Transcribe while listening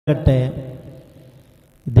ട്ടെ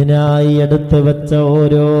ഇതിനായി എടുത്തു വെച്ച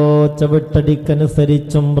ഓരോ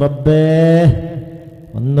ചവിട്ടടിക്കനുസരിച്ചും റബ്ബേ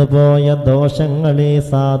വന്നുപോയ ദോഷങ്ങളെ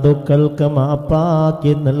സാധുക്കൾക്ക്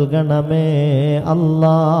മാപ്പാക്കി നൽകണമേ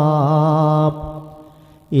അല്ലാ.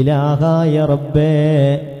 ഇലാഹായ റബ്ബേ,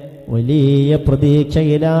 വലിയ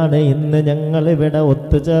പ്രതീക്ഷയിലാണ് ഇന്ന് ഞങ്ങൾ ഇവിടെ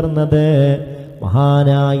ഒത്തുചേർന്നത്.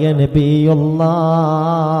 മഹാനായ നബിയുല്ലാഹി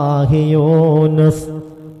യൂനുസ്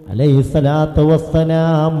അലൈഹിസ്സലാത്തു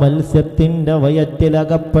വസ്സലാം മത്സ്യത്തിന്റെ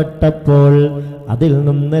വയറ്റിലകപ്പെട്ടപ്പോൾ അതിൽ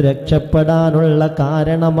നിന്ന് രക്ഷപ്പെടാനുള്ള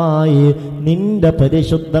കാരണമായി നിന്റെ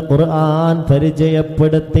പരിശുദ്ധ ഖുർആൻ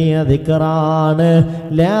പരിചയപ്പെടുത്തിയ ദിക്റാണ്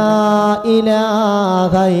ലാ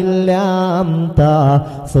ഇലാഹ ഇല്ലാ അൻത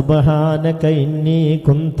സുബ്ഹാനക ഇന്നി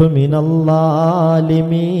കുന്തു മിനൽ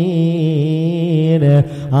ളാലിമീൻ.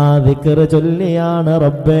 ആ ദിക്ർ ചൊല്ലിയാണ്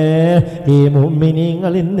റബ്ബേ ഈ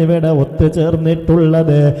മുഅ്മിനീങ്ങൾ ഇന്നിവിടെ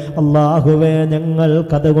ഒത്തുചേർന്നിട്ടുള്ളത്. അല്ലാഹുവേ,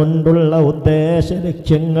 ഞങ്ങൾക്കതുകൊണ്ടുള്ള ഉദ്ദേശ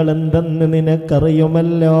ലക്ഷ്യങ്ങൾ എന്തെന്ന്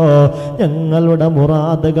നിനക്കറിയുമല്ലോ. ഞങ്ങളുടെ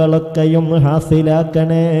മുറാദുകളൊക്കെയും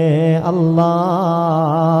ഹാസിലാക്കണേ അല്ലാ.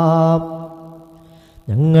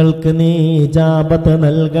 ഞങ്ങൾക്ക് നീ ഇജാബത്ത്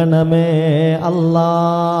നൽകണമേ അല്ലാ.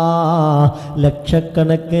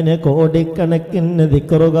 ലക്ഷക്കണക്കിന് കോടിക്കണക്കിന്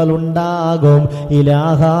ദിക്റുകളുണ്ടാകും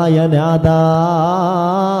ഇലാഹായ നാദാ.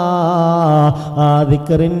 ആ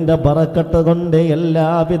ദിക്റിന്റെ ബറക്കത്ത് കൊണ്ട്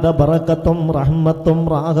എല്ലാവിധ ബറക്കത്തും റഹ്മത്തും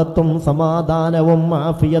റാഹത്തും സമാധാനവും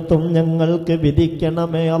ആഫിയത്തും ഞങ്ങൾക്ക്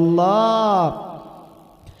വിധിക്കണമേ അല്ലാ.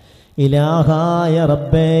 ഇലാഹായ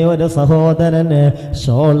റബ്ബേ, ഒരു സഹോദരന്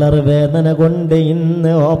ഷോളർ വേദന കൊണ്ട്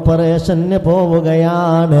ഇന്ന് ഓപ്പറേഷന്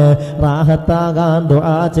പോവുകയാണ്. റാഹത്താകാൻ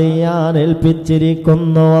ദുആ ചെയ്യാൻ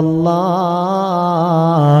ഏൽപ്പിച്ചിരിക്കുന്നു അല്ലാ.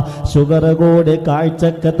 ഷുഗർ കൂടി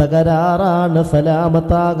കാഴ്ചക്ക് തകരാറാണ്.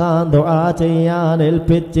 സലാമത്താകാൻ ദുആ ചെയ്യാൻ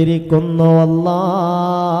ഏൽപ്പിച്ചിരിക്കുന്നു അല്ലാ.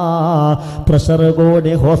 പ്രഷർ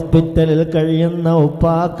കൂടി ഹോസ്പിറ്റലിൽ കഴിയുന്ന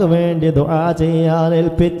ഉപ്പാക്ക് വേണ്ടി ദുആ ചെയ്യാൻ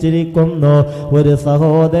ഏൽപ്പിച്ചിരിക്കുന്നു. ഒരു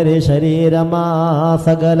സഹോദരി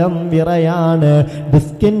ശരീരമാസകലം വിറയാണ്.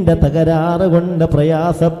 ഡിസ്കിന്റെ തകരാറ് കൊണ്ട്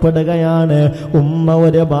പ്രയാസപ്പെടുകയാണ്. ഉമ്മ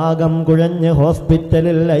ഒരു ഭാഗം കുഴഞ്ഞ്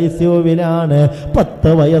ഹോസ്പിറ്റലിൽ ICUവിലാണ്.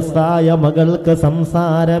 10 വയസ്സായ മകൾക്ക്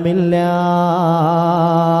സംസാരമില്ല.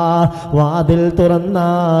 വാതിൽ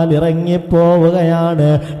തുറന്നാൽ ഇറങ്ങിപ്പോവുകയാണ്.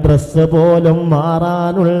 ഡ്രസ്സ് പോലും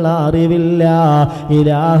മാറാനുള്ള അറിവില്ല.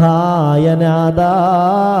 ഇലാഹായ നാദാ,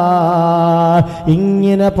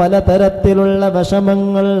 ഇങ്ങനെ പലതരത്തിലുള്ള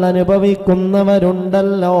വിഷമങ്ങൾ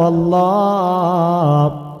അനുഭവിക്കുന്നവരുണ്ടല്ലോ അല്ലാ.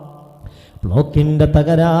 ബ്ലോക്കിന്റെ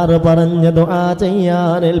തകരാറ് പറഞ്ഞ് ദുആ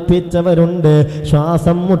ചെയ്യാൻ ഏൽപ്പിച്ചവരുണ്ട്.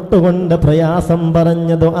 ശ്വാസം മുട്ടുകൊണ്ട് പ്രയാസം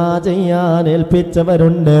പറഞ്ഞ് ദുആ ചെയ്യാൻ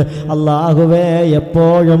ഏൽപ്പിച്ചവരുണ്ട്. അല്ലാഹുവേ,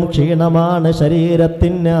 എപ്പോഴും ക്ഷീണമാണ്,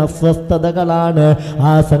 ശരീരത്തിന് അസ്വസ്ഥതകളാണ്.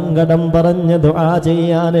 ആ സങ്കടം പറഞ്ഞ് ദുആ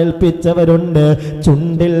ചെയ്യാൻ ഏൽപ്പിച്ചവരുണ്ട്.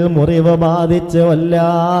 ചുണ്ടിൽ മുറിവ് ബാധിച്ച്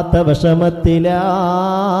വല്ലാത്ത വിഷമത്തിലാ.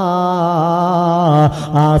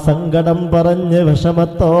 ആ സങ്കടം പറഞ്ഞ്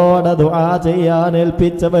വിഷമത്തോടെ ദുആ ചെയ്യാൻ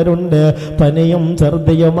ഏൽപ്പിച്ചവരുണ്ട്. പനിയും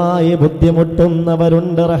ഛർദിയുമായി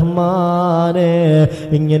ബുദ്ധിമുട്ടുന്നവരുണ്ട്. റഹ്മാനെ,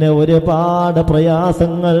 ഇങ്ങനെ ഒരുപാട്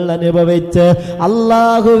പ്രയാസങ്ങൾ അനുഭവിച്ച്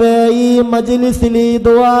അല്ലാഹുവേ ഈ മജ്ലിസിൽ ഈ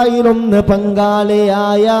ദുആയിലൊന്ന് പങ്കാളിയായാൽ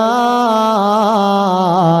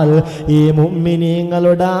ഈ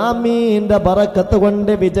മുഅ്മിനീങ്ങളുടെ ആമീന്റെ ബറക്കത്ത്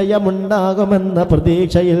കൊണ്ട് വിജയമുണ്ടാകുമെന്ന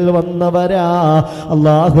പ്രതീക്ഷയിൽ വന്നവരാ.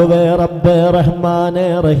 അല്ലാഹുവേ, റബ്ബേ, റഹ്മാനെ,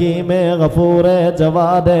 റഹീമേ, ഗഫൂറേ,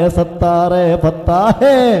 ജവാദേ, സത്താറേ,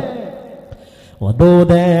 ഫത്താഹേ,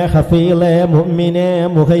 വദൂദേ, ഹഫീളേ, മുഅ്മിനേ,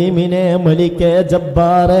 മുഹൈമിനേ, മലിക്കേ,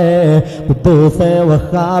 ജബ്ബാറേ, ഖുദ്ദൂസേ,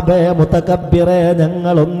 വഹാബേ, മുതകബ്ബിറേ,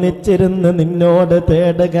 ഞങ്ങൾ ഒന്നിച്ചിരുന്ന് നിന്നോട്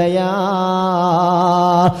തേടുകയാ.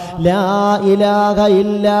 ലാ ഇലാഹ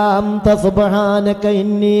ഇല്ലാ അൻത സുബ്ഹാനക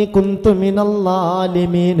ഇന്നി കുന്തു മിനൽ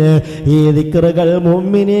ളാലിമീൻ. ഈ ദിക്റുകൾ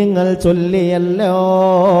മുഅ്മിനീങ്ങൾ ചൊല്ലിയല്ലോ.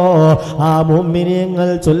 ആ മുഅ്മിനീങ്ങൾ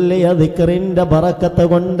ചൊല്ലിയ ദിക്റിന്റെ ബറക്കത്ത്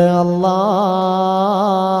കൊണ്ട് അല്ലാഹ്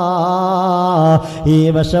ഈ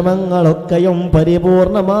വിഷമങ്ങളൊക്കെയും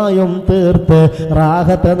പരിപൂർണമായും തീർത്ത്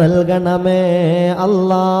റാഹത്ത് നൽകണമേ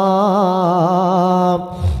അല്ലാ.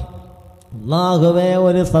 അല്ലാഹുവേ,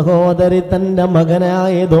 ഒരു സഹോദരി തന്റെ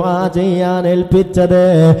മകനായി ദുആ ചെയ്യാൻ ഏൽപ്പിച്ചത്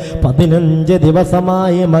 15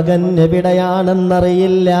 ദിവസമായി മകൻ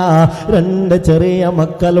എവിടെയാണെന്നറിയില്ല. 2 ചെറിയ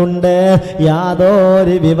മക്കളുണ്ട്.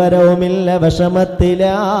 യാതൊരു വിവരവുമില്ല,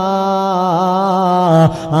 വിഷമത്തിലാ.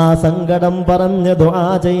 ആ സങ്കടം പറഞ്ഞ് ദുആ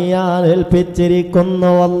ചെയ്യാൻ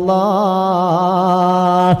ഏൽപ്പിച്ചിരിക്കുന്നു അല്ലാ.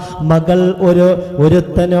 മകൾ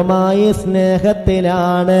ഒരുത്തനുമായി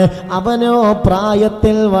സ്നേഹത്തിലാണ്. അവനോ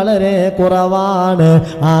പ്രായത്തിൽ വളരെ കുറവാണ്,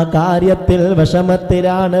 ആ കാര്യത്തിൽ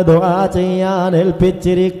വിഷമത്തിലാണ്, ദുആ ചെയ്യാൻ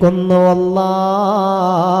ഏൽപ്പിച്ചിരിക്കുന്നു.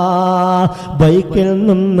 ബൈക്കിൽ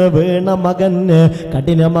നിന്ന് വീണ മകന്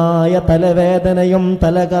കഠിനമായ തലവേദനയും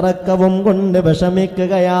തലകറക്കവും കൊണ്ട്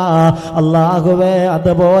വിഷമിക്കുകയാ. അല്ലാഹുവേ,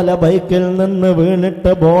 അതുപോലെ ബൈക്കിൽ നിന്ന്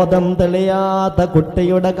വീണിട്ട് ബോധം തെളിയാത്ത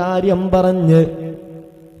കുട്ടിയുടെ കാര്യം പറഞ്ഞ്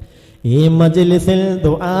ഈ മജ്ലിസിൽ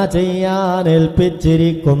ദുആ ചെയ്യാൻ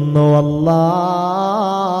ഏൽപ്പിച്ചിരിക്കുന്നു.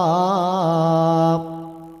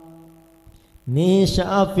 നീ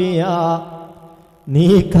ഷാഫിയ, നീ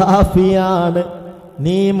കാഫിയാണ്,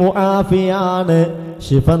 നീ മുആഫിയാണ്,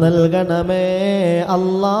 ശിഫ നൽകണമേ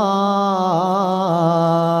അല്ലാ.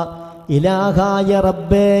 ഇലാഹായ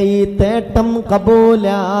റബ്ബേ, ഈ തേട്ടം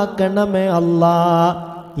കബൂലാക്കണമേ അല്ലാ.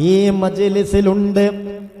 ഈ മജ്ലിസിലുണ്ട്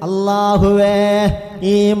അല്ലാഹുവേ,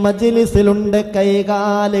 ഈ മജ്ലിസിലുണ്ട്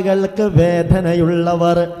കൈകാലുകൾക്ക്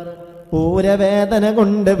വേദനയുള്ളവർ, ഊരവേദന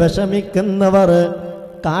കൊണ്ട് വിഷമിക്കുന്നവർ,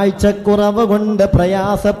 കാഴ്ചക്കുറവ് കൊണ്ട്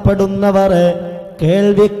പ്രയാസപ്പെടുന്നവർ,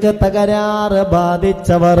 കേൾവിക്ക് തകരാറ്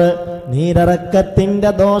ബാധിച്ചവർ, നീരിറക്കത്തിന്റെ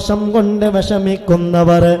ദോഷം കൊണ്ട്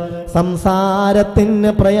വിഷമിക്കുന്നവർ,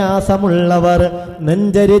 സംസാരത്തിന് പ്രയാസമുള്ളവർ,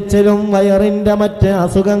 നെഞ്ചരിച്ചിലും വയറിന്റെ മറ്റ്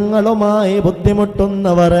അസുഖങ്ങളുമായി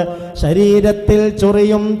ബുദ്ധിമുട്ടുന്നവർ, ശരീരത്തിൽ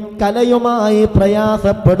ചൊറിയും കലയുമായി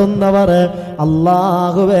പ്രയാസപ്പെടുന്നവർ,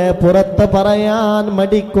 അല്ലാഹുവേ, പുറത്ത് പറയാൻ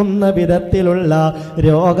മടിക്കുന്ന വിധത്തിലുള്ള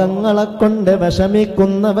രോഗങ്ങളെ കൊണ്ട്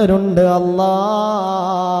വിഷമിക്കുന്നവരുണ്ട്. അല്ലാ,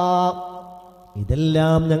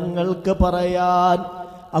 ഇതെല്ലാം ഞങ്ങൾക്ക് പറയാൻ,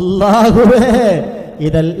 അല്ലാഹുവേ,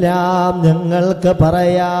 ഇതെല്ലാം ഞങ്ങൾക്ക്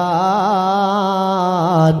പറയാൻ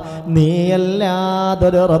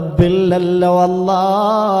നീയല്ലാതൊരു റബ്ബില്ലല്ലോ അല്ലാ.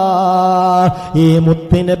 ഈ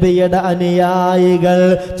മുത്തുനബിയുടെ അനുയായികൾ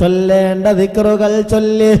ചൊല്ലേണ്ട ദിക്റുകൾ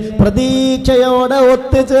ചൊല്ലി പ്രതീക്ഷയോടെ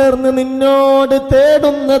ഒത്തുചേർന്ന് നിന്നോട്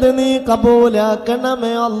തേടുന്നത് നീ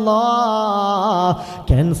കബൂലാക്കണമേ അല്ലാ.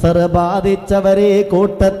 ക്യാൻസർ ബാധിച്ചവരെ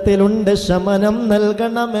കൂട്ടത്തിലുണ്ട്, ശമനം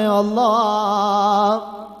നൽകണമേ അല്ലാ.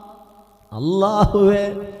 അല്ലാഹുവേ,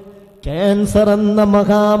 ക്യാൻസർ എന്ന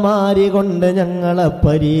മഹാമാരി കൊണ്ട് ഞങ്ങളെ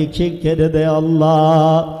പരീക്ഷിക്കരുത് അല്ലാ.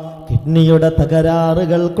 കിഡ്നിയുടെ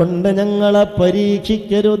തകരാറുകൾ കൊണ്ട് ഞങ്ങളെ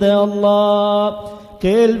പരീക്ഷിക്കരുത് അല്ലാ.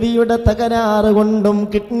 കേൾവിയുടെ തകരാറ് കൊണ്ടും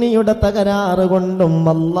കിഡ്നിയുടെ തകരാറ് കൊണ്ടും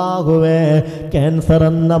അല്ലാഹുവേ, ക്യാൻസർ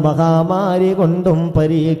എന്ന മഹാമാരി കൊണ്ടും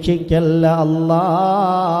പരീക്ഷിക്കല്ല അല്ലാ.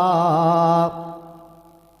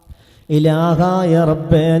 ഇലാഹായ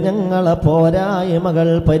റബ്ബേ, ഞങ്ങളെ പോരായ്മകൾ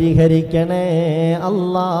പരിഹരിക്കണേ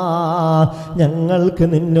അല്ലാ. ഞങ്ങൾക്ക്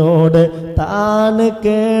നിന്നോട് താണ്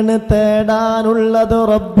കേണ് തേടാനുള്ളത്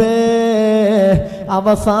റബ്ബേ,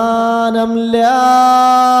 അവസാനം ലാ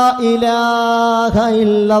ഇലാഹ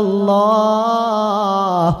ഇല്ലല്ലാഹ്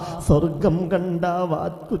സ്വർഗം കണ്ട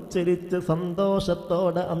വാക്കുച്ചരിച്ച്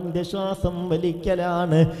സന്തോഷത്തോടെ അന്ത്യശ്വാസം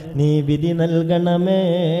വലിക്കലാണ്. നീ വിധി നൽകണമേ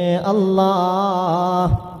അല്ലാ,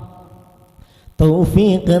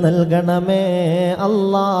 തൗഫീഖ് നൽകണമേ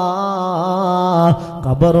അല്ലാ.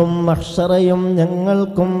 ഖബറും മഹ്ശറയും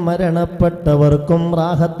ഞങ്ങൾക്കും മരണപ്പെട്ടവർക്കും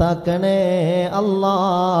റാഹത്താക്കണേ അല്ലാ.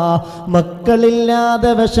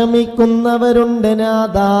 മക്കളില്ലാതെ വിഷമിക്കുന്നവരുണ്ട്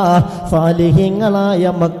നാഥാ, സാലിഹീങ്ങളായ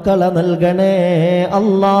മക്കളെ നൽകണേ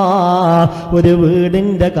അല്ലാ. ഒരു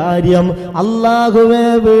വീടിന്റെ കാര്യം അല്ലാഹുവേ,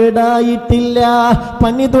 വീടായിട്ടില്ല,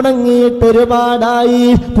 പണി തുടങ്ങിയിട്ട് ഒരുപാടായി,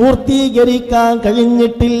 പൂർത്തീകരിക്കാൻ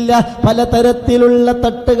കഴിഞ്ഞിട്ടില്ല, പലതരത്തിലുള്ള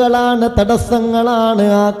തട്ടുകളാണ്, തടസ്സങ്ങളാണ്.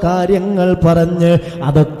 ആ കാര്യങ്ങൾ പറഞ്ഞ്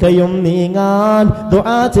അതൊക്കെയും നീങ്ങാൻ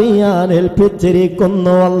ദുആ ചെയ്യാൻ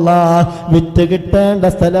ഏൽപ്പിച്ചിരിക്കുന്നു അല്ലാ. വിറ്റുകിട്ടേണ്ട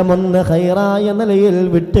സ്ഥലമൊന്ന് ഹൈറായ നിലയിൽ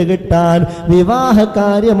വിട്ടുകിട്ടാൻ, വിവാഹ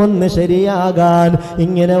കാര്യമൊന്ന് ശരിയാകാൻ,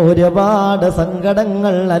 ഇങ്ങനെ ഒരുപാട്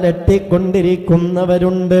സങ്കടങ്ങൾ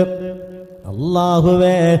അലട്ടിക്കൊണ്ടിരിക്കുന്നവരുണ്ട്.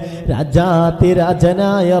 അല്ലാഹുവേ,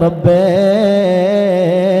 രാജാതിരാജനായ റബ്ബേ,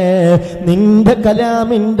 നിന്റെ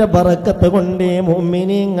കലാമിന്റെ ബറക്കത്ത് കൊണ്ട്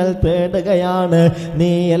മുഅ്മിനീങ്ങൾ തേടുകയാണ്.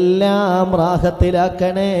 നീ എല്ലാം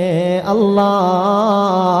റാഹത്തിലാക്കണേ അല്ലാ.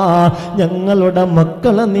 ഞങ്ങളുടെ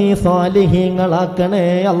മക്കളെ നീ സ്വാലിഹീങ്ങളാക്കണേ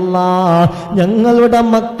അല്ലാ. ഞങ്ങളുടെ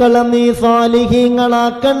മക്കളെ നീ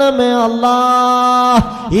സ്വാലിഹീങ്ങളാക്കണമേ അല്ലാ.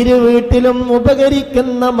 ഇരു വീട്ടിലും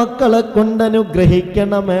ഉപകരിക്കുന്ന മക്കളെ കൊണ്ട്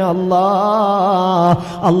അനുഗ്രഹിക്കണമേ അല്ലാ.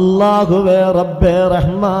 അല്ലാഹുവേ, റബ്ബേ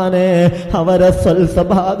റഹ്മാനെ, അവരെ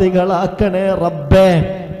സ്വൽസ്വഭാവികളാക്കണേ റബ്ബേ,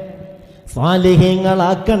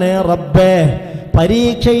 സ്വാലിഹീങ്ങളാക്കണേ റബ്ബേ.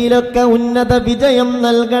 പരീക്ഷയിലൊക്കെ ഉന്നത വിജയം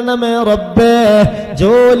നൽകണമേ റബ്ബേ.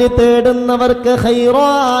 ജോലി തേടുന്നവർക്ക്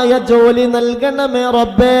ഖൈറായ ജോലി നൽകണമേ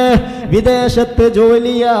റബ്ബേ. വിദേശത്ത്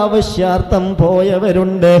ജോലി ആവശ്യാർത്ഥം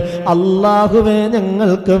പോയവരുണ്ട്. അല്ലാഹുവേ,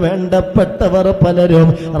 ഞങ്ങൾക്ക് വേണ്ടപ്പെട്ടവർ പലരും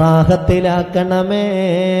റാഹത്തിലാക്കണമേ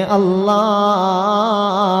അല്ലാ.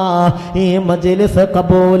 ഈ മജ്ലിസ്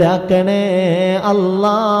കബൂലാക്കണേ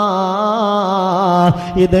അല്ലാ.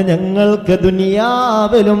 ഇത് ഞങ്ങൾക്ക്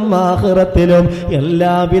ദുനിയാവിലും ആഖിറത്തിലും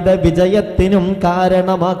എല്ലാവിധ വിജയത്തിനും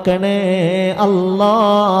കാരണമാക്കണേ അല്ലാ.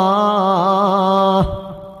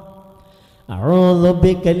 أعوذ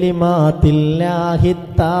بكلمات الله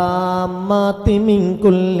التامات من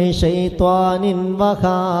كل شيطان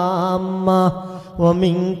وهامة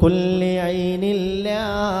ومن كل عين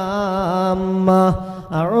لامة.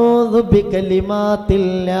 أعوذ بكلمات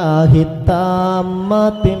الله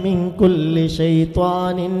التامات من كل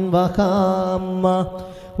شيطان وهامة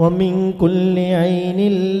ومن كل عين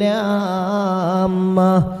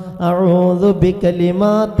لامة. أعوذ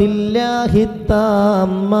بكلمات الله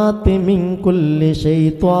التامات من كل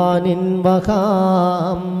شيطان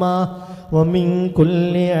وهامة ومن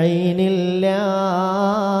كل عين لامة.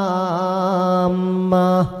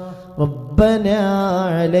 ربنا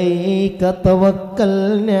عليك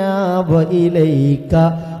توكلنا وإليك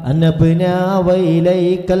أنبنا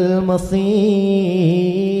وإليك المصير.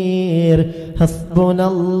 حسبنا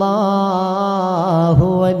الله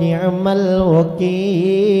ونعم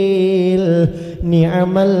الوكيل.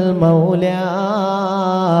 نعم المولى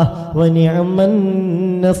ونعم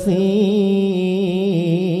النصير.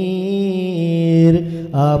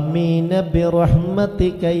 آمين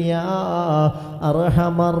برحمتك يا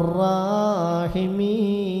أرحم الراحمين.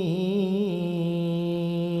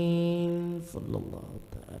 صلى الله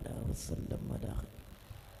تعالى وسلم على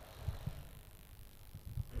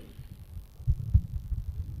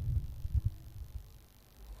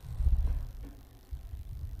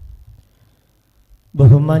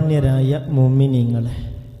ബഹുമാന്യരായ മുഅ്മിനീങ്ങളെ,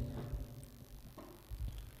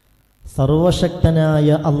 സർവശക്തനായ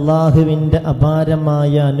അല്ലാഹുവിൻ്റെ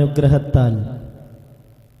അപാരമായ അനുഗ്രഹത്താൽ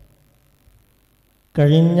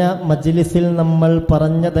കഴിഞ്ഞ മജ്ലിസിൽ നമ്മൾ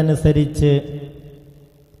പറഞ്ഞതനുസരിച്ച്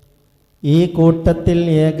ഈ കൂട്ടത്തിൽ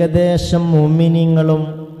ഏകദേശം മുഅ്മിനീങ്ങളും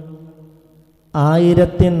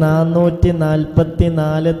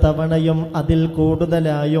 1444 തവണയും അതിൽ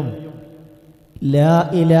കൂടുതലായും ലാ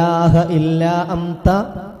ഇലാഹ ഇല്ലാ അൻത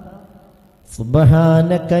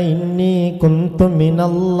സുബ്ഹാനക ഇന്നി കുന്തു മിനല്ലാലിമീൻ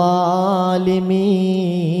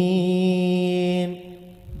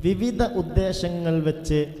വിവിധ ഉദ്ദേശങ്ങൾ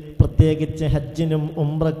വെച്ച്, പ്രത്യേകിച്ച് ഹജ്ജിനും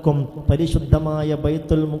ഉംറക്കും പരിശുദ്ധമായ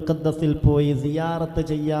ബൈത്തുൽ മുഖദ്ദസിൽ പോയി സിയാറത്ത്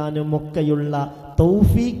ചെയ്യാനും ഒക്കെയുള്ള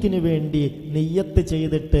തൗഫീക്കിന് വേണ്ടി നിയ്യത്ത്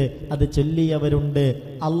ചെയ്തിട്ട് അത് ചൊല്ലിയവരുണ്ട്.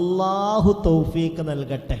 അല്ലാഹു തൗഫീക്ക്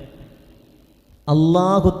നൽകട്ടെ,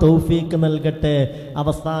 അല്ലാഹു തൗഫീക്ക് നൽകട്ടെ.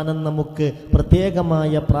 അവസാനം നമുക്ക്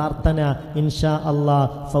പ്രത്യേകമായ പ്രാർത്ഥന ഇൻഷാ അല്ലാഹ്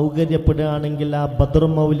സൗകര്യപ്പെടുകയാണെങ്കിൽ ആ ബദർ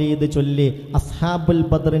മൗലീദ് ചൊല്ലി, അസ്ഹാബുൽ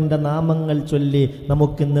ബദറിന്റെ നാമങ്ങൾ ചൊല്ലി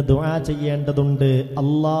നമുക്കിന്ന് ദുആ ചെയ്യേണ്ടതുണ്ട്.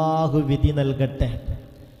 അല്ലാഹു വിധി നൽകട്ടെ.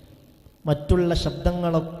 മറ്റുള്ള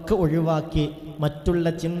ശബ്ദങ്ങളൊക്കെ ഒഴിവാക്കി, മറ്റുള്ള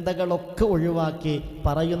ചിന്തകളൊക്കെ ഒഴിവാക്കി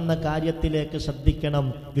പറയുന്ന കാര്യത്തിലേക്ക് ശ്രദ്ധിക്കണം.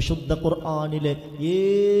 വിശുദ്ധ ഖുർആനിലെ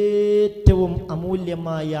ഏറ്റവും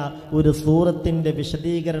അമൂല്യമായ ഒരു സൂറത്തിന്റെ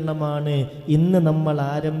വിശദീകരണമാണ് ഇന്ന് നമ്മൾ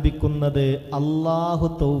ആരംഭിക്കുന്നത്. അല്ലാഹു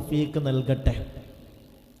തൗഫീക്ക് നൽകട്ടെ.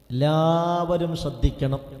 എല്ലാവരും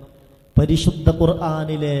ശ്രദ്ധിക്കണം. പരിശുദ്ധ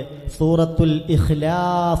ഖുർആനിലെ സൂറത്തുൽ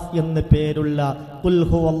ഇഖ്ലാസ് എന്ന് പേരുള്ള ഖുൽ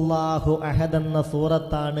ഹുവല്ലാഹു അഹദ് എന്ന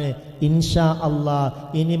സൂറത്താണ് ഇൻഷാ അല്ലാഹ്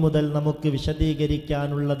ഇനി മുതൽ നമുക്ക്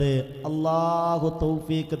വിശദീകരിക്കാനുള്ളത്. അല്ലാഹു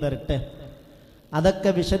തൗഫീക്ക് തരട്ടെ. അതൊക്കെ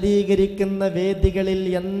വിശദീകരിക്കുന്ന വേദികളിൽ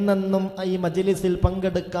എന്നെന്നും ഈ മജ്ലിസിൽ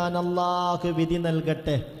പങ്കെടുക്കാൻ അല്ലാഹു വിധി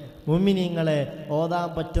നൽകട്ടെ. മുഅ്മിനീങ്ങളെ, ഓതാൻ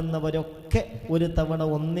പറ്റുന്നവരൊക്കെ ഒരു തവണ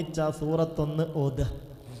ഒന്നിച്ച സൂറത്തൊന്ന് ഓതുക.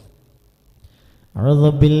 أعوذ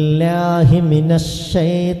بالله من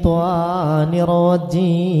الشيطان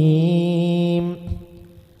الرجيم.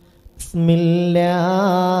 بسم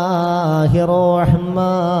الله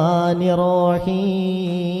الرحمن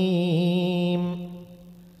الرحيم.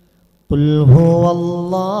 قل هو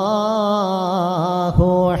الله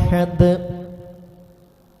أحد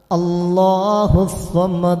الله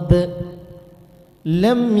الصمد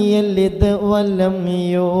لم يلد ولم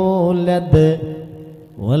يولد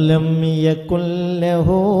ولم يكن له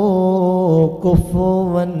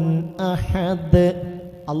كفوا أحد.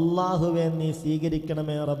 അല്ലാഹുവേ, നീ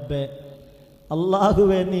സ്വീകരിക്കണമേ റബ്ബേ.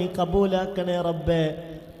 അല്ലാഹുവേ, നീ കബൂലാക്കണേ റബ്ബേ.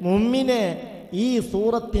 മുഅ്മിനെ, ഈ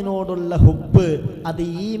സൂറത്തിനോടുള്ള ഹുബ്ബ് അത്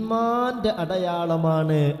ഈമാന്റെ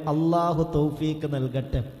അടയാളമാണ്. അല്ലാഹു തൗഫീക്ക്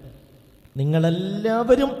നൽകട്ടെ.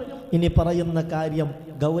 നിങ്ങളെല്ലാവരും ഇനി പറയുന്ന കാര്യം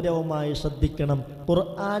ഗൗരവമായി ശ്രദ്ധിക്കണം.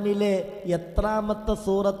 ഖുർആനിലെ എത്രാമത്തെ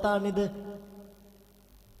സൂറത്താണിത്?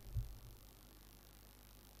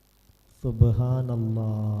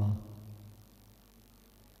 സുബ്ഹാനല്ലാഹ്.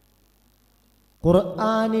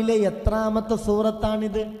 ഖുർആനിലെ എത്രാമത്തെ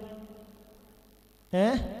സൂറത്താണിത്?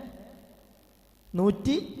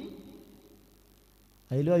 100.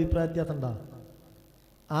 അതിലും അഭിപ്രായ വ്യത്യാസം ഉണ്ടോ?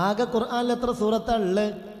 ആകെ ഖുർആനിൽ എത്ര സൂറത്താണ് ഉള്ളത്?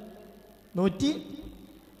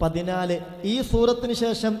 114. ഈ സൂറത്തിന്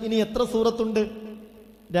ശേഷം ഇനി എത്ര സൂറത്തുണ്ട്?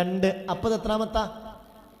 2. അപ്പോൾ എത്രാമത്താ?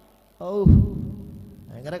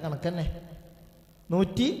 ഭയങ്കര കണക്കന്നെ.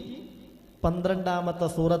 112ാമത്തെ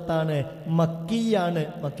സൂറത്താണ്. മക്കിയാണ്.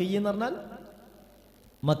 മക്കി എന്ന് പറഞ്ഞാൽ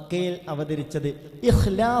മക്കയിൽ അവതരിച്ചത്.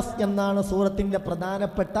 ഇഖ്ലാസ് എന്നാണ് സൂറത്തിന്റെ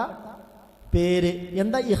പ്രധാനപ്പെട്ട പേര്.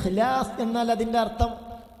 എന്താ ഇഖ്ലാസ് എന്നാൽ അതിന്റെ അർത്ഥം?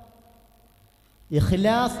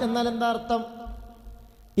 ഇഖ്ലാസ് എന്നാൽ എന്താ അർത്ഥം?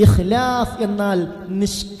 ഇഖ്ലാസ് എന്നാൽ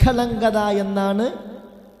നിഷ്കളങ്കത എന്നാണ്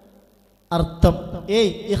അർത്ഥം.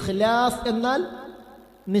 ഇഖ്ലാസ് എന്നാൽ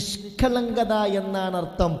നിഷ്കളങ്കത എന്നാണ്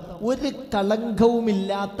അർത്ഥം. ഒരു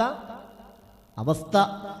കളങ്കവുമില്ലാത്ത അവസ്ഥ.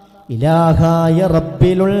 ഇലാഹായ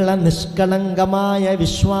റബ്ബിലുള്ള നിഷ്കളങ്കമായ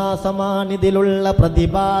വിശ്വാസമാണിതിലുള്ള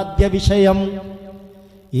പ്രതിപാദ്യ വിഷയം.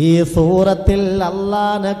 ഈ സൂറത്തിൽ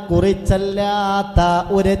അല്ലാഹനെ കുറിച്ചല്ലാത്ത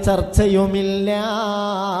ഒരു ചർച്ചയുമില്ല.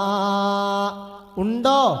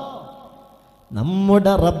 ഉണ്ടോ?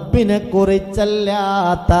 നമ്മുടെ റബ്ബിനെ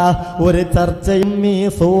കുറിച്ചല്ലാത്ത ഒരു ചർച്ചയും ഈ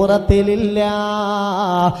സൂറത്തിലില്ല.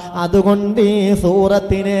 അതുകൊണ്ട് ഈ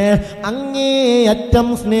സൂറത്തിനെ അങ്ങേയറ്റം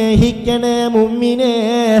സ്നേഹിക്കണേ മുഅ്മിനേ.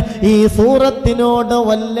 ഈ സൂറത്തിനോട്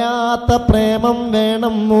വല്ലാത്ത പ്രേമം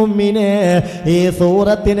വേണം മുഅ്മിനേ. ഈ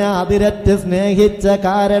സൂറത്തിനെ അതിരറ്റ് സ്നേഹിച്ച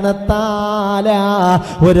കാരണത്താല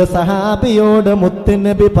ഒരു സഹാബിയോട്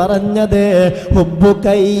മുത്തുനബി പറഞ്ഞത്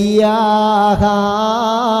ഹുബ്ബുകയ്യാഹാ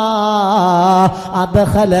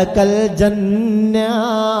അദ്ഖലകൽ ജന്ന.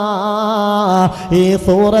 ഈ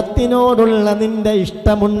സൂറത്തിനോടുള്ള നിന്റെ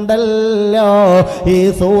ഇഷ്ടമുണ്ടല്ലോ, ഈ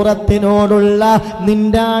സൂറത്തിനോടുള്ള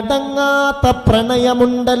നിന്റെ അടങ്ങാത്ത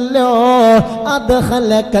പ്രണയമുണ്ടല്ലോ,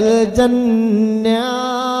 അദ്ഖലകൽ ജന്ന,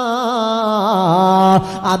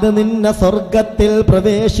 അത് നിന്നെ സ്വർഗത്തിൽ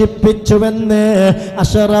പ്രവേശിപ്പിച്ചുവെന്ന്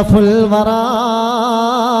അഷ്റഫുൽ വറാ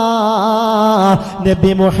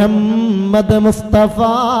നബി മുഹമ്മദ് മുസ്തഫ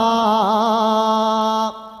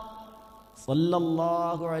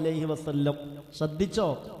സല്ലല്ലാഹു അലൈഹി വസല്ലം. ശ്രദ്ധിച്ചോ?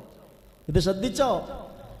 ഇത് ശ്രദ്ധിച്ചോ?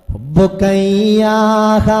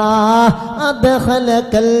 ഹുബ്ബുകയ്യാഹാ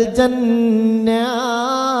അദ്ഖലകൽ ജന്ന.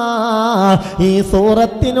 ഈ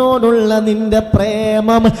സൂറത്തിനോടുള്ള നിന്റെ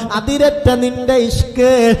പ്രേമം, അതിരറ്റ നിന്റെ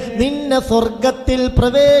ഇഷ്ക് നിന്നെ സ്വർഗത്തിൽ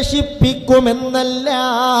പ്രവേശിപ്പിക്കുമെന്നല്ല,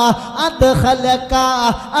 അദ്ഖലക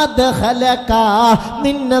അദ്ഖലക,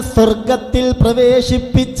 നിന്നെ സ്വർഗത്തിൽ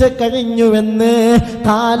പ്രവേശിപ്പിച്ച് കഴിഞ്ഞുവെന്ന്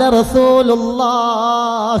ഖാല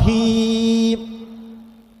റസൂലുള്ളാഹി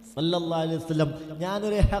സല്ലല്ലാഹു അലൈഹി വസല്ലം.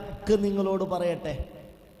 ഞാനൊരു ഹക്ക് നിങ്ങളോട് പറയട്ടെ.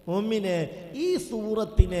 മുഅ്മിനെ, ഈ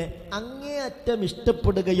സൂറത്തിനെ അങ്ങേയറ്റം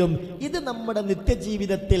ഇഷ്ടപ്പെടുകയും ഇത് നമ്മുടെ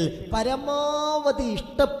നിത്യജീവിതത്തിൽ പരമാവധി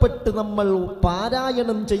ഇഷ്ടപ്പെട്ട് നമ്മൾ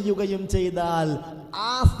പാരായണം ചെയ്യുകയും ചെയ്താൽ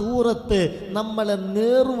ആ സൂറത്ത് നമ്മളെ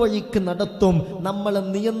നേർവഴിക്ക് നടത്തും, നമ്മളെ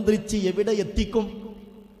നിയന്ത്രിച്ച് എവിടെ എത്തിക്കും?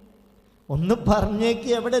 ഒന്ന് പറഞ്ഞേക്ക്,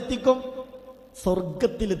 എവിടെ എത്തിക്കും?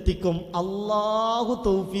 സ്വർഗത്തിലെത്തിക്കും. അല്ലാഹു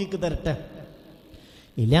തൗഫീഖ് തരട്ടെ.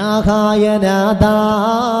 ഇലാഹായ നാഥാ,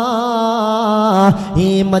 ഈ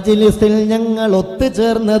മജ്ലിസിൽ ഞങ്ങൾ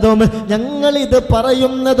ഒത്തുചേർന്നതും ഞങ്ങളിത്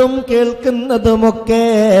പറയുന്നതും കേൾക്കുന്നതുമൊക്കെ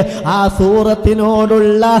ആ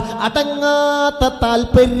സൂറത്തിനോടുള്ള അടങ്ങാത്ത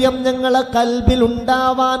താല്പര്യം ഞങ്ങളെ കൽബിൽ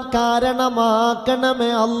ഉണ്ടാവാൻ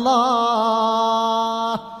കാരണമാക്കണമേ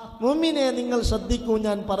അല്ലാഹ്. മുഅ്മിനെ, നിങ്ങൾ ശ്രദ്ധിക്കൂ,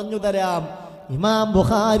 ഞാൻ പറഞ്ഞു തരാം. ഇമാം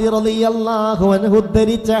ബുഖാരി റളിയല്ലാഹു അൻഹു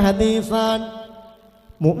ഉദ്ധരിച്ച ഹദീസാൻ.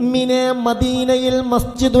 മുഅ്മിനെ, മദീനയിൽ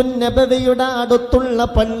മസ്ജിദുൻ നബവിയുടെ അടുത്തുള്ള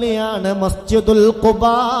പള്ളിയാണ് മസ്ജിദുൽ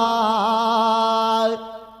ഖുബാ.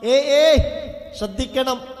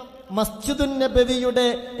 ശ്രദ്ധിക്കണം, മസ്ജിദുൻ നബവിയുടെ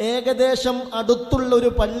ഏകദേശം അടുത്തുള്ള ഒരു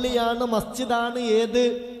പള്ളിയാണ്, മസ്ജിദാണ് ഏത്?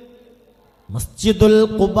 മസ്ജിദുൽ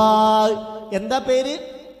ഖുബാ. എന്താ പേര്?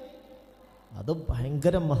 അത്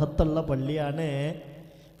ഭയങ്കര മഹത്തുള്ള പള്ളിയാണ്.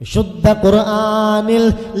 വിശുദ്ധ ഖുർആനിൽ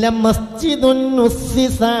ലമസ്ജിദുൻ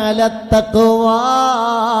ഉസ്സിസ അലത്തഖ്വാ,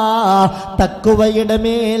 തഖ്വയുടെ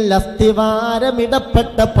മേൽ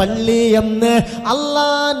അസ്തിവാരമിടപ്പെട്ട പള്ളി എന്ന്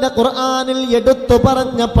അല്ലാഹുവിന്റെ ഖുർആനിൽ എടുത്തു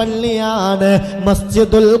പറഞ്ഞ പള്ളിയാണ്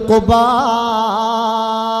മസ്ജിദുൽ ഖുബാ.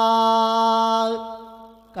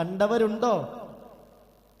 കണ്ടവരുണ്ടോ?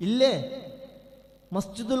 ഇല്ലേ?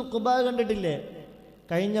 മസ്ജിദുൽ ഖുബാ കണ്ടിട്ടില്ലേ?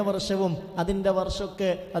 കഴിഞ്ഞ വർഷവും അതിൻ്റെ വർഷമൊക്കെ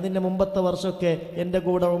അതിൻ്റെ മുമ്പത്തെ വർഷമൊക്കെ എൻ്റെ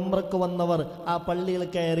കൂടെ ഉംറക്ക് വന്നവർ ആ പള്ളിയിൽ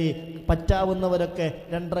കയറി പറ്റാവുന്നവരൊക്കെ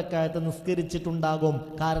 2 റക്അത്ത് നിസ്കരിച്ചിട്ടുണ്ടാകും.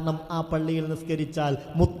 കാരണം ആ പള്ളിയിൽ നിസ്കരിച്ചാൽ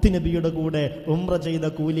മുത്തുനബിയുടെ കൂടെ ഉംറ ചെയ്ത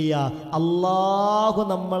കൂലിയ. അല്ലാഹു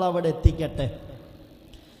നമ്മളവിടെ എത്തിക്കട്ടെ.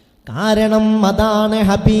 കാരണം അതാണ്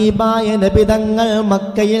ഹബീബായ നബി തങ്ങൾ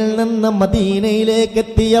മക്കയിൽ നിന്ന് മദീനയിലേക്ക്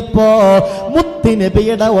എത്തിയപ്പോ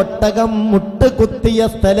മുത്തുനബിയുടെ ഒട്ടകം മുട്ടുകുത്തിയ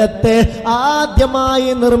സ്ഥലത്ത്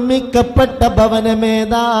ആദ്യമായി നിർമ്മിക്കപ്പെട്ട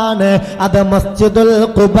ഭവനമേതാണ്? അത് മസ്ജിദുൽ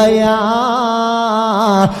ഖുബയാ.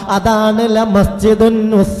 അതാണ് മസ്ജിദുൻ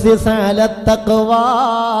ഉസ്സിസ അല തഖ്വാ.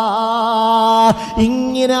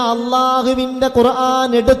 ഇങ്ങനെ അല്ലാഹുവിന്റെ ഖുർആൻ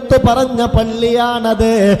എടുത്തു പറഞ്ഞ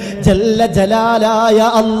പള്ളിയാണത്. ജല്ല ജലാലായ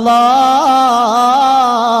അല്ലാഹ്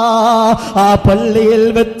ആ പള്ളിയിൽ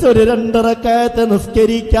വെച്ചൊരു 2 റക്അത്ത്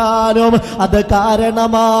നിസ്കരിക്കാനും അത്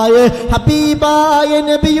കാരണമായി ഹബീബായ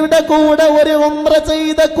നബിയുടെ കൂടെ ഒരു ഉംറ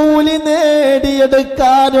ചെയ്ത കൂലി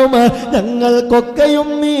നേടിയെടുക്കാനും ഞങ്ങൾക്കൊക്കെയും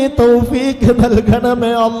നീ തൗഫീഖ്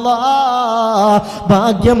നൽകണമേ അല്ലാഹ്,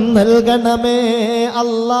 ഭാഗ്യം നൽകണമേ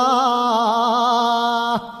അല്ലാഹ്.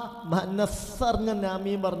 മനസ്സറിഞ്ഞ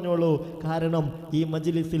ആമീൻ പറഞ്ഞോളൂ. കാരണം ഈ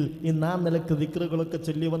മജ്ലിസിൽ ഈ നിലക്ക് ദിക്റുകളൊക്കെ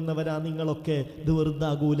ചൊല്ലി വന്നവരാ നിങ്ങളൊക്കെ. ഇത്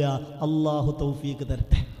വെറുതാകൂല. അല്ലാഹു തൗഫീഖ്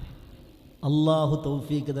തരട്ടെ, അല്ലാഹു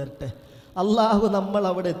തൗഫീഖ് തരട്ടെ, അല്ലാഹു നമ്മൾ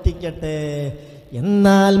അവിടെ എത്തിക്കട്ടെ.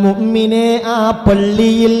 എന്നാൽ മുഅ്മിനെ ആ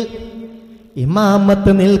പള്ളിയിൽ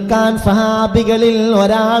ഇമാമത്ത് നിൽക്കാൻ സഹാബികളിൽ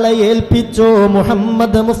ഒരാളെ ഏൽപ്പിച്ചു.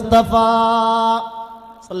 മുഹമ്മദ് മുസ്തഫ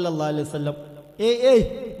സല്ലല്ലാഹു അലൈഹി വസല്ലം.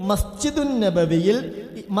 മസ്ജിദുൻ നബവിയിൽ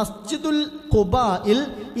മസ്ജിദുൽ ഖുബായിൽ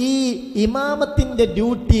ഈ ഇമാമത്തിന്റെ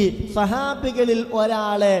ഡ്യൂട്ടി സഹാബികളിൽ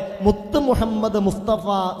ഒരാളെ മുത്ത് മുഹമ്മദ് മുസ്തഫ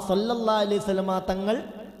സല്ലല്ലാഹു അലൈഹി വസല്ലമ തങ്ങൾ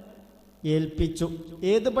ഏൽപ്പിച്ചു.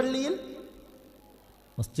 ഏത് പള്ളിയിൽ?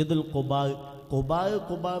 മസ്ജിദുൽ ഖുബാ. ഖുബാ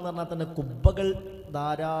എന്ന് പറഞ്ഞാൽ തന്നെ കുബ്ബകൾ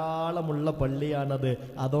ധാരാളമുള്ള പള്ളിയാണത്.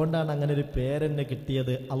 അതുകൊണ്ടാണ് അങ്ങനെ ഒരു പേരെന്നെ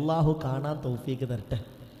കിട്ടിയത്. അള്ളാഹു കാണാൻ തൗഫീഖ് തരട്ടെ.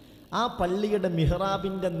 ആ പള്ളിയുടെ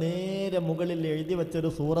മിഹ്റാബിന്റെ നേരെ മുകളിൽ എഴുതി വെച്ചൊരു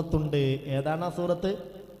സൂറത്തുണ്ട്. ഏതാണ് ആ സൂറത്ത്?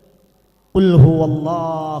 ഖുൽ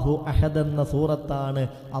ഹുവല്ലാഹു അഹദ് എന്ന സൂറത്താണ്.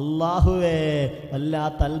 അല്ലാഹുവേ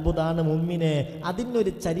വല്ലാത്ത അത്ഭുതാണ് മുഅ്മിനെ.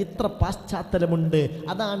 അതിനൊരു ചരിത്ര പാശ്ചാത്തലമുണ്ട്.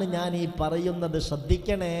 അതാണ് ഞാൻ ഈ പറയുന്നത്,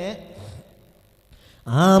 ശ്രദ്ധിക്കണേ.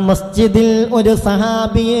 ആ മസ്ജിദിൽ ഒരു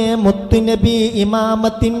സഹാബിയെ മുത്തുനബി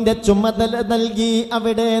ഇമാമത്തിന്റെ ചുമതല നൽകി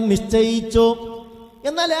അവിടെ നിശ്ചയിച്ചു.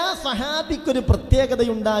 എന്നാൽ ആ സഹാബിക്കൊരു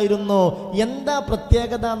പ്രത്യേകതയുണ്ടായിരുന്നു. എന്താ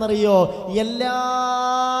പ്രത്യേകത എന്നറിയോ? എല്ലാ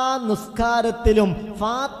നിസ്കാരത്തിലും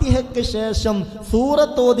ഫാത്തിഹയ്ക്ക് ശേഷം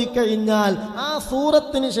സൂറത്ത് ഓതിക്കഴിഞ്ഞാൽ ആ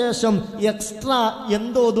സൂറത്തിന് ശേഷം എക്സ്ട്രാ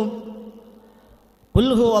എന്തോതും? ഖുൽ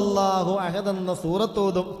ഹുവല്ലാഹു അഹദ് എന്ന സൂറത്ത്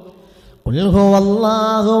ഓതും. ഖുൽ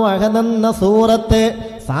ഹുവല്ലാഹു അഹദ് എന്ന സൂറത്ത്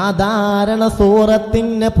സാധാരണ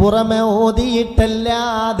സൂറത്തിന് പുറമെ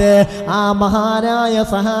ഓതിയിട്ടല്ലാതെ ആ മഹാനായ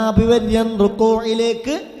സഹാബി വര്യൻ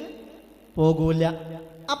റുകൂഇലേക്ക് പോകൂല.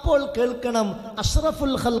 അപ്പോൾ കേൾക്കണം,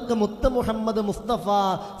 അഷ്റഫുൽ ഖൽഖ് മുത്ത് മുഹമ്മദ് മുസ്തഫ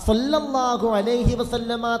സല്ലല്ലാഹു അലൈഹി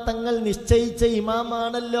വസല്ലമ തങ്ങൾ നിശ്ചയിച്ച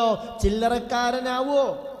ഇമാമാണല്ലോ, ചില്ലറക്കാരനാവോ?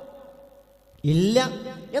 ഇല്ല.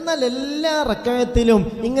 എന്നാൽ എല്ലാ റക്അത്തിലും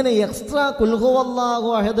ഇങ്ങനെ എക്സ്ട്രാ ഖുൽ ഹുവല്ലാഹു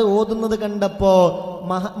അഹദ് ഓതുന്നത് കണ്ടപ്പോ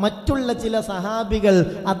മറ്റുള്ള ചില സഹാബികൾ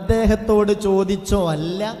അദ്ദേഹത്തോട് ചോദിച്ചോ,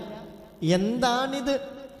 അല്ല എന്താണിത്?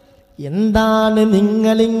 എന്താണ്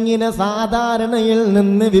നിങ്ങളിങ്ങനെ സാധാരണയിൽ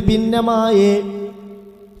നിന്ന് വിഭിന്നമായി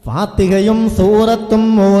ഫാത്തിഹയും സൂറത്തും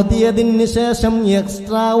ഓതിയതിന് ശേഷം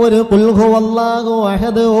എക്സ്ട്രാ ഒരു ഖുൽ ഹുവല്ലാഹു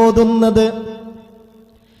അഹദ് ഓതുന്നത്?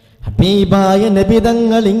 ഹബീബായ നബി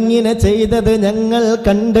തങ്ങൾ ഇങ്ങനെ ചെയ്തത് ഞങ്ങൾ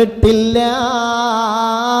കണ്ടിട്ടില്ല.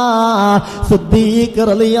 സിദ്ദീഖ്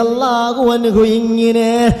റളിയല്ലാഹു അൻഹു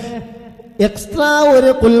ഇങ്ങനെ എക്സ്ട്രാ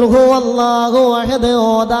ഒരു ഖുൽ ഹുവല്ലാഹു അഹദ്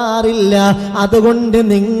ഓതാറില്ല. അതുകൊണ്ട്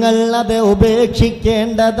നിങ്ങൾ അത്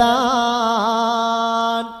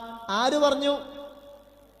ഉപേക്ഷിക്കേണ്ടതാണ്. ആര് പറഞ്ഞു?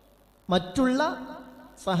 മറ്റുള്ള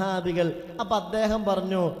സഹാബികൾ. അപ്പൊ അദ്ദേഹം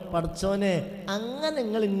പറഞ്ഞു, പടച്ചോനെ അങ്ങനെ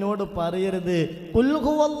നിങ്ങൾ എന്നോട് പറയരുത്. ഖുൽ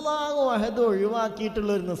ഹുവല്ലാഹു അഹദ്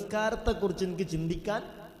ഒഴിവാക്കിയിട്ടുള്ള ഒരു നിസ്കാരത്തെ കുറിച്ച് എനിക്ക് ചിന്തിക്കാൻ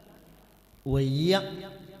വയ്യ.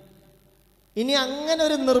 ഇനി അങ്ങനെ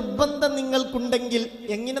ഒരു നിർബന്ധം നിങ്ങൾക്കുണ്ടെങ്കിൽ,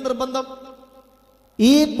 എങ്ങനെ നിർബന്ധം?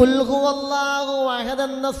 ഈ ഖുൽ ഹുവല്ലാഹു അഹദ്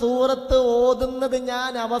എന്ന സൂറത്ത് ഓതുന്നത്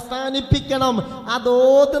ഞാൻ അവസാനിപ്പിക്കണം. അത്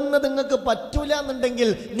ഓതുന്നത് നിങ്ങൾക്ക് പറ്റൂല എന്നുണ്ടെങ്കിൽ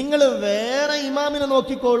നിങ്ങൾ വേറെ ഇമാമിനെ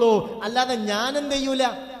നോക്കിക്കോളൂ. അല്ലാതെ ഞാൻ എന്ത് ചെയ്യൂല,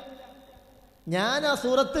 ഞാൻ ആ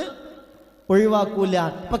സൂറത്ത് ഒഴിവാക്കൂല.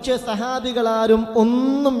 പക്ഷെ സഹാബികളാരും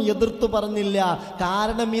ഒന്നും എതിർത്തു പറഞ്ഞില്ല.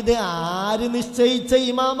 കാരണം ഇത് ആര് നിശ്ചയിച്ച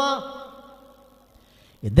ഇമാമ?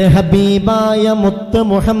 ഇത് ഹബീബായ മുത്ത്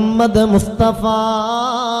മുഹമ്മദ് മുസ്തഫ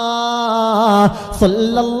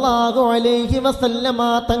സല്ലല്ലാഹു അലൈഹി വസല്ലമ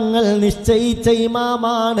തങ്ങൾ നിശ്ചയിച്ച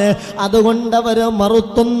ഇമാമാണ്. അതുകൊണ്ട് അവർ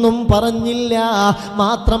മറുത്തൊന്നും പറഞ്ഞില്ല.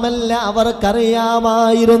 മാത്രമല്ല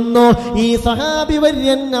അവർക്കറിയാമായിരുന്നു ഈ സഹാബി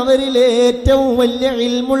വര്യൻ അവരിലെ ഏറ്റവും വലിയ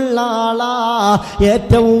ഇൽമുള്ള ആളാ,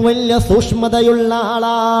 ഏറ്റവും വലിയ സൂക്ഷ്മതയുള്ള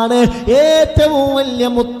ആളാണ്, ഏറ്റവും വലിയ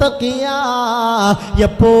മുത്തഖിയാ,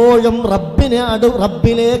 എപ്പോഴും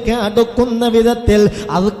റബ്ബിലേക്ക് അടുക്കുന്ന വിധത്തിൽ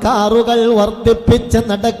അദ്കാറുകൾ വർദ്ധിപ്പിച്ച്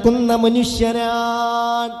നടക്കുന്ന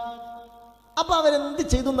മനുഷ്യനാണ്. അപ്പൊ അവരെന്ത്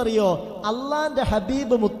ചെയ്തു എന്നറിയോ? അള്ളാന്റെ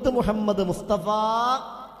ഹബീബ് മുത്ത് മുഹമ്മദ് മുസ്തഫ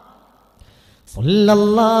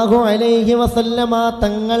സല്ലല്ലാഹു അലൈഹി വസല്ലമ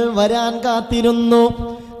തങ്ങൾ വരാൻ കാത്തിരുന്നു.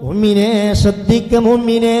 മുഅ്മിനേ ശ്രദ്ധിക്ക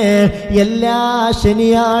മുഅ്മിനേ, എല്ലാ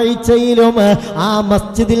ശനിയാഴ്ചയിലും ആ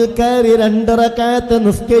മസ്ജിദിൽ കയറി 2 റക്അത്ത്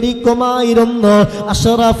നിസ്കരിക്കുമായിരുന്നു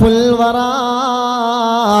അഷ്റഫുൽ വറാ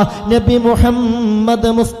നബി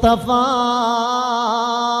മുഹമ്മദ് മുസ്തഫ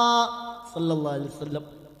സല്ലല്ലാഹു അലൈഹി വസല്ലം.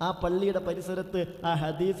 ആ പള്ളിയുടെ പരിസരത്ത് ആ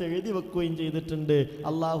ഹദീസ് എഴുതി വെക്കുകയും ചെയ്തിട്ടുണ്ട്.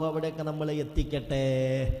 അള്ളാഹു അവിടെയൊക്കെ നമ്മളെ എത്തിക്കട്ടെ.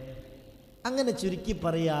 അങ്ങനെ ചുരുക്കി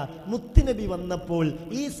പറയാ, മുത്തുനബി വന്നപ്പോൾ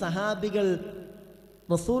ഈ സഹാബികൾ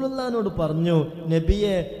റസൂലുള്ളാഹിനോട് പറഞ്ഞു,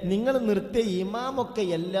 നബിയെ നിങ്ങൾ നിർത്തിയ ഇമാമൊക്കെ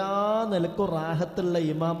എല്ലാ നിലക്കും റാഹത്തുള്ള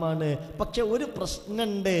ഇമാമാണ്, പക്ഷെ ഒരു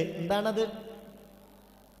പ്രശ്നമുണ്ട്. എന്താണത്?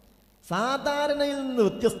 സാധാരണയിൽ നിന്ന്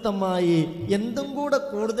വ്യത്യസ്തമായി എന്തും കൂടെ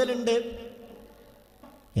കൂടുതലുണ്ട്.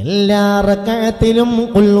 എല്ലാ റക്അത്തിലും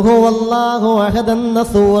ഖുൽ ഹുവല്ലാഹു അഹദ് എന്ന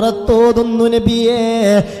സൂറത്ത് ഓതുന്നു നബിയെ.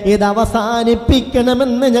 ഇത്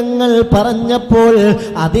അവസാനിപ്പിക്കണമെന്ന് ഞങ്ങൾ പറഞ്ഞപ്പോൾ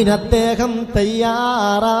അതിനദ്ദേഹം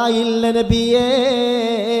തയ്യാറായില്ല നബിയേ.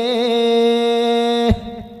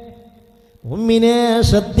 മുഅ്മിനേ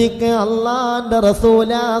ശ്രദ്ധിക്ക, അല്ലാഹുവിന്റെ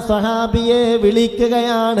റസൂല സ്വഹാബിയെ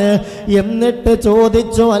വിളിക്കുകയാണ്. എന്നിട്ട്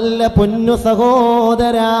ചോദിച്ചു, അല്ല പൊന്നു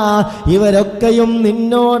സഹോദരാ, ഇവരൊക്കെയും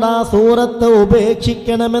നിന്നോടാ സൂറത്ത്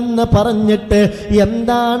ഉപേക്ഷിക്കണമെന്ന് പറഞ്ഞിട്ട്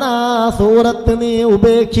എന്താണ് ആ സൂറത്ത് നീ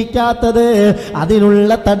ഉപേക്ഷിക്കാത്തത്? അതിനുള്ള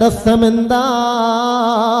തടസ്സം എന്താ?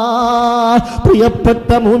 പ്രിയപ്പെട്ട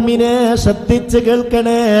മുഅ്മിനേ ശ്രദ്ധിച്ച്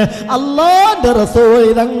കേൾക്കണേ. അല്ലാഹുവിന്റെ റസൂൽ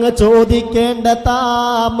ഇതങ്ങ് ചോദിക്കേണ്ട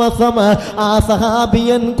താമസം ആ സഹാബി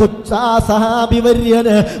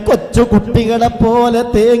വര്യന് കൊച്ചു കുട്ടികളെ പോലെ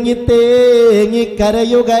തേങ്ങി തേങ്ങി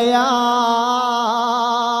കരയുകയാ.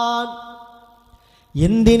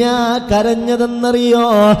 എന്തിനാ കരഞ്ഞതെന്നറിയോ?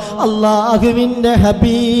 അല്ലാഹുവിന്റെ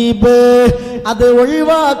ഹബീബ് അത്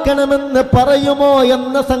ഒഴിവാക്കണമെന്ന് പറയുമോ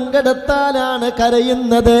എന്ന സങ്കടത്താലാണ്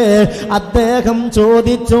കരയുന്നത്. അദ്ദേഹം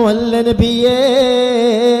ചോദിച്ചു, അല്ല നബിയേ,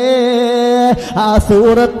 ആ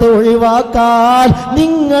സൂറത്ത് ഒഴിവാക്കാൻ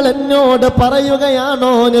നിങ്ങൾ എന്നോട്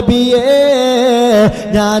പറയുകയാണോ നബിയേ?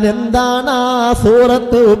 ഞാൻ എന്താണ് ആ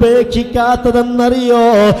സൂറത്ത് ഉപേക്ഷിക്കാത്തതെന്നറിയോ?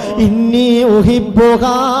 ഇന്നി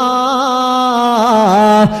ഉഹിബ്ബുഹാ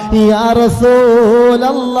യാ റസൂലല്ലാഹ്,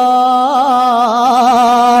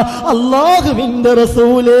 അല്ലാഹുവിന്റെ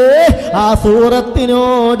റസൂലേ, ആ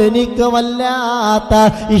സൂറത്തിനോട് എനിക്ക് വല്ലാത്ത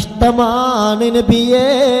ഇഷ്ടമാണ് നബിയേ.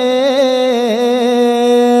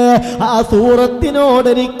 ആ സൂറത്തിനോട്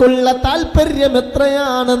എനിക്കുള്ള താല്പര്യം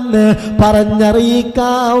എത്രയാണെന്ന്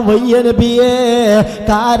പറഞ്ഞറിയിക്കാൻ വയ്യ നബിയേ.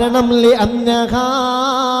 കാരണം അന്നഹാ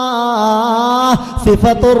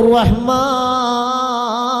സിഫത്തുർ റഹ്മാൻ,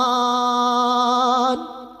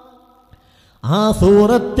 ആ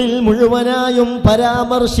സൂറത്തിൽ മുഴുവനായും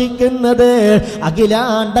പരാമർശിക്കുന്നത്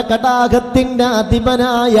അഖിലാണ്ട കടാകത്തിന്റെ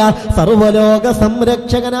അധിപനായ സർവലോക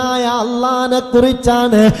സംരക്ഷകനായ അള്ളാനെ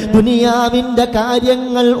കുറിച്ചാണ്. ദുനിയാവിന്റെ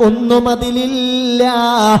കാര്യങ്ങൾ ഒന്നും അതിലില്ല,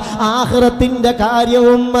 ആഖിറത്തിന്റെ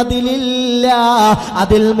കാര്യവും അതിലില്ല.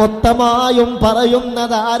 അതിൽ മൊത്തമായും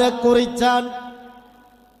പറയുന്നത് ആരെക്കുറിച്ചാണ്?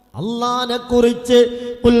 അല്ലാഹുവിനെ കുറിച്ച്.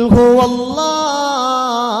 ഖുൽ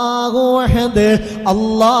ഹുവല്ലാഹു അഹദ്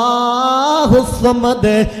അല്ലാഹുസ്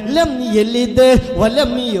സമദ് ലം യലിദ്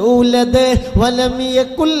വലം യൂലദ് വലം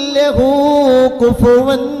യകുൽ ലഹു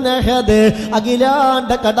കുഫുവൻ അഹദ്.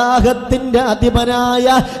 അഖിലാണ്ട കടാഹത്തിന്റെ അധിപനായ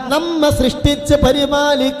നമ്മെ സൃഷ്ടിച്ച്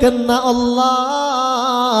പരിപാലിക്കുന്ന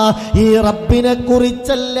അല്ലാഹ്, ഈ റബ്ബിനെ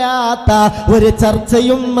കുറിച്ചല്ലാത്ത ഒരു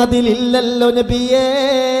ചർച്ചയും അതിലില്ലല്ലോ നബിയേ.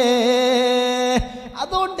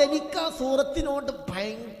 അതുകൊണ്ട് എനിക്ക് ആ സൂറത്തിനോട്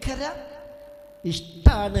ഭയങ്കര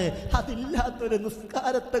ഇഷ്ടാണ്. അതില്ലാത്തൊരു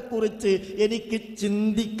നിസ്കാരത്തെ കുറിച്ച് എനിക്ക്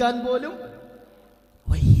ചിന്തിക്കാൻ പോലും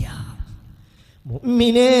വയ്യ.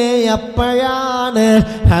 മുഅ്മിനേ, അപ്പോഴാണ്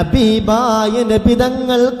ഹബീബായ നബി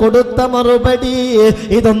തങ്ങൾ കൊടുത്ത മറുപടി.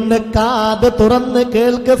 ഇതൊന്ന് കാത് തുറന്ന്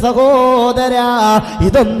കേൾക്ക് സഹോദരാ,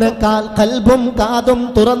 ഇതൊന്ന് കൽബും കാതും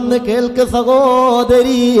തുറന്ന് കേൾക്ക്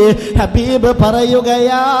സഹോദരി. ഹബീബ്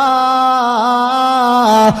പറയുകയാ,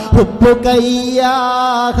 ഹുബ്ബുക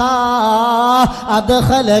ഇയ്യാഹാ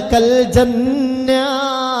അദ്ഖലകൽ ജന്ന.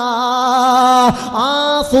 ആ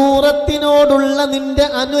സൂറത്തിനോടുള്ള നിന്റെ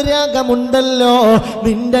അനുരാഗമുണ്ടല്ലോ,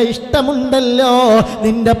 നിന്റെ ഇഷ്ടമുണ്ടല്ലോ,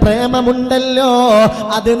 നിന്റെ പ്രേമമുണ്ടല്ലോ,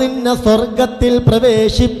 അത് നിന്നെ സ്വർഗത്തിൽ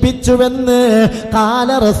പ്രവേശിപ്പിച്ചുവെന്ന് ഖാല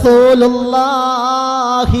റസൂലുള്ളാഹി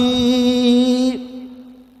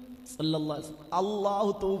സല്ലല്ലാഹു അലൈഹി വസല്ലം.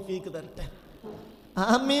 അല്ലാഹു തൗഫീഖ് തരട്ടെ.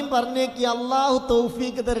 ആമീൻ പറഞ്ഞേക്ക്. അല്ലാഹു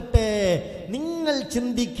തൗഫീഖ് തരട്ടെ. നിങ്ങൾ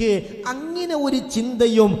ചിന്തിക്ക്, അങ്ങനെ ഒരു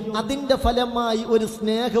ചിന്തയും അതിന്റെ ഫലമായി ഒരു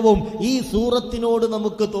സ്നേഹവും ഈ സൂറത്തിനോട്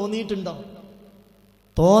നമുക്ക് തോന്നിയിട്ടുണ്ടോ?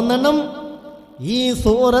 തോന്നണം. ഈ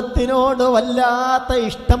സൂറത്തിനോട് വല്ലാത്ത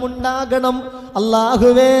ഇഷ്ടമുണ്ടാകണം.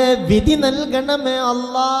 അല്ലാഹുവേ വിധി നൽകണമേ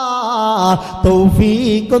അല്ലാ,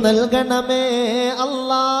 തൗഫീഖ് നൽകണമേ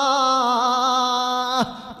അല്ലാ.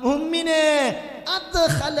 മുഅ്മിനേ,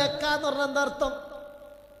 അദ്ഖലക എന്ന് പറഞ്ഞ അർത്ഥം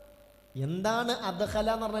എന്താണ്? അദ്ഖല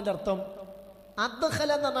എന്ന് പറഞ്ഞതിന്റെ അർത്ഥം, അദ്ഖല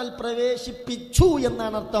എന്ന് പറഞ്ഞാൽ പ്രവേശിപ്പിച്ചു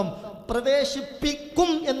എന്നാണ് അർത്ഥം. പ്രവേശിപ്പിക്കും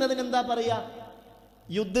എന്നതിന് എന്താ പറയാ?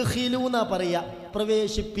 യുദ്ഖിലു എന്നാ പറയാ.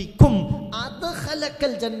 പ്രവേശിപ്പിക്കും.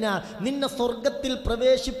 അദ്ഖലക്കൽ ജന്ന, നിന്നെ സ്വർഗത്തിൽ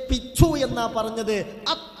പ്രവേശിപ്പിച്ചു എന്നാ പറഞ്ഞത്.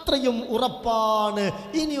 അത്രയും ഉറപ്പാണ്,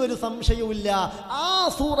 ഇനി ഒരു സംശയവുമില്ല. ആ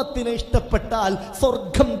സൂറത്തിനെ ഇഷ്ടപ്പെട്ടാൽ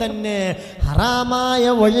സ്വർഗം തന്നെ. ഹറാമായ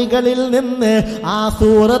വഴികളിൽ നിന്ന് ആ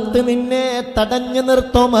സൂറത്ത് നിന്നെ തടഞ്ഞു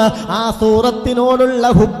നിർത്തും. ആ സൂറത്തിനോടുള്ള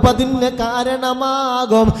ഹുബ്ബതിന്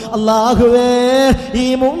കാരണമാകും. അല്ലാഹുവേ, ഈ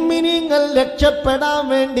മുഅ്മിനീങ്ങൾ രക്ഷപ്പെടാൻ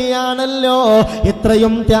വേണ്ടിയാണല്ലോ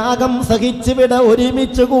ഇത്രയും ത്യാഗം സഹിച്ചുവിട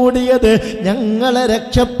ഒരുമിച്ച് കൂടിയത്. ഞങ്ങളെ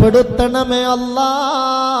രക്ഷപ്പെടുത്തണമേ അല്ലാ.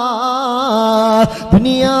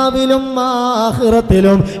 ദുനിയാവിലും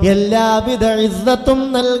ആഖിറത്തിലും എല്ലാവിധ ഇസ്സത്തും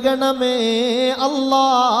നൽകണമേ അല്ലാ.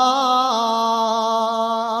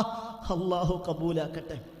 അല്ലാഹു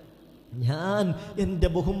കബൂലാക്കട്ടെ. ഞാൻ എൻ്റെ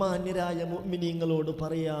ബഹുമാന്യരായ മുഅ്മിനീങ്ങളോട്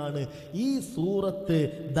പറയാണ്, ഈ സൂറത്ത്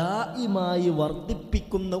ദായിമായി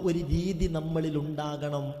വർദ്ധിപ്പിക്കുന്ന ഒരു രീതി നമ്മളിൽ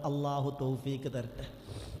ഉണ്ടാകണം. അല്ലാഹു തൗഫീഖ് തരട്ടെ.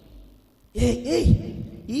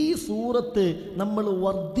 ഈ സൂറത്ത് നമ്മൾ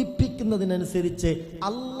വർദ്ധിപ്പിക്കുന്നതിനനുസരിച്ച്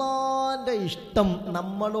അള്ളാന്റെ ഇഷ്ടം,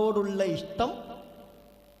 നമ്മളോടുള്ള ഇഷ്ടം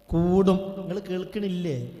കൂടും. നിങ്ങൾ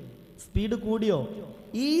കേൾക്കണില്ലേ? സ്പീഡ് കൂടിയോ?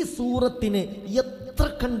 ഈ സൂറത്തിനെ എത്ര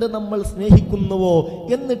കണ്ട് നമ്മൾ സ്നേഹിക്കുന്നുവോ,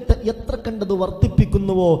 എന്നിട്ട് എത്ര കണ്ടത്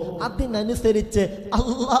വർദ്ധിപ്പിക്കുന്നുവോ, അതിനനുസരിച്ച്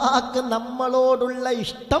അള്ളാഹ്ക്ക് നമ്മളോടുള്ള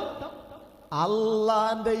ഇഷ്ടം,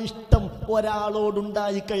 അള്ളാന്റെ ഇഷ്ടം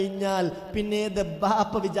ഒരാളോടുണ്ടായി കഴിഞ്ഞാൽ പിന്നെ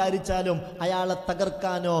ബാപ്പ വിചാരിച്ചാലും അയാളെ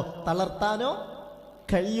തകർക്കാനോ തളർത്താനോ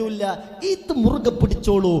കഴിയൂല. ഇത് മുറുകെ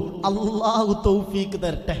പിടിച്ചോളൂ. അള്ളാഹു തൗഫീഖ്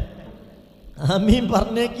തരട്ടെ. ആമീൻ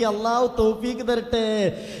പറഞ്ഞേക്ക്. അള്ളാഹു തൗഫീഖ് തരട്ടെ.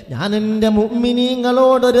 ഞാൻ എൻ്റെ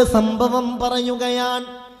മുഅ്മിനീങ്ങളോടൊരു സംഭവം പറയുകയാണ്.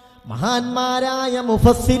 മഹാന്മാരായ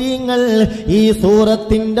മുഫസ്സിരീങ്ങൾ ഈ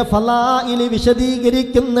സൂറത്തിന്റെ ഫളായില്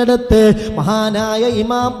വിശദീകരിക്കുന്നിടത്ത് മഹാനായ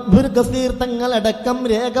ഇമാം ഇബ്നു കസീർ തങ്ങളടക്കം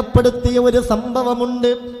രേഖപ്പെടുത്തിയ ഒരു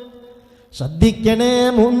സംഭവമുണ്ട്. ശ്രദ്ധിക്കണേ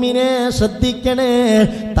മുഅ്മിനേ, ശ്രദ്ധിക്കണേ.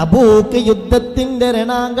 തബൂക്ക് യുദ്ധത്തിന്റെ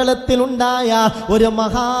രണാങ്കളത്തിലുണ്ടായ ഒരു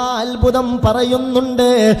മഹാ അത്ഭുതം പറയുന്നുണ്ട്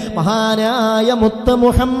മഹാനായ മുത്ത്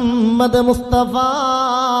മുഹമ്മദ് മുസ്തഫ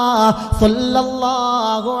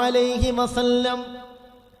സല്ലല്ലാഹു അലൈഹി വസല്ലം.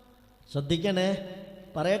 ശ്രദ്ധിക്കണേ,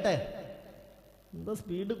 പറയട്ടെ. എന്താ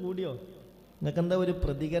സ്പീഡ് കൂടിയോ? നിങ്ങൾക്ക് എന്താ ഒരു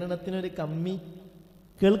പ്രതികരണത്തിനൊരു കമ്മി?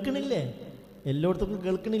 കേൾക്കണില്ലേ? എല്ലായിടത്തും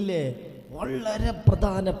കേൾക്കണില്ലേ? വളരെ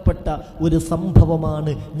പ്രധാനപ്പെട്ട ഒരു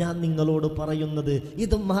സംഭവമാണ് ഞാൻ നിങ്ങളോട് പറയുന്നത്.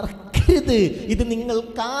 ഇത് മറക്കരുത്. ഇത് നിങ്ങൾ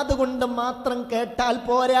കാതുകൊണ്ട് മാത്രം കേട്ടാൽ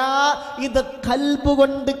പോരാ, ഇത് ഖൽബ്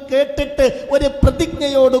കൊണ്ട് കേട്ടിട്ട് ഒരു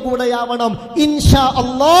പ്രതിജ്ഞയോടുകൂടെയാവണം ഇൻഷാ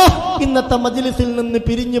അല്ലാഹ് ഇന്നത്തെ മജ്ലിസിൽ നിന്ന്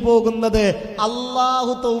പിരിഞ്ഞു പോകുന്നത്.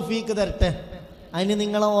 അല്ലാഹു തൗഫീഖ് തരട്ടെ. അതിന്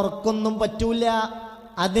നിങ്ങളെ ഉറക്കൊന്നും പറ്റൂല,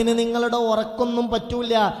 അതിന് നിങ്ങളുടെ ഉറക്കൊന്നും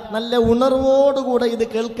പറ്റൂല. നല്ല ഉണർവോടുകൂടെ ഇത്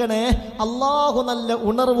കേൾക്കണേ. അല്ലാഹു നല്ല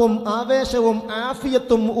ഉണർവും ആവേശവും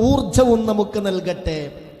ആഫിയത്തും ഊർജവും നമുക്ക് നൽകട്ടെ.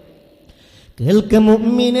 കേൾക്ക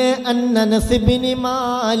മുഅ്മിനേ, അനസ് ഇബ്നു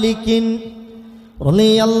മാലിക്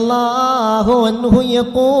റളിയല്ലാഹു അൻഹു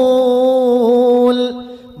യഖൂൽ,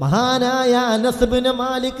 മഹാനായ അനസ് ഇബ്നു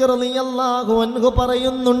മാലിക് റളിയല്ലാഹു അൻഹു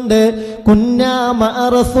പറയുന്നുണ്ട്, കുന്നാ മഅ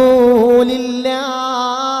റസൂലില്ലാഹ്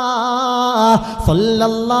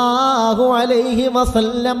സല്ലല്ലാഹു അലൈഹി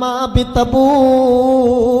വസല്ലമ ബിതബൂക്ക്.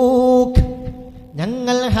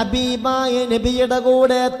 ഞങ്ങൾ ഹബീബായ നബിയുടെ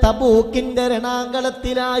കൂടെ തബൂക്കിന്റെ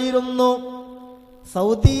രണാങ്കളത്തിലായിരുന്നു.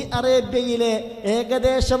 സൗദി അറേബ്യയിലെ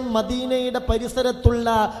ഏകദേശം മദീനയുടെ പരിസരത്തുള്ള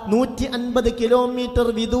 150 കിലോമീറ്റർ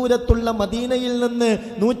വിദൂരത്തുള്ള, മദീനയിൽ നിന്ന്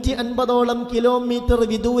 150ഓളം കിലോമീറ്റർ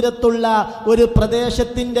വിദൂരത്തുള്ള ഒരു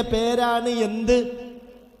പ്രദേശത്തിന്റെ പേരാണ് എന്ത്?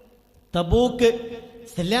 തബൂക്ക്.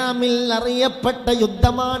 ഇസ്ലാമിൽ അറിയപ്പെട്ട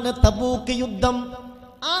യുദ്ധമാണ് തബൂക്ക് യുദ്ധം.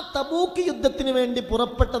 ആ തബൂക്ക് യുദ്ധത്തിന് വേണ്ടി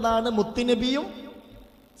പുറപ്പെട്ടതാണ് മുത്തുനബിയും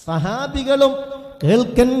സഹാബികളും.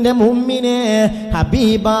 കേൾക്കന്റെ മുമ്മിനെ,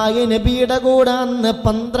 ഹബീബായ നബിയുടെ കൂടെ അന്ന്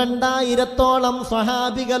 12,000-ഓളം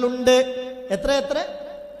സ്വഹാബികളുണ്ട്. എത്ര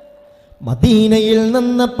മദീനയിൽ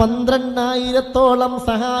നിന്ന് 12,000-ഓളം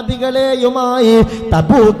സഹാബികളെയുമായി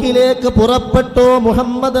തബൂക്കിലേക്ക് പുറപ്പെട്ടു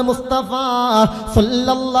മുഹമ്മദ് മുസ്തഫ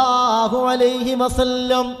സല്ലല്ലാഹു അലൈഹി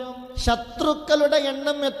വസല്ലം. ശത്രുക്കളുടെ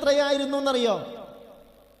എണ്ണം എത്രയായിരുന്നു എന്നറിയോ?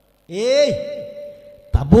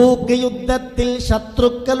 തബൂക്ക് യുദ്ധത്തിൽ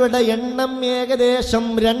ശത്രുക്കളുടെ എണ്ണം ഏകദേശം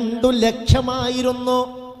 2 ലക്ഷമായിരുന്നു.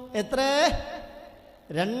 എത്ര?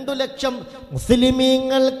 2 ലക്ഷം.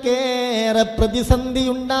 മുസ്ലിമീങ്ങൾക്കേറെ പ്രതിസന്ധി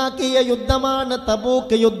ഉണ്ടാക്കിയ യുദ്ധമാണ്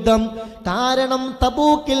തബൂക്ക് യുദ്ധം. കാരണം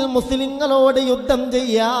തബൂക്കിൽ മുസ്ലിങ്ങളോട് യുദ്ധം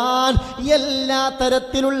ചെയ്യാൻ എല്ലാ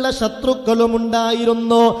തരത്തിലുള്ള ശത്രുക്കളും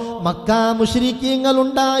ഉണ്ടായിരുന്നു. മക്ക മുശ്രിക്കീങ്ങൾ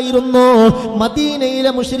ഉണ്ടായിരുന്നു,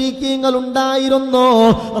 മദീനയിലെ മുശ്രിക്കീങ്ങൾ ഉണ്ടായിരുന്നു,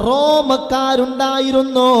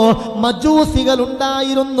 റോമക്കാരുണ്ടായിരുന്നു, മജൂസികൾ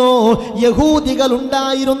ഉണ്ടായിരുന്നു, യഹൂദികൾ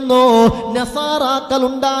ഉണ്ടായിരുന്നു, നസാറാക്കൾ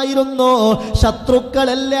ഉണ്ടായിരുന്നു. ശത്രുക്കൾ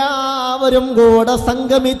എല്ലാവരും കൂടെ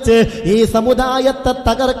സംഗമിച്ച് ഈ സമുദായത്തെ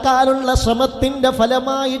തകർക്കാനുള്ള ശ്രമത്തിന്റെ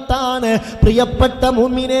ഫലമായിട്ടാണ് പ്രിയപ്പെട്ട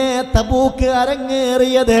മുഅ്മിനേ തബൂക്ക്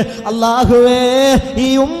അരങ്ങേറിയത്. അല്ലാഹുവേ, ഈ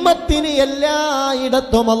ഉമ്മത്തിന്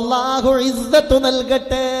എല്ലായിടത്തും അല്ലാഹു ഇസ്സത്ത്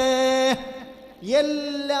നൽകട്ടെ.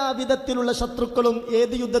 എല്ലാ വിധത്തിലുള്ള ശത്രുക്കളും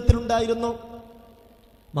ഏത് യുദ്ധത്തിലുണ്ടായിരുന്നു?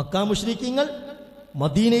 മക്ക മുശ്രിക്കീങ്ങൾ,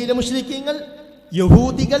 മദീനയിലെ മുശ്രിക്കീങ്ങൾ,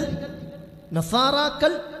 യഹൂദികൾ,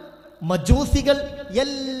 നസാറാക്കൾ, മജൂസികൾ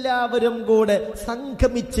എല്ലാവരും കൂടെ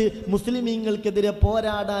സംഗമിച്ച് മുസ്ലിമീങ്ങൾക്കെതിരെ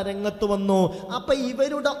പോരാടാൻ രംഗത്ത് വന്നു. അപ്പൊ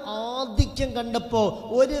ഇവരുടെ ആധിക്യം കണ്ടപ്പോ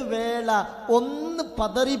ഒരു വേള ഒന്ന്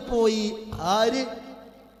പതറിപ്പോയി. ആര്?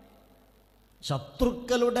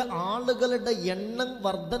 ശത്രുക്കളുടെ ആളുകളുടെ എണ്ണം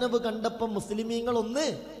വർധനവ് കണ്ടപ്പോ മുസ്ലിമീങ്ങൾ ഒന്ന്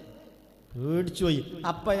പേടിച്ചുപോയി.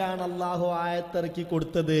 അപ്പോഴാണ് അള്ളാഹു ആയത്തിറക്കി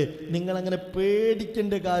കൊടുത്തത്, നിങ്ങളങ്ങനെ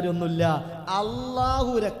പേടിക്കേണ്ട കാര്യമൊന്നുമില്ല.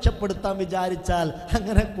 അള്ളാഹു രക്ഷപ്പെടുത്താൻ വിചാരിച്ചാൽ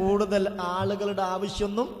അങ്ങനെ കൂടുതൽ ആളുകളുടെ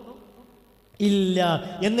ആവശ്യമൊന്നും ഇല്ല.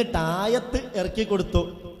 എന്നിട്ട് ആയത്ത് ഇറക്കി കൊടുത്തു.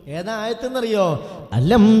 ഏതാ ആയത്തെന്നറിയോ?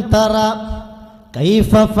 അലം തറ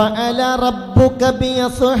കൈഫ ഫഅല റബ്ബുക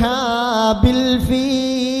ബിഅസ്ഹാബിൽ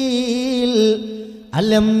ഫീൽ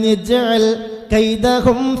അലം യജ്അൽ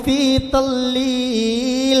കൈദഹും ഫീ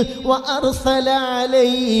തല്ലീൽ വഅർസല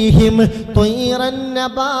അലൈഹിം ത്വയ്റൻ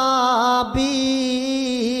അബാബീൽ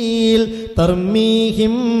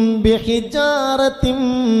തർമീഹിം ബിഹിജാറത്തിൻ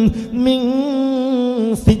മിൻ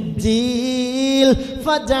സിജ്ജീൽ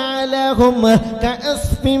ഫജഅലഹും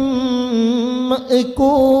കഅസ്ഫിൻ മഅകൂൽ.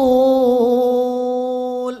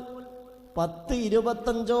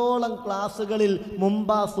 10-25ഓളം ക്ലാസ്സുകളിൽ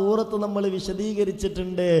മുമ്പ് ആ സൂറത്ത് നമ്മൾ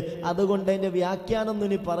വിശദീകരിച്ചിട്ടുണ്ട്. അതുകൊണ്ട് അതിൻ്റെ വ്യാഖ്യാനമൊന്നും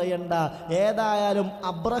ഇനി പറയണ്ട. ഏതായാലും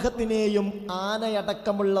അബ്രഹത്തിനെയും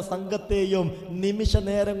ആനയടക്കമുള്ള സംഘത്തെയും നിമിഷ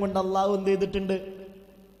നേരം കൊണ്ട് അള്ളാഹു എന്ത് ചെയ്തിട്ടുണ്ട്?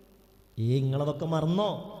 നിങ്ങളതൊക്കെ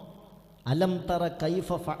മറന്നോ? അലം തറ കൈഫ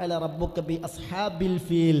ഫഅല റബ്ബുക ബി അസ്ഹാബിൽ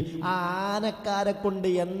ഫീൽ. ആ ആനക്കാരെ കൊണ്ട്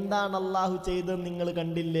എന്താണ് അള്ളാഹു ചെയ്തത് നിങ്ങൾ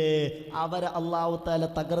കണ്ടില്ലേ? അവരെ അള്ളാഹു തആല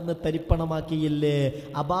തകർന്ന് തരിപ്പണമാക്കിയില്ലേ?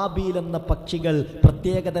 അബാബീൽ എന്ന പക്ഷികൾ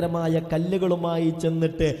പ്രത്യേകതരമായ കല്ലുകളുമായി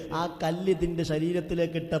ചെന്നിട്ട് ആ കല്ലിതിൻ്റെ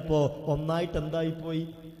ശരീരത്തിലേക്ക് ഇട്ടപ്പോൾ ഒന്നായിട്ട് എന്തായിപ്പോയി?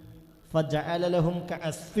 ഫജഅല ലഹും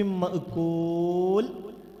കഅസ്ഫിൻ മഅകൂൽ.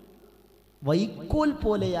 വൈക്കോൽ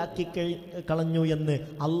പോലെയാക്കി കളഞ്ഞു എന്ന്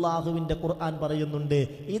അള്ളാഹുവിൻ്റെ ഖുർആൻ പറയുന്നുണ്ട്.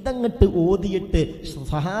 ഇതങ്ങട്ട് ഓതിയിട്ട്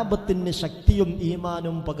സഹാബത്തിന് ശക്തിയും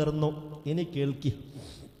ഈമാനും പകർന്നു. ഇനി കേൾക്കി.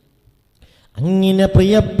 അങ്ങനെ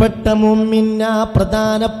പ്രിയപ്പെട്ട മുഅ്മിന,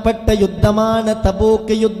 പ്രധാനപ്പെട്ട യുദ്ധമാണ്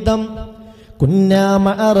തബൂക്ക് യുദ്ധം. കുന്നാ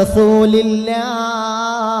മഅ റസൂലില്ലാഹി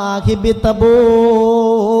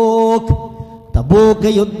ബിതബൂക്ക്. തബൂക്ക്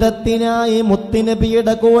യുദ്ധത്തിനായി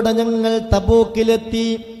മുത്തുനബിയുടെ കൂടെ ഞങ്ങൾ തബൂക്കിലെത്തി.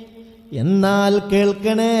 എന്നാൽ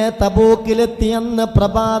കേൾക്കണേ, തബൂക്കിലെത്തി അന്ന്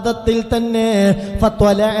പ്രഭാതത്തിൽ തന്നെ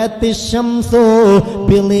ഫത്വലഅത്തിശംസു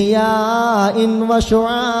ബിളിയാഇൻ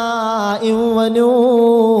വശുആഇൻ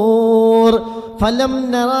വനൂർ ഫലം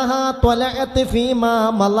നറഹ ത്വലഅത് ഫീമാ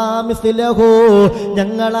മലാമിസ്ലഹു.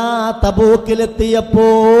 ഞങ്ങളാ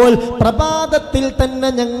തബൂക്കിലെത്തിയപ്പോൾ പ്രഭാതത്തിൽ തന്നെ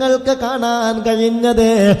ഞങ്ങൾക്ക് കാണാൻ കഴിഞ്ഞത്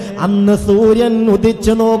അന്ന് സൂര്യൻ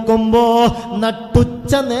ഉദിച്ചു നോക്കുമ്പോ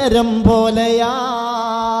നട്ടുച്ച നേരം പോലെയാ.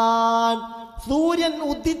 സൂര്യൻ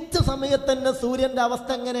ഉദിച്ച സമയത്ത് തന്നെ സൂര്യന്റെ അവസ്ഥ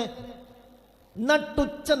എങ്ങനെ?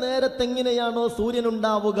 നട്ടുച്ച നേരത്ത് എങ്ങനെയാണോ സൂര്യൻ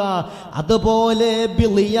ഉണ്ടാവുക അതുപോലെ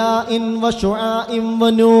ബിളിയാഇൻ വശുആഇൻ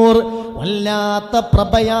വനൂർ. വല്ലാത്ത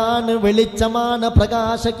പ്രഭയാണ്, വെളിച്ചമാണ്,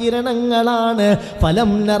 പ്രകാശകിരണങ്ങളാണ്.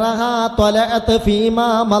 ഫലം നറഹ ത്വലഅത് ഫീമാ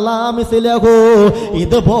മലാമിസ്ലഹു.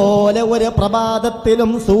 ഇതുപോലെ ഒരു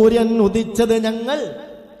പ്രഭാതത്തിലും സൂര്യൻ ഉദിച്ചത് ഞങ്ങൾ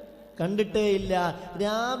കണ്ടിട്ടേ ഇല്ല.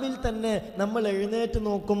 രാവിലെ തന്നെ നമ്മൾ എഴുന്നേറ്റ്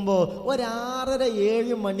നോക്കുമ്പോൾ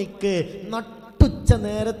 6:30-7 മണിക്ക് നട്ട നട്ടുച്ച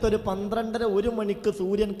നേരത്തൊരു 12:30-1 മണിക്ക്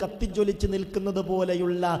സൂര്യൻ കത്തിജ്വലിച്ച് നിൽക്കുന്നത്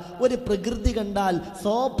പോലെയുള്ള ഒരു പ്രകൃതി കണ്ടാൽ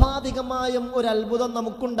സ്വാഭാവികമായും ഒരു അത്ഭുതം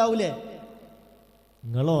നമുക്കുണ്ടാവില്ലേ?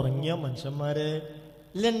 നിങ്ങൾ ഉറങ്ങിയ മനുഷ്യന്മാരെ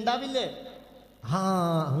ഇല്ല, ഉണ്ടാവില്ലേ?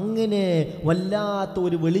 അങ്ങനെ വല്ലാത്ത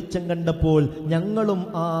ഒരു വെളിച്ചം കണ്ടപ്പോൾ ഞങ്ങളും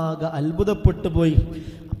ആകെ അത്ഭുതപ്പെട്ടു പോയി.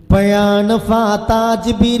 അപ്പോഴാണ് ഫാത്താ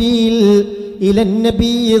ജിബ്രീൽ ഇലൻ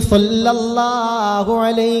നബി സല്ലല്ലാഹു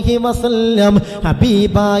അലൈഹി വസല്ലം,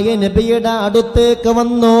 ഹബീബായ നബിയുടെ അടുത്തേക്ക്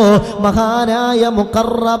വന്നു മഹാനായ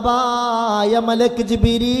മുഖറബായ മലക്ക്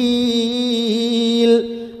ജിബ്രീൽ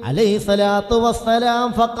അലൈഹിസ്സലാത്തു വസ്സലാം.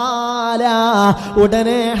 ഫഖാല,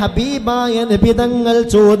 ഉടനെ ഹബീബായ നബി തങ്ങൾ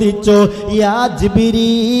ചോദിച്ചു, യാ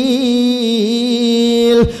ജിബ്രീൽ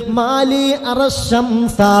മാലി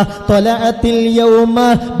അറശംസ ത്വലഅത്തിൽ യൗമ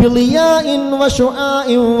ബിളിയാഇൻ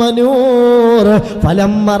വശുആഇൻ വനൂർ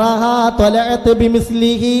ഫലമ്മ റഹാ ത്വലഅത്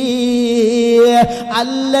ബിമിസ്ലിഹി.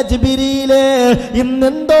 അല്ല ജിബ്രീലേ,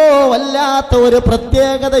 ഇന്നെന്തോ വല്ലാത്ത ഒരു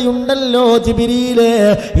പ്രത്യേകതയുണ്ടല്ലോ ജിബ്രീലേ.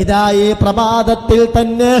 ഇതാ ഈ പ്രഭാതത്തിൽ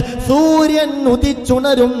തന്നെ സൂര്യൻ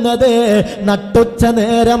ഉദിച്ചുണരുന്നത് നട്ടുച്ച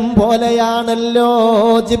നേരം പോലെയാണല്ലോ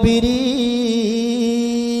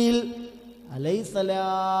ജിബ്രീൽ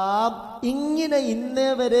അലൈഹിസ്സലാം. ഇങ്ങനെ ഇന്നേ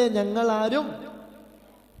വരെ ഞങ്ങളാരും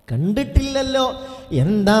കണ്ടിട്ടില്ലല്ലോ.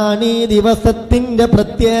 എന്താണ് ഈ ദിവസത്തിന്റെ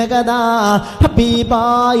പ്രത്യേകത?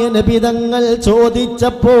 ഹബീബായ നബി തങ്ങൾ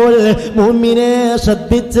ചോദിച്ചപ്പോൾ, മുഅ്മിനേ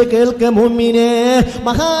ശ്രദ്ധിച്ച് കേൾക്ക് മുഅ്മിനേ,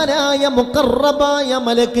 മഹാനായ മുഖറബായ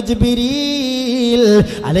മലക്ക് ജിബ്രീൽ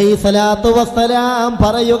അലൈഹിസ്സലാത്തു വസ്സലാം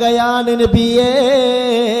പറയുകയാണ്, നബിയേ,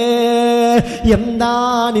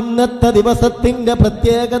 എന്താണ് ഇന്നത്തെ ദിവസത്തിന്റെ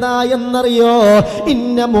പ്രത്യേകത എന്നറിയോ?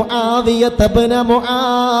 ഇന്ന മുആവിയ തബ്ന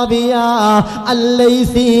മുആവിയ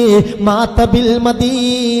അല്ലൈസി മാത ബിൽ മദീന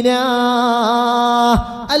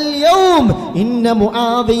اليوم إن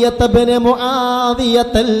معاوية بن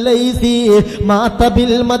معاوية الليثي مات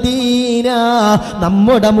بالمدينة.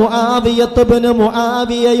 നമ്മുടെ മുആവിയത്ത് ഇബ്നു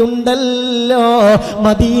മുആവിയയുണ്ടല്ലോ,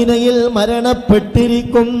 മദീനയിൽ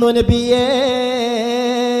മരണപ്പെട്ടിരിക്കുന്നു നബിയേ.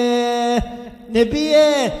 നബിയെ,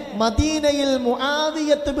 മദീനയിൽ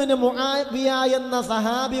മുആവിയത്ത് ഇബ്നു മുആവിയ എന്ന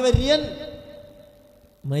സഹാബി വര്യൻ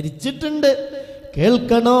മരിച്ചിട്ടുണ്ട്.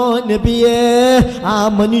 കേൾക്കണോ നബിയേ, ആ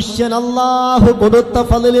മനുഷ്യൻ അല്ലാഹു കൊടുത്ത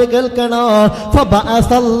ഫള് കേൾക്കണോ?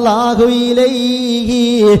 ഫബഅസല്ലാഹു ഇലൈഹി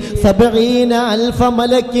 70,000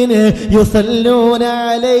 മലക്കിൻ യുസല്ലൂന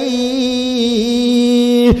അലൈഹി.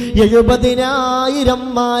 70,000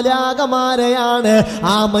 മാലാകമാരെയാണ്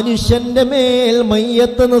ആ മനുഷ്യന്റെ മേൽ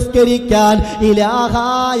മയ്യത്ത് നിസ്കരിക്കാൻ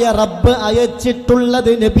ഇലാഹായ റബ്ബ്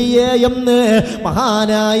അയച്ചിട്ടുള്ളത് നബിയേ എന്ന്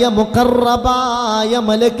മഹാനായ മുഖറബായ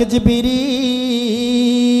മലക്ക് ജിബ്രീൽ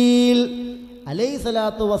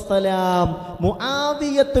അലൈഹിസ്സലാത്തു വസ്സലാം.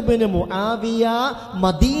 മുആവിയത്ത് ഇബ്നു മുആവിയ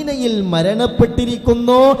മദീനയിൽ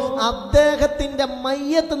മരണപ്പെട്ടിരിക്കുന്നു. അദ്ദേഹത്തിന്റെ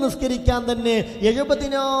മയ്യത്ത് നിസ്കരിക്കാൻ തന്നെ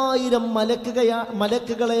 70,000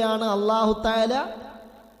 മലക്കുകളെയാണ് അല്ലാഹു തആല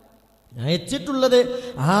അയച്ചിട്ടുള്ളത്.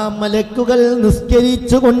 ആ മലക്കുകൾ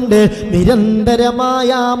നിസ്കരിച്ചുകൊണ്ട് നിരന്തരമായ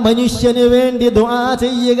മനുഷ്യന് വേണ്ടി ദുആ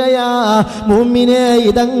ചെയ്യുകയാ. മുഅ്മിനേ,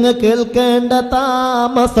 ഇതങ്ങ് കേൾക്കേണ്ട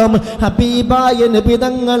താമസം ഹബീബായ നബി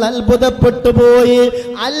തങ്ങൾ അത്ഭുതപ്പെട്ടു പോയി.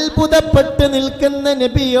 അത്ഭുതപ്പെട്ട് നിൽക്കുന്ന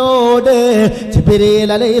നബിയോട് ജിബ്രീൽ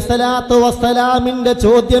അലൈഹിസ്സലാത്തു വസ്സലാമിന്റെ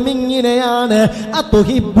ചോദ്യം ഇങ്ങനെയാണ്,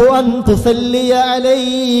 അതുഹിബ്ബു അൻ തുസല്ലിയ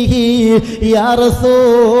അലൈഹി യാ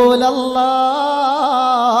റസൂലല്ലാഹ്.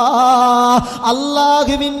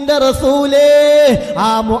 അല്ലാഹുവിന്റെ റസൂലേ, ആ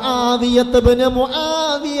മുആവിയത്ത് ഇബ്നു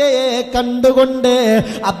മുആവിയയെ കണ്ടുകൊണ്ട്,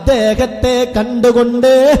 അദ്ദേഹത്തെ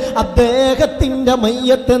കണ്ടുകൊണ്ട് അദ്ദേഹത്തിന്റെ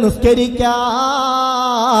മയ്യത്ത്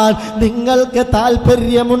നിസ്കരിക്കാൻ നിങ്ങൾക്ക്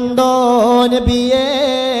താല്പര്യമുണ്ടോ നബിയേ?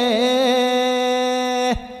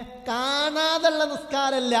 കാണാതുള്ള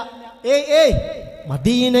നിസ്കാരല്ല.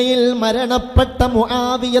 മദീനയിൽ മരണപ്പെട്ട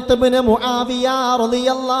മുആവിയത്ത് ഇബ്നു മുആവിയ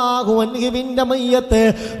റളിയല്ലാഹു അൻഹുവിന്റെ മയ്യത്ത്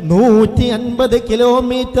 150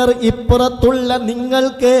 കിലോമീറ്റർ ഇപ്പുറത്തുള്ള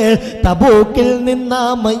നിങ്ങൾക്ക് തബൂക്കിൽ നിന്ന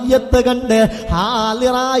മയ്യത്ത് കണ്ട്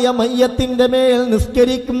ഹാളിറായ മയ്യത്തിന്റെ മേൽ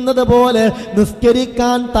നിസ്കരിക്കുന്നത് പോലെ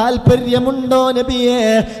നിസ്കരിക്കാൻ താല്പര്യമുണ്ടോ നബിയേ?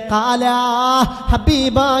 ഖാലാ,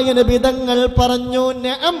 ഹബീബായ നബി തങ്ങൾ പറഞ്ഞു,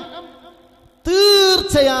 നഅം,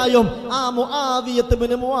 തീർച്ചയായും ആ മുആവിയത്ത്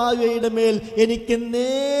ഇബ്നു മുആവിയയുടെ മേൽ എനിക്ക്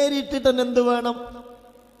നേരിട്ടിട്ട്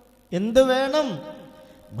എന്ത് വേണം?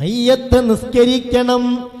 മയ്യത്ത് നിസ്കരിക്കണം.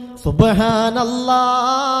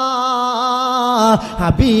 സുബ്ഹാനല്ലാഹ്,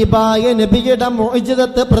 ഹബീബായ നബിയുടെ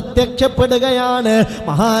മുഅ്ജിസത്ത് പ്രത്യക്ഷപ്പെടുകയാണ്.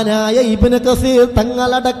 മഹാനായ ഇബ്നു കസീർ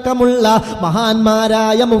തങ്ങളടക്കമുള്ള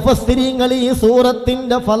മഹാന്മാരായ മുഫസ്സിരീങ്ങൾ ഈ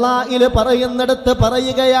സൂറത്തിന്റെ ഫളാഇൽ പറയുന്നിടത്ത്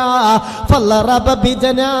പറയുകയാ, ഫളറബ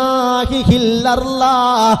ബിജനാഹിഹിൽ അർള,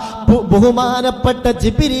 ബഹുമാനപ്പെട്ട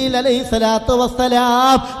ജിബ്രീൽ അലൈഹിസ്സലാത്തു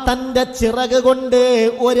വസ്സലാം തന്റെ ചിറക് കൊണ്ട്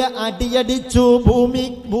ഒരു അടിയടിച്ചു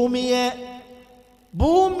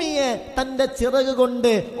ഭൂമിയെ തന്റെ ചിറക്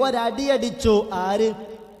കൊണ്ട് ഒരടിയടിച്ചു. ആര്?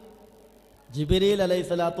 ജിബ്രീൽ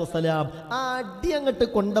അലൈഹിസ്സലാത്തു വസ്സലാം. ആ അടി അങ്ങോട്ട്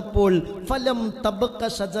കൊണ്ടപ്പോൾ ഫലം തബ്ഖ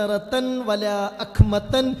ശജറതൻ വലാ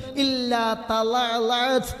അഖ്മതൻ ഇല്ലാ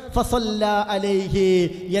തലഅത് ഫസല്ല അലൈഹി.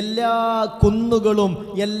 എല്ലാ കുന്നുകളും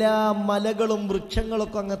എല്ലാ മലകളും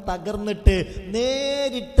വൃക്ഷങ്ങളൊക്കെ അങ്ങ് തകർന്നിട്ട്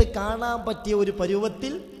നേരിട്ട് കാണാൻ പറ്റിയ ഒരു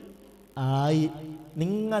പരുവത്തിൽ ആയി.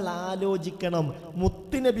 നിങ്ങൾ ആലോചിക്കണം,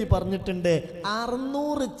 മുത്തുനബി പറഞ്ഞിട്ടുണ്ട്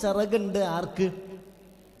 600 ചിറകുണ്ട്. ആർക്ക്?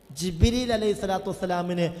 ജിബ്രീൽ അലൈഹിസ്സലാത്തു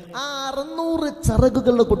വസ്സലാമിന്. ആ 600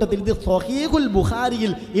 ചിറകുകളുടെ കൂട്ടത്തിൽ, ഇത് സ്വഹീഹുൽ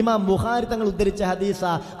ബുഖാരിയിൽ ഇമാം ബുഖാരി തങ്ങൾ ഉദ്ധരിച്ച ഹദീസ,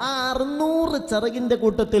 ആ 600 ചിറകിന്റെ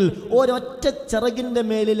കൂട്ടത്തിൽ ഒരൊറ്റ ചിറകിന്റെ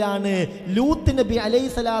മേലിലാണ് ലൂത്ത് നബി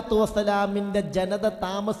അലൈഹിസ്സലാത്തു വസ്സലാമിന്റെ ജനത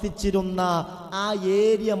താമസിച്ചിരുന്ന ആ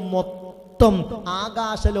ഏരിയ മൊത്തം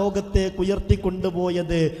ആകാശലോകത്തേക്ക്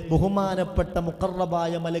ഉയർത്തിക്കൊണ്ടുപോയത് ബഹുമാനപ്പെട്ട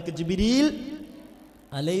മുഖറബായ മലക്ക് ജിബ്രീൽ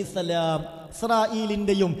അലൈഹിസ്സലാം.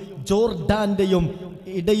 ഇസ്രായേലിന്റെയും ജോർഡാന്റെയും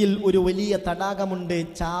ഇടയിൽ ഒരു വലിയ തടാകമുണ്ട്,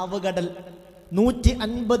 ചാവുകടൽ.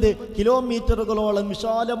 150 കിലോമീറ്ററുകളോളം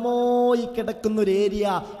വിശാലമായി കിടക്കുന്ന ഒരു ഏരിയ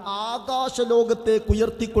ആകാശലോകത്തേക്ക്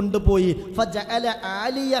ഉയർത്തിക്കൊണ്ടുപോയി. ഫജഅല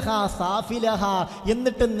ആലിയഹാ സാഫിലഹാ,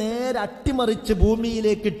 എന്നിട്ട് നേരെ അട്ടിമറിച്ച്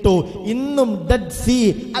ഭൂമിയിലേക്ക് ഇട്ടു. ഇന്നും ഡെഡ് സീ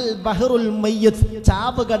അൽ ബഹറുൽ മയ്യിത്ത്,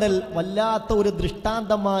 ചാവുകടൽ വല്ലാത്ത ഒരു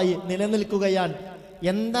ദൃഷ്ടാന്തമായി നിലനിൽക്കുകയാണ്.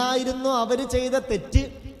 എന്തായിരുന്നു അവര് ചെയ്ത തെറ്റ്?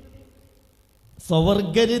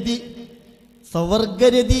 സ്വവർഗരതി.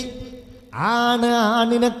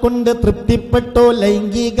 ആണിനെ കൊണ്ട് തൃപ്തിപ്പെട്ടു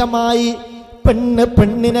ലൈംഗികമായി,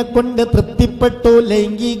 പെണ്ണിനെ കൊണ്ട് തൃപ്തിപ്പെട്ടു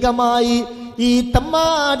ലൈംഗികമായി. ഈ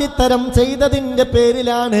തമ്മാടിത്തരം ചെയ്തതിന്റെ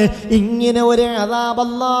പേരിലാണ് ഇങ്ങനെ ഒരു അദാബ്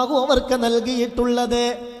അല്ലാഹു അവർക്ക് നൽകിയിട്ടുള്ളത്.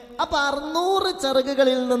 അപ്പൊ 600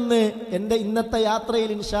 ചിറകുകളിൽ നിന്ന് എന്റെ ഇന്നത്തെ യാത്രയിൽ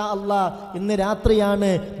ഇൻഷാ അല്ലാഹ് ഇന്ന് രാത്രിയാണ്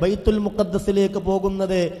ബൈത്തുൽ മുഖദ്ദസിലേക്ക്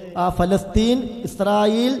പോകുന്നത്. ആ ഫലസ്തീൻ,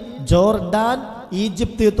 ഇസ്രായേൽ, ജോർഡാൻ,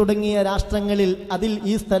 ഈജിപ്ത് തുടങ്ങിയ രാഷ്ട്രങ്ങളിൽ അതിൽ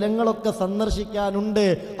ഈ സ്ഥലങ്ങളൊക്കെ സന്ദർശിക്കാനുണ്ട്.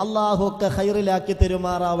 അള്ളാഹു ഒക്കെ ഖൈറിലാക്കി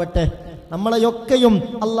തരുമാറാവട്ടെ. നമ്മളെയൊക്കെയും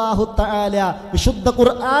അല്ലാഹു തആല വിശുദ്ധ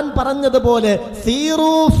ഖുർആൻ പറഞ്ഞതുപോലെ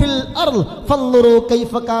സീറൂ ഫിൽ അർള് ഫൻദുറൂ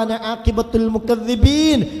കൈഫ കാന ആഖിബത്തുൽ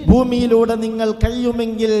മുകദ്ദിബീൻ, ഭൂമിയിലൂടെ നിങ്ങൾ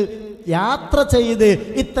കഴിയുമെങ്കിൽ യാത്ര ചെയ്ത്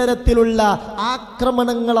ഇത്തരത്തിലുള്ള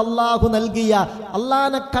ആക്രമണങ്ങൾ അള്ളാഹു നൽകിയ,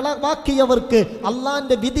 അള്ളാനെ കളവാക്കിയവർക്ക്,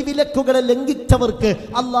 അള്ളാന്റെ വിധിവിലക്കുകളെ ലംഘിച്ചവർക്ക്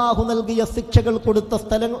അള്ളാഹു നൽകിയ ശിക്ഷകൾ കൊടുത്ത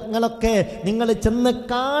സ്ഥലങ്ങളൊക്കെ നിങ്ങൾ ചെന്ന്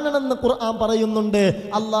കാണണമെന്ന് ഖുർആൻ പറയുന്നുണ്ട്.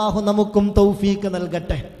 അള്ളാഹു നമുക്കും തൗഫീക്ക്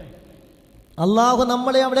നൽകട്ടെ. അള്ളാഹു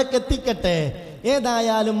നമ്മളെ അവിടേക്ക് എത്തിക്കട്ടെ.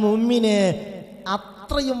 ഏതായാലും മുഅ്മിനെ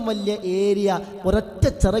അത്രയും വലിയ ഏരിയ ഒരൊറ്റ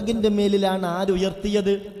ചിറകിന്റെ മേലിലാണ്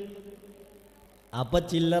ആരുയർത്തിയത്. അപ്പൊ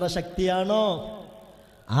ചില്ലറ ശക്തിയാണോ?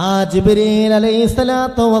 ആ ജിബ്രീൽ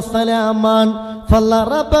അലൈഹിസ്സലാത്തു വസ്സലാമാൻ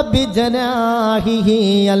ഫളറബ ബിജനാഹിഹി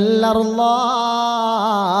അൽ-അർളാ,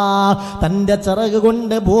 തന്റെ ചിറക്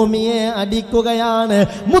കൊണ്ട് ഭൂമിയെ അടിക്കുകയാണ്.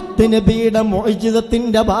 മുത്തുനബിയുടെ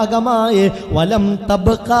മുഅ്ജിസത്തിന്റെ ഭാഗമായി വലം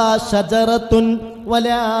തബ്ഖാ ശജറത്തുൻ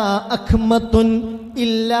വലാ അഖ്മത്തുൻ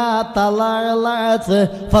ഇല്ലാ തലഅത്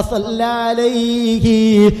ഫസല്ല അലൈഹി,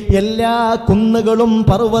 എല്ലാ കുന്നുകളും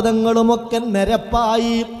പർവ്വതങ്ങളും ഒക്കെ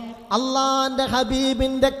നിരപ്പായി. അള്ളാന്റെ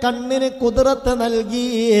ഹബീബിന്റെ കണ്ണിന് കുദ്റത്ത് നൽകി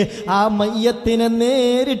ആ മയ്യത്തിനെ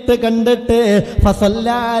നേരിട്ട് കണ്ടിട്ട് ഫസല്ല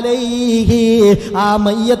അലൈഹി, ആ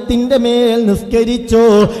മയ്യത്തിന്റെ മേൽ നിസ്കരിച്ചു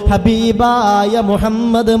ഹബീബായ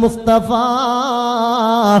മുഹമ്മദ് മുസ്തഫ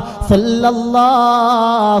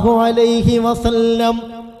സല്ലല്ലാഹു അലൈഹി വസല്ലം.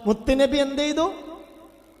 മുത്തുനബി എന്ത്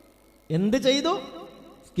ചെയ്തു?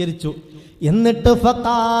 നിസ്കരിച്ചു. എന്നിട്ട്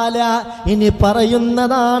ഫഖാല, ഇനി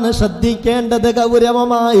പറയുന്നതാണ് ശ്രദ്ധിക്കേണ്ടത്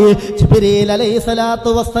ഗൗരവമായി. ജിബ്രീൽ അലൈഹിസ്സലാത്തു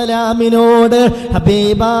വസ്സലാമിനോട്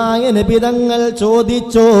ഹബീബായ നബി തങ്ങൾ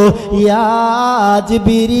ചോദിച്ചു, യാ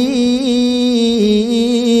ജിബ്രീൽ,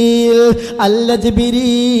 അല്ല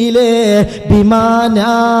ജിബ്രീലേ,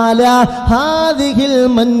 ബിമാനാല ഹാദിഹിൽ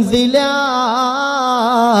മൻസില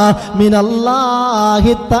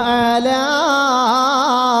മിനല്ലാഹി തആല.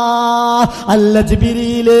 അല്ല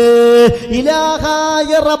ജിബ്രീലേ,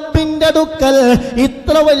 ഇലാഹായ റബ്ബിന്റെ അടുക്കൽ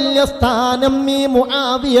ഇത്ര വലിയ സ്ഥാനം ഈ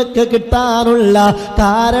മുആവിയക്ക് കിട്ടാനുള്ള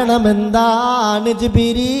കാരണം എന്താണ്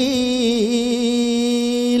ജിബ്രീൽ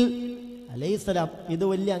അലൈഹിസ്സലാം? ഇത്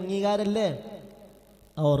വലിയ അംഗീകാരല്ലേ?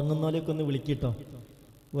 ആ ഉറങ്ങുന്നോലേക്കൊന്ന് വിളിക്കിട്ടോ.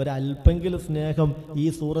 ഒരല്പെങ്കിലും സ്നേഹം ഈ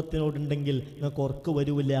സൂറത്തിനോടുണ്ടെങ്കിൽ നിങ്ങൾക്ക് ഉറക്ക്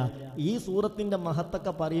വരൂല. ഈ സൂറത്തിൻ്റെ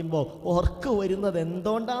മഹത്തൊക്കെ പറയുമ്പോൾ ഉറക്ക് വരുന്നത്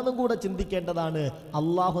എന്തുകൊണ്ടാണെന്നും കൂടെ ചിന്തിക്കേണ്ടതാണ്.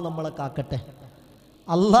 അള്ളാഹു നമ്മളെ കാക്കട്ടെ,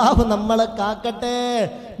 അള്ളാഹു നമ്മളെ കാക്കട്ടെ.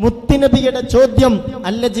 മുത്തുനബിയുടെ ചോദ്യം,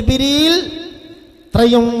 അല്ല ജിബ്രീൽ,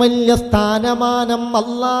 ഇത്രയും വലിയ സ്ഥാനമാനം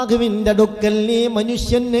അള്ളാഹുവിൻ്റെ അടുക്കൽ നീ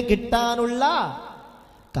മനുഷ്യന് കിട്ടാനുള്ള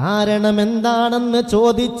കാരണം എന്താണെന്ന്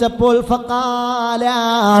ചോദിച്ചപ്പോൾ ഫഖാല,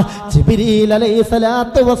 ജിബ്രീൽ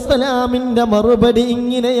അലൈഹിസ്സലാത്തു വസ്സലാമിന്റെ മറുപടി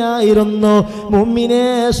ഇങ്ങനെയായിരുന്നു. മുഅ്മിനേ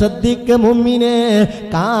ശ്രദ്ധിക്ക് മുഅ്മിനേ,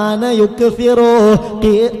 കാന യുക്സിറു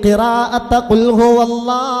ഖിറാഅത ഖുൽ ഹുവല്ലാഹു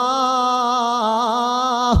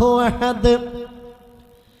അഹദ്,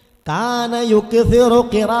 കാന യുക്സിറു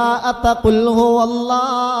ഖിറാഅത ഖുൽ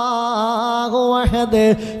ഹുവല്ലാഹു അഹദ്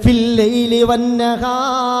ഫിൽ ലൈലി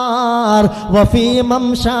വന്നഹാർ വഫീ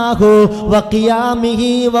മംശാഹു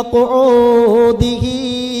വഖിയാമിഹി വഖുഊദിഹി.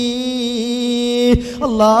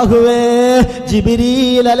 അല്ലാഹുവേ,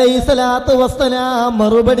 ജിബ്രീൽ അലൈഹിസ്സലാത്തു വസ്സലാം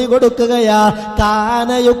മറുപടി കൊടുക്കുകയാ. കാന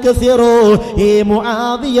യുക്സിറു, ഈ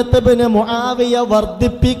മുആവിയത്ത് ഇബ്നു മുആവിയ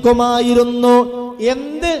വർദ്ധിപ്പിക്കുമായിരുന്നു.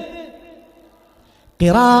 എന്ത്?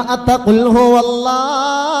 ഖിറാഅത ഖുൽ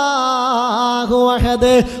ഹുവല്ലാഹു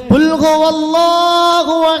അഹദ്, ഖുൽ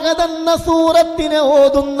ഹുവല്ലാഹു അഹദ് എന്ന സൂറത്തിനെ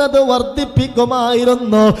ഓതുന്നത്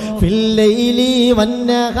വർദ്ധിപ്പിക്കുമായിരുന്നു. ഫിൽ ലൈലി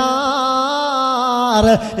വന്നഹാർ,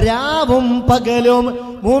 രാവും പകലും.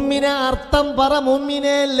 മുഅ്മിനെ അർത്ഥം പറ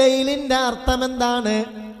മുഅ്മിനെ. ലൈലിന്റെ അർത്ഥം എന്താണ്?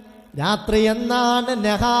 രാത്രി എന്നാണ്.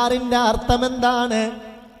 നഹാറിന്റെ അർത്ഥം എന്താണ്?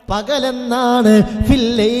 പകലെന്നാണ്. ഫിൽ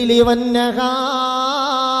ലൈലി വന്നഹാർ,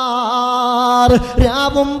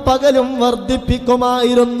 രാവും പകലും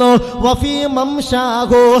വർദ്ധിപ്പിക്കുമായിരുന്നു. വഫീ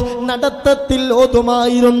മംശാഹു, നടത്തത്തിൽ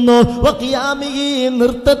ഓതുമായിരുന്നു. വഖിയാമിഹി,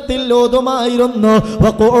 നൃത്തത്തിൽ ഓതുമായിരുന്നു.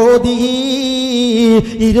 വഖുഊദിഹി,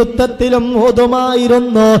 ഇരുത്തത്തിലും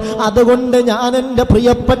ഓതുമായിരുന്നു. അതുകൊണ്ട് ഞാൻ എൻ്റെ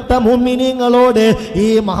പ്രിയപ്പെട്ട മുഅ്മിനീങ്ങളോട് ഈ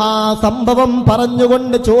മഹാസംഭവം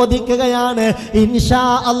പറഞ്ഞുകൊണ്ട് ചോദിക്കുകയാണ്, ഇൻഷാ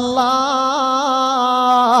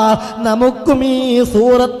അല്ലാഹ് നമുക്കും ഈ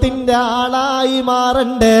സൂറത്തിന്റെ ആളായി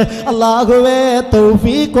മാറണ്ടേ. അല്ലാഹുവേ,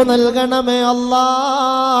 തൗഫീഖ് നൽകണമേ അല്ലാ,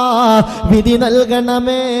 വിധി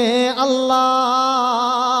നൽകണമേ അല്ലാ.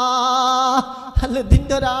 അല്ല,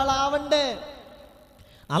 ഇതിന്റെ ഒരാളാവണ്ടേ?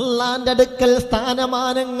 അള്ളാന്റെ അടുക്കൽ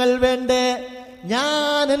സ്ഥാനമാനങ്ങൾ വേണ്ടേ?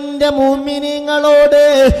 ഞാൻ എൻ്റെ മുഅ്മിനീങ്ങളോട്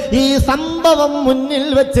ഈ സംഭവം മുന്നിൽ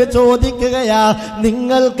വെച്ച് ചോദിക്കുകയാ,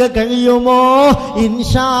 നിങ്ങൾക്ക് കഴിയുമോ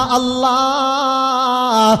ഇൻഷാ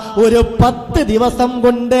അല്ലാഹ് ഒരു 10 ദിവസം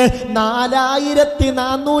കൊണ്ട്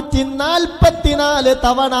 4444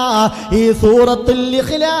 തവണ ഈ സൂറത്തുൽ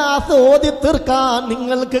ഇഖ്ലാസ് ഓതി തീർക്കാൻ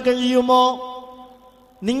നിങ്ങൾക്ക് കഴിയുമോ?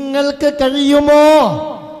 നിങ്ങൾക്ക് കഴിയുമോ?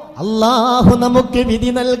 അല്ലാഹു നമുക്ക്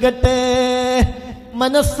വിധി നൽകട്ടെ.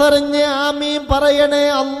 മനസ്സറിഞ്ഞ് ആമീൻ പറയണേ.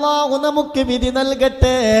 അല്ലാഹു നമുക്ക് വിധി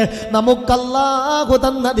നൽകട്ടെ. നമുക്ക് അല്ലാഹു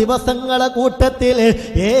തന്ന ദിവസങ്ങളെ കൂട്ടത്തിൽ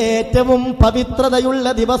ഏറ്റവും പവിത്രതയുള്ള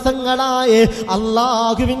ദിവസങ്ങളായി,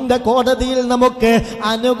 അല്ലാഹുവിന്റെ കോടതിയിൽ നമുക്ക്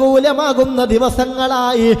അനുകൂലമാകുന്ന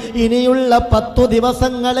ദിവസങ്ങളായി ഇനിയുള്ള 10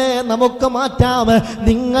 ദിവസങ്ങളെ നമുക്ക് മാറ്റാം.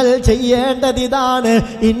 നിങ്ങൾ ചെയ്യേണ്ടത് ഇതാണ്,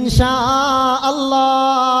 ഇൻഷാ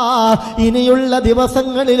അല്ലാഹ് ഇനിയുള്ള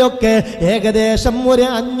ദിവസങ്ങളിലൊക്കെ ഏകദേശം ഒരു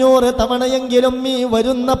 500 തവണയെങ്കിലും ഈ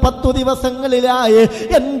വരുന്ന 10 ദിവസങ്ങളിലായി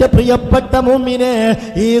എന്റെ പ്രിയപ്പെട്ട മുഅ്മിനെ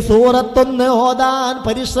ഈ സൂറത്തൊന്ന് ഓതാൻ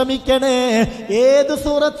പരിശ്രമിക്കണേ. ഏത്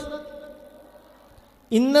സൂറത്ത്?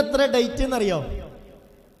 ഇന്നത്ര ഡേറ്റ് എന്നറിയോ?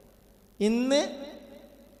 ഇന്ന്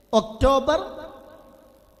ഒക്ടോബർ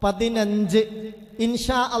 15.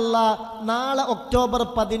 ഇൻഷാ അല്ലാഹ് നാളെ ഒക്ടോബർ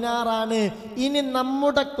 16 ഇനി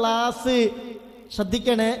നമ്മുടെ ക്ലാസ്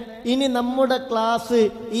ശ്രദ്ധിക്കണേ. ഇനി നമ്മുടെ ക്ലാസ്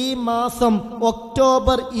ഈ മാസം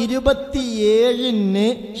ഒക്ടോബർ 27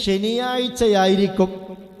 ശനിയാഴ്ചയായിരിക്കും.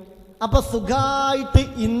 അപ്പൊ സുഖമായിട്ട്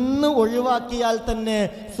ഇന്ന് ഒഴിവാക്കിയാൽ തന്നെ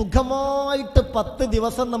സുഖമായിട്ട് 10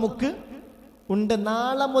 ദിവസം നമുക്ക് ഉണ്ട്.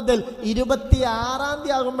 നാളെ മുതൽ 26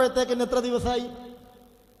 ആകുമ്പോഴത്തേക്ക് എത്ര ദിവസമായി?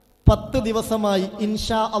 10 ദിവസമായി.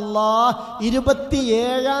 ഇൻഷാ അല്ലാഹ്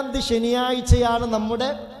 27 ശനിയാഴ്ചയാണ് നമ്മുടെ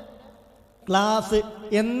ക്ലാസ്.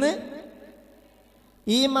 എന്ന്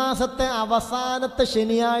ഈ മാസത്തെ അവസാനത്തെ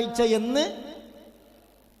ശനിയാഴ്ച എന്ന്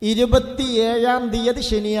 27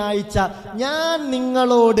 ശനിയാഴ്ച. ഞാൻ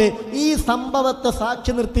നിങ്ങളോട് ഈ സംഭവത്തെ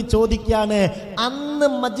സാക്ഷി നിർത്തി ചോദിക്കാണ്, അന്ന്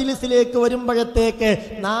മജ്ലിസിലേക്ക് വരുമ്പോഴത്തേക്ക്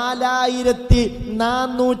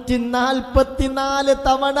 4444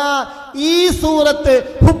 തവണ ഈ സൂറത്ത്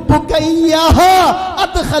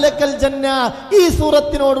ഈ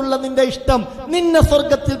സൂറത്തിനോടുള്ള നിന്റെ ഇഷ്ടം നിന്നെ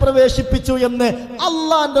സ്വർഗത്തിൽ പ്രവേശിപ്പിച്ചു എന്ന്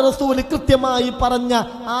അള്ളാന്റെ റസൂല് കൃത്യമായി പറഞ്ഞ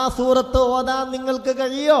ആ സൂറത്ത് ഓതാൻ നിങ്ങൾക്ക്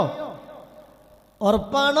കഴിയോ?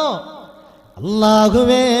 ഉറപ്പാണോ?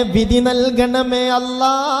 അല്ലാഹുവേ വിധി നൽകണമേ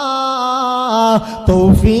അല്ലാ,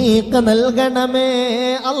 തൗഫീഖ് നൽകണമേ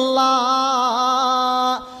അല്ലാ.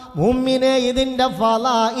 മുഅ്മിനെ ഇതിന്റെ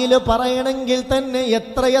ഫളാഇൽ പറയണമെങ്കിൽ തന്നെ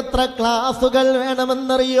എത്രയെത്ര ക്ലാസുകൾ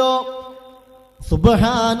വേണമെന്നറിയോ?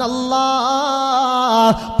 സുബ്ഹാനല്ലാഹ്,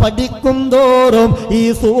 പഠിക്കും തോറും ഈ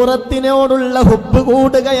സൂറത്തിനോടുള്ള ഹുബ്ബ്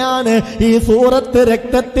കൂടുകയാണ്. ഈ സൂറത്ത്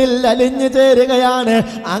രക്തത്തിൽ അലിഞ്ഞു ചേരുകയാണ്.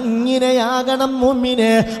 അങ്ങനെയാകണം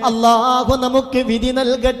മുഅ്മിനെ. അല്ലാഹു നമുക്ക് വിധി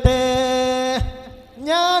നൽകട്ടെ.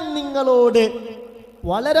 ഞാൻ നിങ്ങളോട്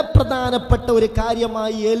വളരെ പ്രധാനപ്പെട്ട ഒരു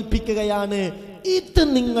കാര്യമായി ഏൽപ്പിക്കുകയാണ്. ഇത്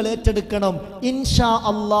നിങ്ങൾ ഏറ്റെടുക്കണം. ഇൻഷാ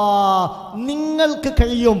അല്ലാഹ് നിങ്ങൾക്ക്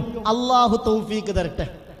കഴിയും. അല്ലാഹു തൗഫീഖ് തരട്ടെ.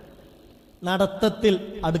 നടത്തത്തിൽ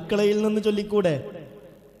അടുക്കളയിൽ നിന്ന് ചൊല്ലിക്കൂടെ?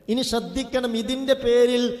 ഇനി ശ്രദ്ധിക്കണം, ഇതിന്റെ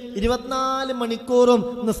പേരിൽ 24 മണിക്കൂറും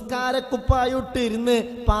നിസ്കാരക്കുപ്പായിട്ട് ഇരുന്ന്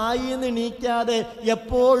പായിന്ന് എണീക്കാതെ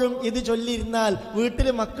എപ്പോഴും ഇത് ചൊല്ലിയിരുന്നാൽ വീട്ടിൽ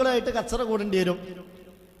മക്കളായിട്ട് കച്ചറ കൂടേണ്ടി വരും,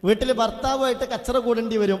 വീട്ടിൽ ഭർത്താവുമായിട്ട് കച്ചറ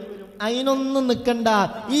കൂടേണ്ടി വരും. അതിനൊന്നും നിൽക്കണ്ട.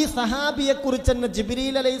 ഈ സഹാബിയെ കുറിച്ച് തന്നെ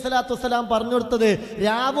ജിബ്രീൽ അലൈഹിസ്സലാത്തു വസ്സലാം പറഞ്ഞു കൊടുത്തത്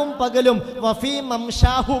രാവും പകലും വഫീ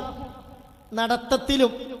മംഷാഹു,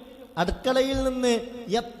 നടത്തത്തിലും. അടുക്കളയിൽ നിന്ന്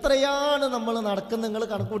എത്രയാണ് നമ്മൾ നടക്കുന്നത് നിങ്ങൾ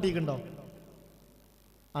കണക്കൂട്ടിയിട്ടുണ്ടോ?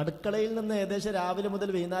 അടുക്കളയിൽ നിന്ന് ഏകദേശം രാവിലെ മുതൽ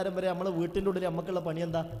വൈകുന്നേരം വരെ നമ്മൾ വീട്ടിൻ്റെ ഉള്ളിൽ നമുക്കുള്ള പണി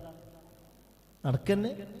എന്താ?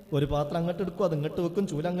 നടക്കന്നെ. ഒരു പാത്രം അങ്ങോട്ട് എടുക്കും, അത് ഇങ്ങോട്ട് വെക്കും,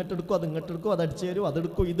 ചൂല അങ്ങോട്ട് എടുക്കും, അത് ഇങ്ങോട്ട് എടുക്കും, അത് അടിച്ചു തരും,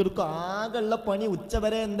 അതെടുക്കും, ഇതെടുക്കും. ആകെയുള്ള പണി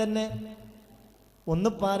ഉച്ചവരെ എന്തെന്നെ? ഒന്ന്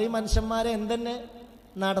പറയും മനുഷ്യന്മാരെ, എന്തെന്നെ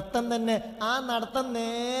നടത്തം തന്നെ. ആ നടത്തം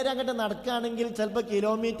നേരെ അങ്ങോട്ട് നടക്കുകയാണെങ്കിൽ ചിലപ്പോൾ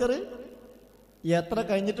കിലോമീറ്റർ എത്ര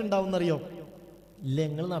കഴിഞ്ഞിട്ടുണ്ടാവും എന്നറിയോ? ഇല്ലേ,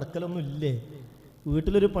 നിങ്ങൾ നടക്കലൊന്നും ഇല്ലേ?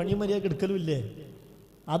 വീട്ടിലൊരു പണി മര്യാദ എടുക്കലും ഇല്ലേ?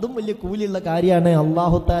 അതും വലിയ കൂലിയുള്ള കാര്യമാണ്.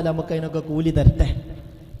 അല്ലാഹു തആല നമുക്ക് അതിനൊക്കെ കൂലി തരട്ടെ.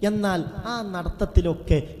 എന്നാൽ ആ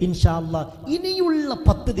നടത്തത്തിലൊക്കെ ഇൻഷാ അല്ലാഹ് ഇനിയുള്ള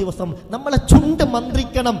 10 ദിവസം നമ്മളെ ചുണ്ട്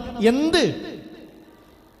മന്ത്രിക്കണം. എന്ത്?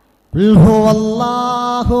 ഖുൽ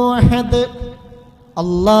ഹുവല്ലാഹു അഹദ്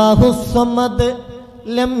അല്ലാഹുസ് സമദ്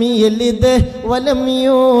ലം യലിദ് വലം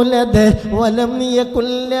യൂലദ് വലം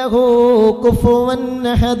യകുൽ ലഹു കുഫുവൻ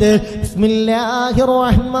അഹദ്. ബിസ്മില്ലാഹിർ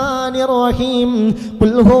റഹ്മാനിർ റഹീം.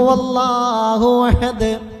 ഖുൽ ഹുവല്ലാഹു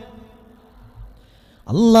അഹദ്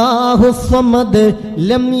അല്ലാഹുസ് സമദ്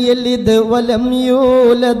ലം യലിദ് വലം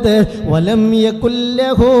യൂലദ് വലം യകുൽ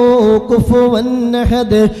ലഹു കുഫുവൻ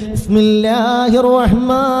അഹദ്. ബിസ്മില്ലാഹിർ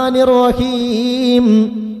റഹ്മാനിർ റഹീം.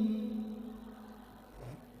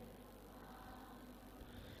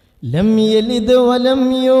 ലം യലിദ് വലം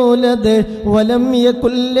യൂലദ് വലം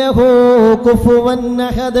യകുൽ ലഹു കുഫുവൻ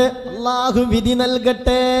അഹദ്. അല്ലാഹു വിധി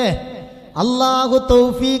നൽകട്ടെ, അല്ലാഹു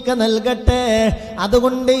തൗഫീഖ് നൽകട്ടെ.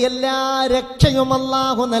 അതുകൊണ്ട് എല്ലാ രക്ഷയും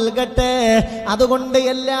അല്ലാഹു നൽകട്ടെ. അതുകൊണ്ട്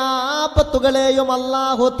എല്ലാ ആപത്തുകളെയും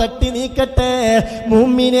അല്ലാഹു തട്ടി നീക്കട്ടെ.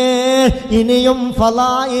 മുഅ്മിനേ, ഇനിയും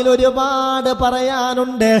ഫളായിൽ ഒരുപാട്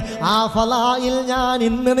പറയാനുണ്ട്. ആ ഫളായിൽ ഞാൻ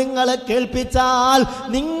ഇന്ന് നിങ്ങളെ കേൾപ്പിച്ചാൽ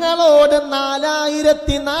നിങ്ങളോട്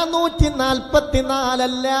 4444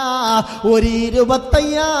 അല്ല, ഒരു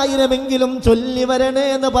 25,000 ചൊല്ലി വരണേ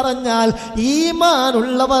എന്ന് പറഞ്ഞാൽ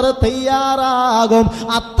ഈമാനുള്ളവർ തയ്യാറാകും.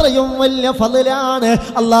 അത്രയും വലിയ ഫളലാണ്.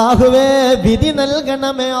 അല്ലാഹുവേ വിധി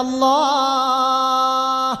നൽകണമേ അല്ലാ.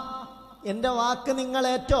 എന്റെ വാക്ക് നിങ്ങൾ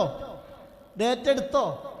ഏറ്റെടുത്തോ?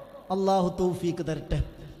 അല്ലാഹു തൗഫീഖ് തരട്ടെ.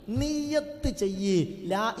 നിയ്യത്ത് ചെയ്യ്.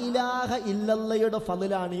 ലാ ഇലാഹ ഇല്ലല്ലയുടെ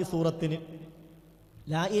ഫളലാണ് ഈ സൂറത്തിന്.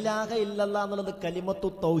 ലാ ഇലാഹ ഇല്ലല്ലാഹ് എന്നുള്ളത് കലിമത്തു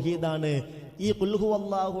തൗഹീദാണ്. ഈ ഖുൽ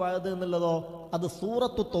ഹുവല്ലാഹു അഹദ് എന്നുള്ളതോ അത്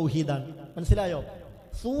സൂറത്തു തൗഹീദാണ്. മനസ്സിലായോ?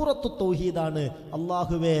 സൂറത്തു തൗഹീദാണ്.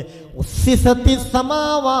 അല്ലാഹുവേ, ഉസ്സിസത്തി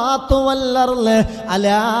സമാവാതു വൽ അർള്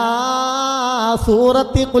അലാ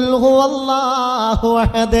സൂറത്തി ഖുൽ ഹുവല്ലാഹു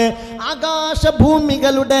അഹദ്.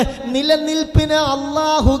 ആകാശഭൂമികളുടെ നിലനിൽപ്പിനെ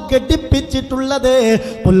അല്ലാഹു ഘടിപ്പിച്ചിട്ടുള്ളത്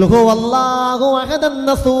ഖുൽ ഹുവല്ലാഹു അഹദ് എന്ന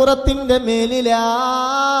സൂറത്തിന്റെ മേലിലാ.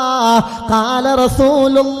 ഖാല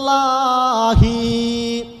റസൂലുള്ളാഹി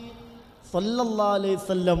സ്വല്ലല്ലാഹു അലൈഹി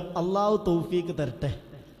വസല്ലം. അല്ലാഹു തൗഫീഖ് തരട്ടെ,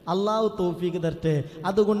 അല്ലാഹു തൗഫീഖ് തരട്ടെ.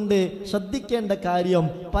 അതുകൊണ്ട് ശ്രദ്ധിക്കേണ്ട കാര്യം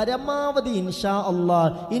പരമാവധി ഇൻഷാ അല്ലാഹ്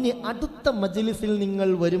ഇനി അടുത്ത മജ്ലിസിൽ നിങ്ങൾ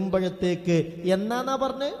വരുമ്പോഴത്തേക്ക് എന്നാ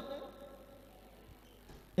പറഞ്ഞേ?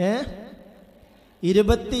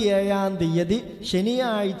 27-ാം തീയതി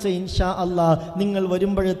ശനിയാഴ്ച ഇൻഷാ അല്ലാഹ് നിങ്ങൾ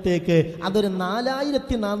വരുമ്പോഴത്തേക്ക് അതൊരു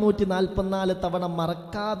 4444 തവണ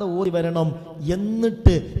മറക്കാതെ ഓടി വരണം.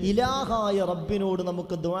 എന്നിട്ട് ഇലാഹായ റബ്ബിനോട്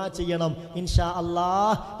നമുക്ക് ദുആ ചെയ്യണം. ഇൻഷാ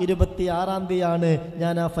അല്ലാഹ് 26-ാം തീയതിയാണ്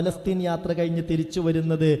ഞാൻ ആ ഫലസ്തീൻ യാത്ര കഴിഞ്ഞ് തിരിച്ചു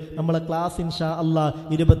വരുന്നത്. നമ്മളെ ക്ലാസ് ഇൻഷാ അല്ലാഹ്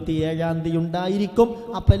 27-ാം തീയതി ഉണ്ടായിരിക്കും.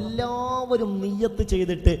 അപ്പം എല്ലാവരും നിയ്യത്ത്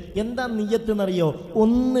ചെയ്തിട്ട്, എന്താ നിയ്യത്ത് എന്നറിയോ?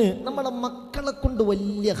 ഒന്ന്, നമ്മളെ മക്കളെ കൊണ്ട്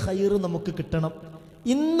വലിയ ഖൈറ് നമുക്ക് കിട്ടണം.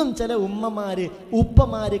 ഇന്നും ചില ഉമ്മമാര്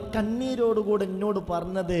ഉപ്പമാര് കണ്ണീരോടുകൂടെ എന്നോട്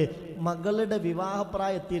പറഞ്ഞത്, മകളുടെ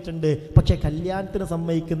വിവാഹപ്രായം എത്തിയിട്ടുണ്ട്, പക്ഷെ കല്യാണത്തിന്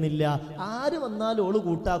സമ്മതിക്കുന്നില്ല, ആര് വന്നാലും ഓള്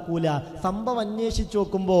കൂട്ടാക്കൂല. സംഭവം അന്വേഷിച്ച്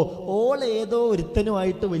നോക്കുമ്പോ ഓൾ ഏതോ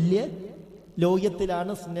ഒരുത്തനുമായിട്ട് വലിയ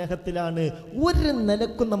ലോകത്തിലാണ്, സ്നേഹത്തിലാണ്, ഒരു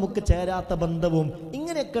നിലക്കും നമുക്ക് ചേരാത്ത ബന്ധവും.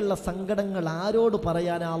 ഇങ്ങനെയൊക്കെയുള്ള സങ്കടങ്ങൾ ആരോട്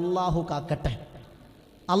പറയാനാ? അള്ളാഹു കാക്കട്ടെ,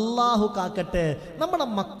 അള്ളാഹു കാക്കട്ടെ. നമ്മുടെ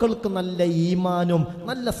മക്കൾക്ക് നല്ല ഈമാനും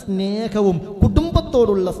നല്ല സ്നേഹവും,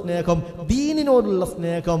 കുടുംബത്തോടുള്ള സ്നേഹം, ദീനിനോടുള്ള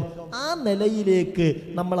സ്നേഹം, ആ നിലയിലേക്ക്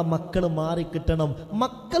നമ്മളെ മക്കൾ മാറിക്കിട്ടണം.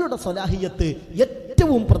 മക്കളുടെ സ്വലാഹിയത്ത്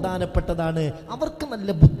ഏറ്റവും പ്രധാനപ്പെട്ടതാണ്. അവർക്ക് നല്ല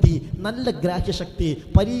ബുദ്ധി, നല്ല ഗ്രാഹ്യശക്തി,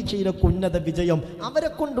 പരീക്ഷയിലൊക്കെ ഉന്നത വിജയം, അവരെ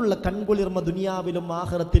കൊണ്ടുള്ള കൺകുളിർമ ദുനിയാവിലും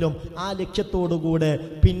ആഖിറത്തിലും, ആ ലക്ഷ്യത്തോടുകൂടെ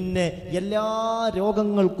പിന്നെ എല്ലാ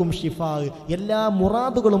രോഗങ്ങൾക്കും ഷിഫാ, എല്ലാ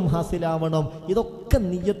മുറാദുകളും ഹാസിലാവണം. ഇതൊക്കെ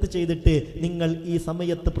നിയ്യത്ത് ചെയ്തിട്ട് നിങ്ങൾ ഈ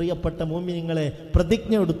സമയത്ത് പ്രിയപ്പെട്ട മുഅ്മിനീങ്ങളെ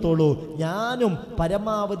പ്രതിജ്ഞ എടുത്തോളൂ, ഞാനും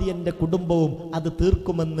പരമാവധി എൻ്റെ കുടുംബവും അത്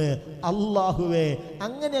തീർക്കുമെന്ന്. അല്ലാഹുവേ,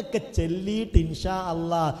 അങ്ങനെയൊക്കെ ചൊല്ലിയിട്ട് ഇൻഷാ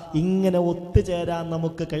അല്ലാ ഇങ്ങനെ ഒത്തുചേരാൻ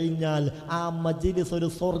നമുക്ക് കഴിഞ്ഞാൽ ആ മജ്ലിസ് ഒരു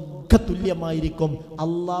സ്വർഗ്ഗതുല്യമായിരിക്കും.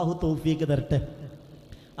 അല്ലാഹു തൗഫീഖ് തരട്ടെ.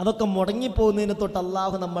 അതൊക്കെ മുടങ്ങിപ്പോകുന്നതിന് തൊട്ട്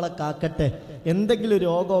അള്ളാഹു നമ്മളെ കാക്കട്ടെ. എന്തെങ്കിലും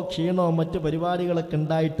രോഗമോ ക്ഷീണമോ മറ്റു പരിപാടികളൊക്കെ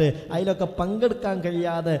ഉണ്ടായിട്ട് അതിലൊക്കെ പങ്കെടുക്കാൻ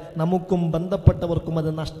കഴിയാതെ നമുക്കും ബന്ധപ്പെട്ടവർക്കും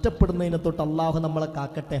അത് നഷ്ടപ്പെടുന്നതിന് തൊട്ട് അള്ളാഹു നമ്മളെ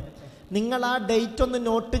കാക്കട്ടെ. നിങ്ങൾ ആ ഡേറ്റ് ഒന്ന്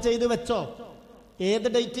നോട്ട് ചെയ്ത് വെച്ചോ. ഏത്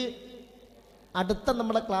ഡേറ്റ്? അടുത്ത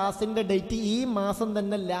നമ്മുടെ ക്ലാസ്സിൻ്റെ ഡേറ്റ് ഈ മാസം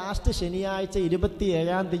തന്നെ ലാസ്റ്റ് ശനിയാഴ്ച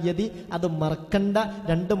 27-ാം തീയതി. അത് മറക്കണ്ട,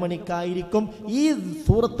 2 മണിക്കായിരിക്കും. ഈ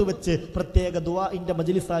സൂറത്ത് വെച്ച് പ്രത്യേക ദുആഇന്റെ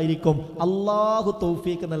മജ്ലിസായിരിക്കും. അല്ലാഹു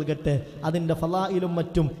തൗഫീഖ് നൽകട്ടെ. അതിൻ്റെ ഫളായിലും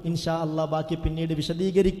മറ്റും ഇൻഷാ അല്ലാ ബാക്കി പിന്നീട്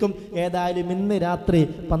വിശദീകരിക്കും. ഏതായാലും ഇന്ന് രാത്രി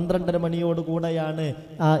 12:30 മണിയോടുകൂടെയാണ്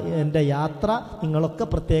എൻ്റെ യാത്ര. നിങ്ങളൊക്കെ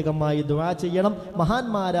പ്രത്യേകമായി ദുആ ചെയ്യണം.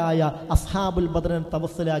 മഹാന്മാരായ അസ്ഹാബുൽ ബദ്റിനെ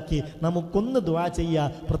തവസ്സുലാക്കി നമുക്കൊന്ന് ദുആ ചെയ്യുക.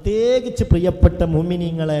 പ്രത്യേകിച്ച് പ്രിയപ്പെട്ട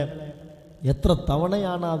മുഅ്മിനീങ്ങളെ, എത്ര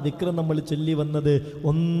തവണയാണ് ആ ദിക്ർ നമ്മൾ ചൊല്ലി വന്നത്?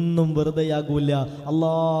 ഒന്നും വെറുതെയാകൂല.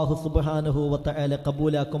 അല്ലാഹു സുബ്ഹാനഹു വ തആല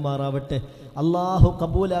കബൂലാക്കുമാറാവട്ടെ, അല്ലാഹു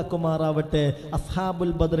കബൂലാക്കുമാറാവട്ടെ.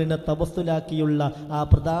 അസ്ഹാബുൽ ബദ്റിനെ തവസ്സുലാക്കിയുള്ള ആ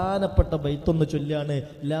പ്രധാനപ്പെട്ട ബൈത്തൊന്ന് ചൊല്ലാണ്.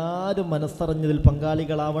 എല്ലാവരും മനസ്സറിഞ്ഞതിൽ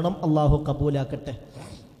പങ്കാളികളാവണം. അല്ലാഹു കബൂലാക്കട്ടെ.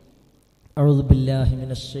 അഊദു ബില്ലാഹി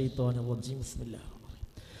മിനശ് ശൈത്വാനിർ റജീം. ബിസ്മില്ലാഹ്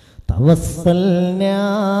توسلنا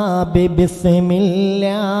ببسم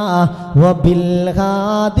الله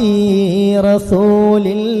وبالهادي رسول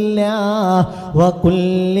الله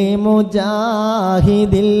وكل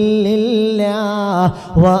مجاهد لله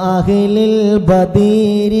وأهل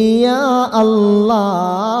البدير يا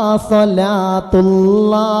الله صلاة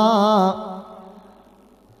الله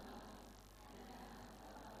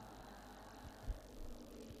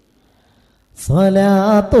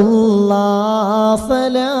സലാത്തുല്ലാഹ്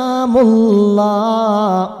സലാമുല്ലാഹ്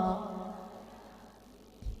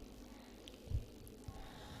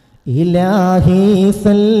ഇലാഹി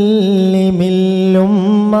സല്ലിമിൽ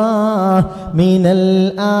ഉമ്മ മിനൽ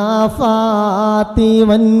ആഫാതി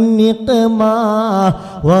വന്നിഖ്മ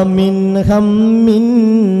വമിൻ ഹമ്മിൻ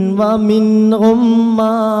വമിൻ ഗുമ്മ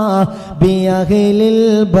ബിഅഹ്ലിൽ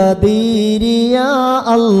ബദീരി യാ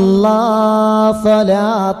അല്ലാഹ്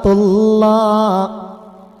സലാത്തുല്ലാഹ്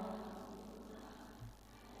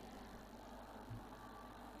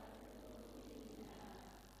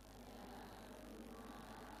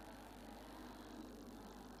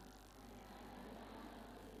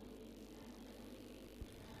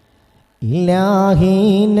إلهي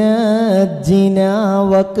نجنا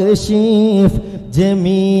واكشف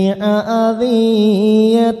جميع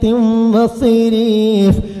أذية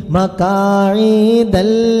وصرف مقاعد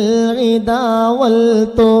العدا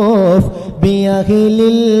والطوف بأهل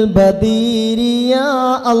البدير يا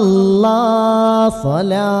الله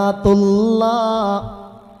صلاة الله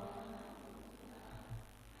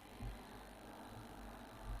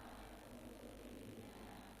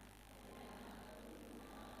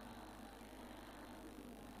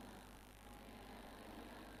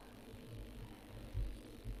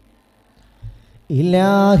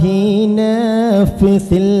إلهي نفس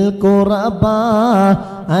الكربا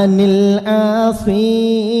عن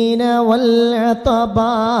العاصين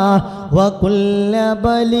والعطبا وكل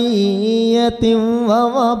بلية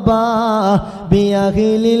ووبا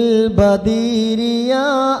بأهل البدير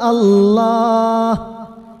يا الله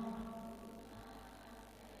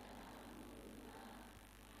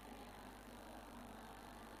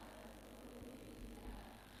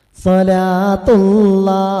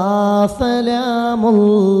സലാത്തുല്ലാഹ്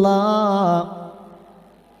സലാമുല്ലാഹ്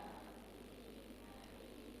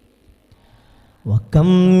وكم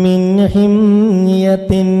من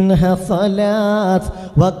حمية حصلت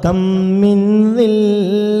وكم من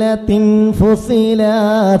ذلة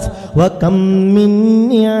فصلت وكم من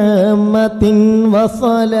نعمة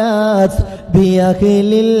وصلت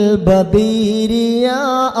بأهل البدير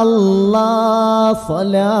يا الله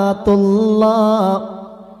صلاة الله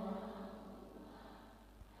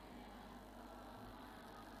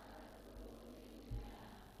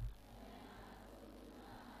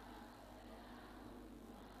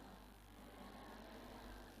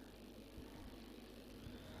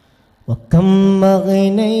وكم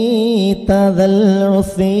أغنيت ذا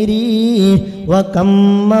العسر وكم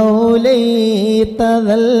موليت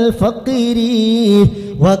ذا الفقر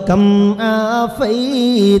وكم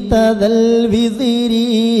عافيت ذا الوزر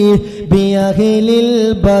بأهل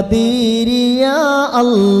البدير يا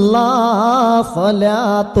الله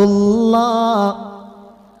صلاة الله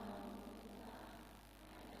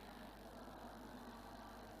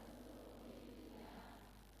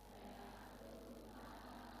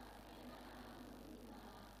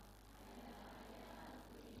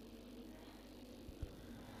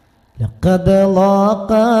لقد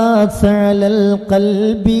ضاقت على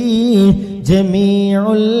القلب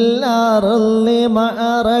جميع الأرض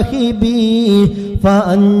مع رهبي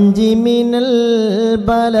فأنج من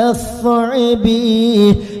البلاء الصعب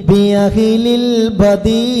بأهل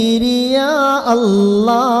البدير يا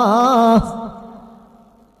الله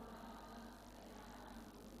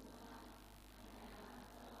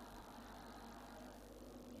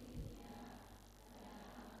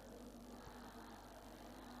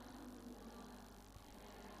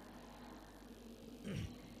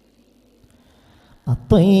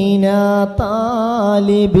أعطينا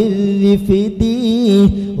طالب الرفد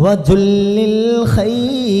وجل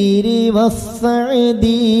الخير والسعد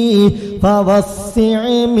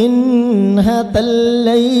فوسع منها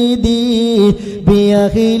الأيدي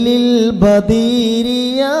بأهل البدير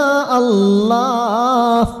يا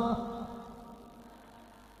الله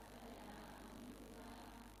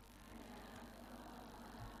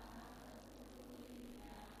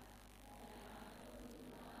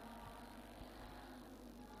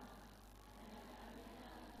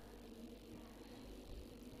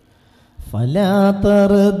فلا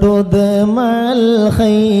تردد مع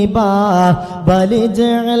الخيبة بل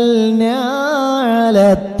اجعلنا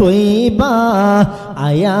على الطيبة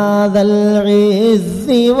عياذ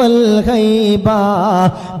العز والخيبة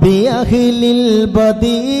بأهل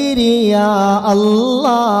البدير يا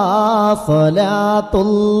الله صلاة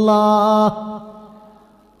الله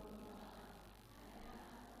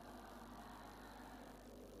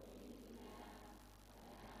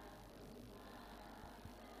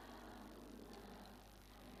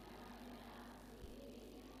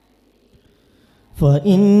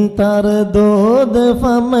فإن تردد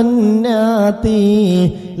فمناتي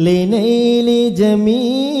لنيل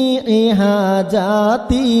جميع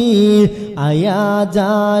حاجاتي أيا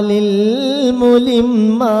جال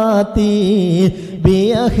الملمات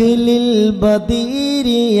بأهل البدير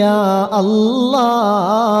يا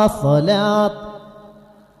الله صلاة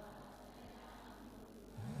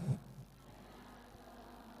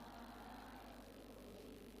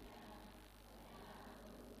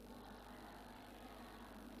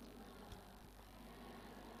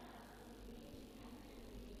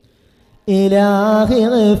إلهي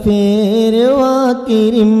اغفر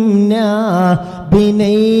وكرمنا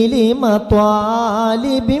بنيل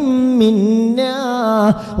مطالب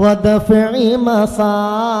منا ودفع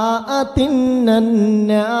مساءة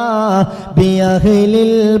عنا بأهل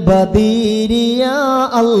البدير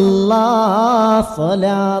يا الله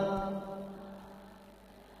صلاة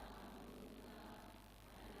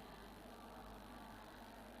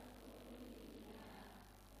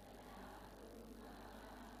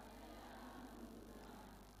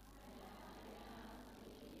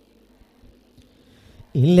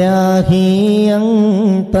إلهي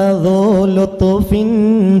أنت ذو لطف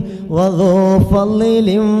وذو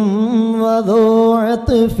فضل وذو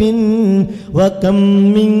عطف وكم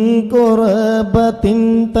من كربة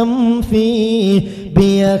تنفي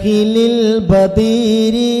بأهل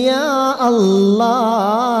البدير يا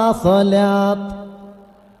الله صلاة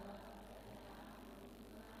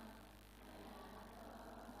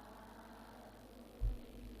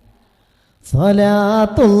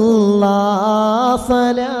صلاة الله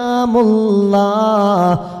سلام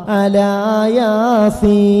الله على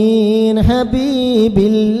ياسين حبيب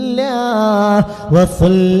الله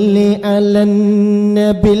وصل على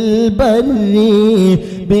النبي البر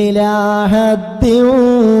بلا حد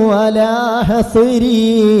ولا حصر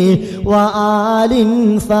وآل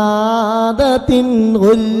سادة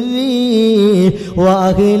غلي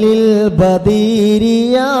وأهل البدير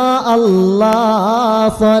يا الله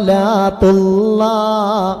صلاة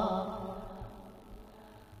الله.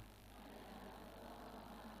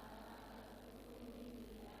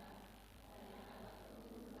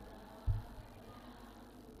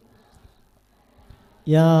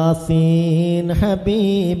 യാസീൻ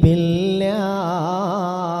ഹബീബില്ലാ.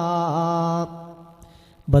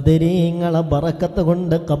 ബദരീങ്ങളെ ബറക്കത്ത്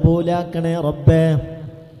കൊണ്ട് കബൂലാക്കണേ റബ്ബേ.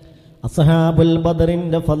 അസ്ഹാബുൽ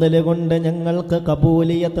ബദറിന്റെ ഫളല് കൊണ്ട് ഞങ്ങൾക്ക്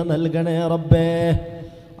കബൂലിയത്ത് നൽകണേ റബ്ബേ.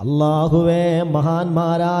 അല്ലാഹുവേ,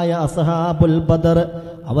 മഹാന്മാരായ അസ്ഹാബുൽ ബദർ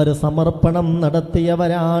അവർ സമർപ്പണം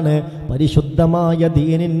നടത്തിയവരാണ്. പരിശുദ്ധമായ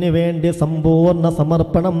ദീനിന് വേണ്ടി സമ്പൂർണ്ണ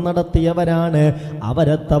സമർപ്പണം നടത്തിയവരാണ്.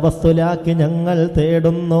 അവരെ തവസ്സുലാക്കി ഞങ്ങൾ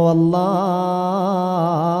തേടുന്നു അല്ലാഹ്.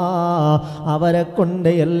 അവരെ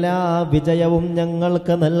കൊണ്ട് എല്ലാ വിജയവും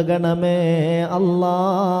ഞങ്ങൾക്ക് നൽകണമേ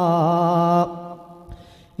അല്ലാഹ്.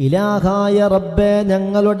 ഇലാഹായ റബ്ബേ,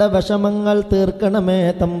 ഞങ്ങളുടെ വിഷമങ്ങൾ തീർക്കണമേ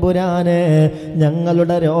തമ്പുരാനെ.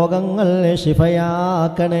 ഞങ്ങളുടെ രോഗങ്ങൾ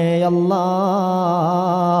ശിഫയാക്കണേ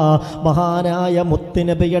അല്ലാഹ്. മഹാനായ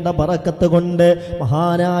മുത്തുനബിയുടെ ബറക്കത്ത് കൊണ്ട്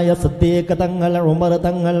മഹാനായ സിദ്ദീഖ് തങ്ങൾ, ഉമർ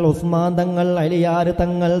തങ്ങൾ, ഉസ്മാൻ തങ്ങൾ, അലിയാർ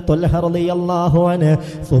തങ്ങൾ, ത്വൽഹ റളിയല്ലാഹു അൻഹു,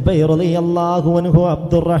 സുബൈർ റളിയല്ലാഹു അൻഹു,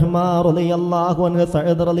 അബ്ദുറഹ്മാൻ റളിയല്ലാഹു അൻഹു,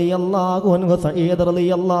 സഅദ് റളിയല്ലാഹു അൻഹു, സഈദ്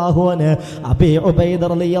റളിയല്ലാഹു അൻഹു, അബീ ഉബൈദ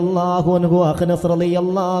റളിയല്ലാഹു അൻഹു, അഖ്നസ്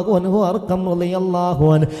റളിയല്ലാഹു അൻഹു, അർഖം റളിയല്ലാഹു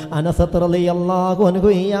അൻഹു, അനസ് റളിയല്ലാഹു അൻഹു,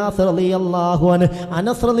 ഇയാസ് റളിയല്ലാഹു അൻഹു,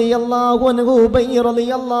 അനസ് റളിയല്ലാഹു അൻഹു, ഉബൈ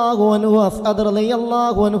റളിയല്ലാഹു അൻഹു, അസ്അദ്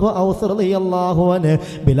റളിയല്ലാഹു അൻഹു, ഔസ് റളിയല്ലാഹു അൻഹു,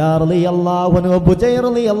 ബിലാൽ റളിയല്ലാഹു അൻഹു, ബുജൈർ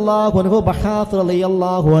റളിയല്ലാഹു അൻഹു, ബഹാസ്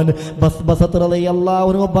റളിയല്ലാഹു അൻഹു, ബസ്ബസത്ത് റളിയല്ലാഹു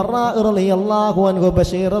അൻഹു, ബറാ റളിയല്ലാഹു അൻഹു,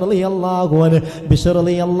 ബശീർ റളിയല്ലാഹു അൻഹു, ബിശ്ർ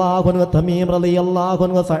റളിയല്ലാഹു അൻഹു, തമീം റളിയല്ലാഹു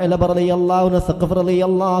അൻഹു, സഅലബ റളിയല്ലാഹു അൻഹു, സഖഫ്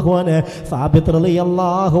റളിയല്ലാഹു അൻഹു, സാബിത്ത്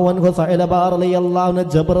റളിയല്ലാഹു അൻഹു, സഅലബ റളിയല്ലാഹു അൻഹു,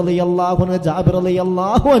 ജബ്ർ റളിയല്ലാഹു അൻഹു, ജാബിർ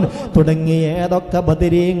റളിയല്ലാഹു അൻഹു തുടങ്ങി ഏതൊക്കെ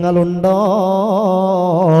ബദരീങ്ങളുണ്ടോ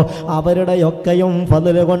അവരുടെയൊക്കെയും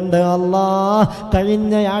ഫളല് കൊണ്ട് അല്ലാഹ്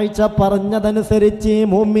കഴിഞ്ഞ ആഴ്ച പറഞ്ഞതനുസരിച്ച്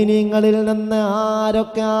മുഅ്മിനീങ്ങളിൽ നിന്ന്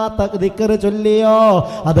ആരൊക്കെ ആ ദിക്ർ ചൊല്ലിയോ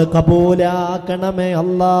അത് കബൂലാക്കണമേ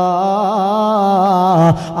അല്ലാഹ്.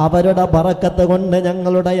 അവരുടെ ബറക്കത്ത് കൊണ്ട്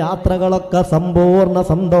ഞങ്ങളുടെ യാത്രകളൊക്കെ സമ്പൂർണ്ണ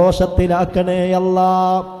സന്തോഷത്തിലാക്കണേ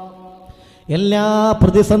അല്ലാഹ്. എല്ലാ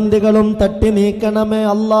പ്രതിസന്ധികളും തട്ടി നീക്കണമേ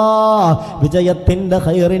അല്ലാഹ്. വിജയത്തിന്റെ,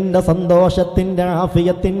 ഖൈറിന്റെ, സന്തോഷത്തിന്റെ,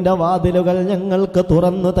 ആഫിയത്തിന്റെ വാതിലുകൾ ഞങ്ങൾക്ക്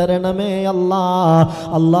തുറന്നു തരണമേ അല്ലാഹ്.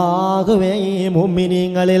 അല്ലാഹുവേ, ഈ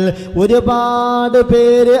മുഅ്മിനീങ്ങളിൽ ഒരുപാട്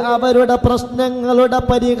പേര് അവരുടെ പ്രശ്നങ്ങളുടെ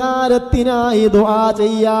പരിഹാരത്തിനായി ദുആ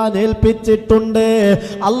ചെയ്യാൻ ഏൽപ്പിച്ചിട്ടുണ്ട്.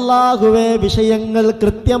 അല്ലാഹുവേ, വിഷയങ്ങൾ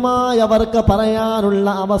കൃത്യമായി അവർക്ക് പറയാനുള്ള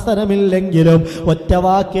അവസരമില്ലെങ്കിലും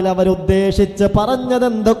ഒറ്റവാക്കിൽ അവരുദ്ദേശിച്ച്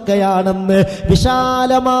പറഞ്ഞതെന്തൊക്കെയാണെന്ന്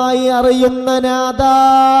വിശാലമായി അറിയുന്ന നാഥാ,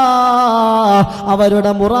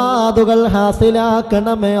 അവരുടെ മുറാദുകൾ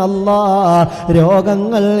ഹാസിലാക്കണമേ അല്ലാഹ്.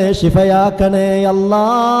 രോഗങ്ങൾ ശിഫയാക്കണേ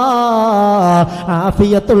അല്ലാഹ്.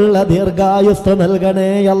 ആഫിയത്തുള്ള ദീർഘായുസ്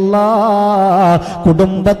നൽകണേ അല്ലാഹ്.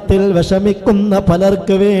 കുടുംബത്തിൽ വിഷമിക്കുന്ന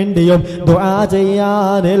പലർക്ക് വേണ്ടിയും ദുആ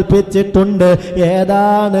ചെയ്യാൻ ഏൽപ്പിച്ചിട്ടുണ്ട്.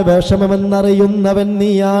 ഏതാണ് വിഷമമെന്നറിയുന്നവൻ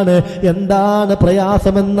നീയാണ്, എന്താണ്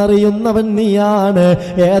പ്രയാസമെന്നറിയുന്നവൻ നീയാണ്,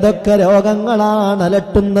 ഏതൊക്കെ രോഗങ്ങളാണ്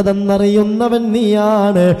അലട്ടുന്നതെന്നറിയുന്നവൻ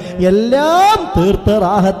നീയാണ്. എല്ലാം തീർത്ത്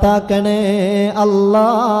റാഹത്താക്കണേ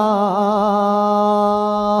അല്ലാഹ്.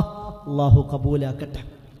 അല്ലാഹു കബൂലാക്കട്ടെ,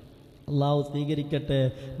 അല്ലാഹു സ്വീകരിക്കട്ടെ.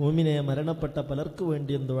 മുഅ്മിനെ മരണപ്പെട്ട പലർക്കു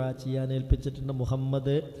വേണ്ടിയും ദുആ ചെയ്യാൻ ഏൽപ്പിച്ചിട്ടുണ്ട്.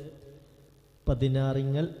 മുഹമ്മദ്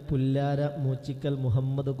പതിനാറിങ്ങൽ, പുല്ലാര മൂച്ചിക്കൽ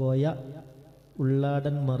മുഹമ്മദ് കോയ,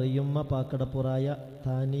 ഉള്ളാടൻ മറിയുമ്മ പാക്കടപ്പുറായ,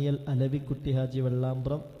 താനിയൽ അലവിക്കുട്ടി ഹാജി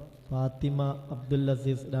വെള്ളാമ്പ്രം, ഫാത്തിമ അബ്ദുൽ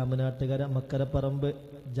അസീസ് രാമനാട്ടുകര, മക്കരപ്പറമ്പ്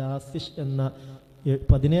ജാസിഷ് എന്ന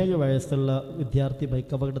 17 വയസ്സുള്ള വിദ്യാർത്ഥി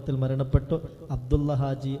ബൈക്ക് അപകടത്തിൽ മരണപ്പെട്ടു. അബ്ദുള്ള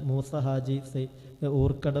ഹാജി, മൂസ ഹാജി,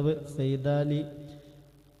 ഊർക്കടവ് സെയ്ദാലി,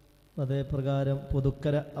 അതേപ്രകാരം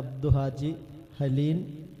പുതുക്കര അബ്ദു ഹാജി, ഹലീൻ,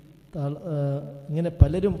 ഇങ്ങനെ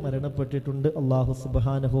പലരും മരണപ്പെട്ടിട്ടുണ്ട്. അല്ലാഹു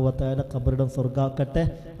സുബ്ഹാനഹു വ തആല ഖബറിടം സ്വർഗ്ഗാക്കട്ടെ.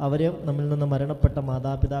 അവരെ നമ്മിൽ നിന്ന് മരണപ്പെട്ട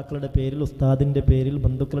മാതാപിതാക്കളുടെ പേരിൽ, ഉസ്താദിൻ്റെ പേരിൽ,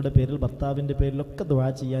 ബന്ധുക്കളുടെ പേരിൽ, ഭർത്താവിൻ്റെ പേരിലൊക്കെ ദുആ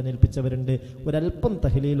ചെയ്യാൻ ഏൽപ്പിച്ചവരുണ്ട്. ഒരല്പം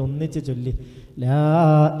തഹ്ലീൽ ഒന്നിച്ച് ചൊല്ലി ലാ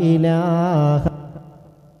ഇലാഹ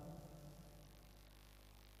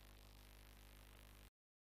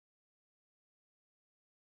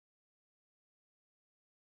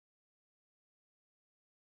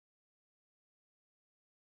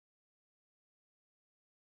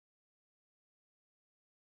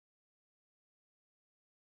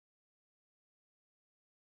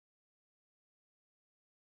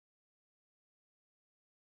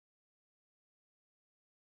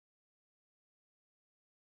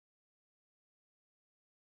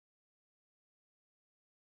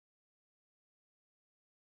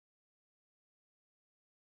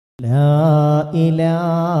لا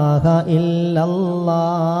إله إلا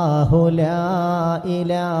الله لا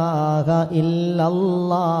إله إلا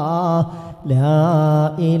الله لا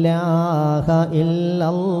إله إلا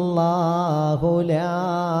الله لا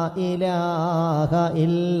إله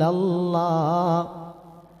إلا الله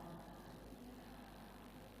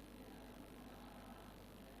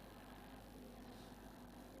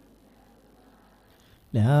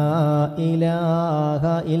لا إله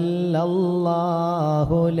إلا الله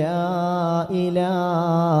لا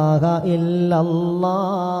إله إلا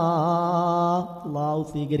الله അല്ലാഹു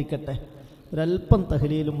സ്വീകരിക്കട്ടെ. ഒരൽപ്പം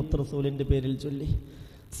തഹ്ലീലും മുത്തറസൂലിൻ്റെ പേരിൽ ചൊല്ലി.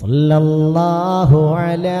 സല്ലല്ലാഹു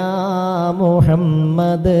അലാ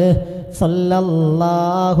മുഹമ്മദ്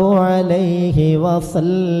സല്ലല്ലാഹു അലൈഹി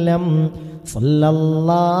വസല്ലം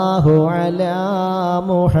സല്ലല്ലാഹു അലാ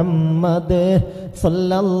മുഹമ്മദ്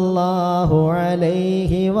സല്ലല്ലാഹു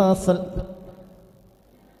അലൈഹി വസല്ലം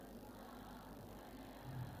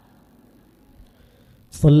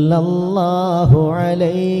സല്ലല്ലാഹു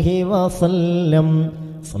അലൈഹി വസല്ലം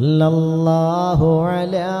സല്ലല്ലാഹു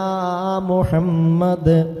അലാ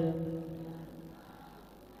മുഹമ്മദ്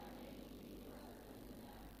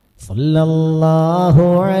സല്ലല്ലാഹു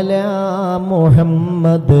അലാ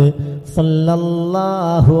മുഹമ്മദ്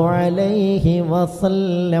സല്ലല്ലാഹു അലൈഹി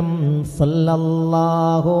വസല്ലം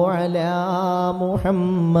സല്ലല്ലാഹു അലാ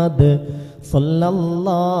മുഹമ്മദ്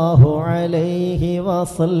സല്ലല്ലാഹു അലൈഹി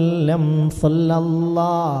വസല്ലം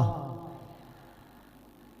സല്ലല്ലാഹു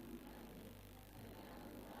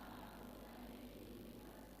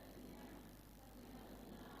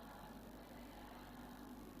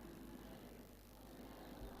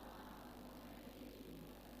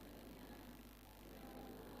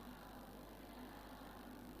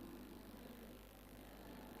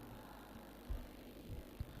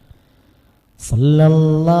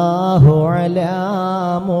സല്ലല്ലാഹു അലാ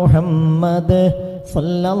മുഹമ്മദ്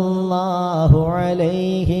സല്ലല്ലാഹു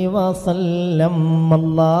അലൈഹി വസല്ലം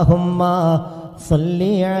അല്ലാഹുമ്മ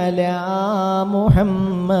സല്ലി അലാ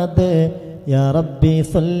മുഹമ്മദ് യാ റബ്ബി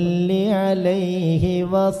സല്ലി അലൈഹി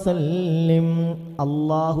വസല്ലിം.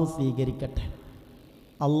 അല്ലാഹു സ്വീകരിക്കട്ടെ,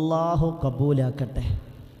 അല്ലാഹു കബൂലാക്കട്ടെ,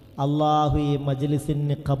 അല്ലാഹു ഈ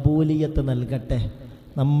മജ്ലിസിന് കബൂലിയത്ത് നൽകട്ടെ.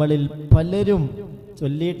 നമ്മളിൽ പലരും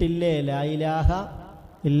ചൊല്ലിയിട്ടില്ലേ ലാ ഇലാഹ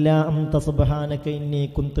ഇല്ലാ അൻത സുബ്ഹാനക ഇന്നി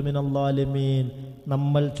കുന്തു മിനൽ ളാലിമീൻ.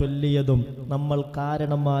 നമ്മൾ ചൊല്ലിയതും നമ്മൾ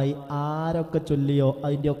കാരണമായി ആരൊക്കെ ചൊല്ലിയോ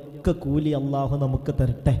അതിൻ്റെ ഒക്കെ കൂലി അള്ളാഹു നമുക്ക്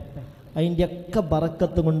തരട്ടെ. അതിൻ്റെ ഒക്കെ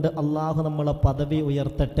ബറക്കത്ത് കൊണ്ട് അള്ളാഹു നമ്മളെ പദവി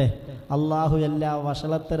ഉയർത്തട്ടെ. അള്ളാഹു എല്ലാ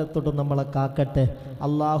വഷളത്തരത്തോടും നമ്മളെ കാക്കട്ടെ.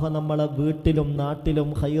 അള്ളാഹു നമ്മളെ വീട്ടിലും നാട്ടിലും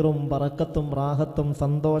ഖൈറും ബറക്കത്തും റാഹത്തും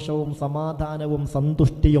സന്തോഷവും സമാധാനവും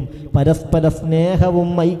സന്തുഷ്ടിയും പരസ്പര സ്നേഹവും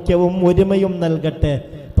ഐക്യവും ഒരുമയും നൽകട്ടെ.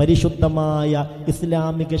 പരിശുദ്ധമായ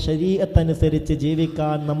ഇസ്ലാമിക ശരീഅത്തനുസരിച്ച്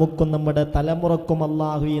ജീവിക്കാൻ നമുക്കും നമ്മുടെ തലമുറക്കും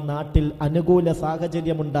അള്ളാഹു ഈ നാട്ടിൽ അനുകൂല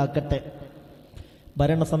സാഹചര്യമുണ്ടാക്കട്ടെ.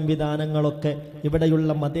 ഭരണ സംവിധാനങ്ങളൊക്കെ ഇവിടെയുള്ള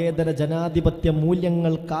മതേതര ജനാധിപത്യ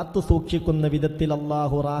മൂല്യങ്ങൾ കാത്തു സൂക്ഷിക്കുന്ന വിധത്തിൽ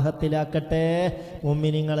അള്ളാഹു റാഹത്തിലാക്കട്ടെ.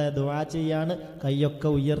 മുഅ്മിനീങ്ങളെ ദുആ ചെയ്യാണ്. കൈയൊക്കെ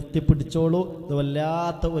ഉയർത്തിപ്പിടിച്ചോളൂ. ഇത്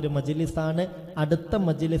വല്ലാത്ത ഒരു മജ്ലിസാണ്. അടുത്ത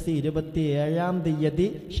മജ്ലിസ് 27-ാം തീയതി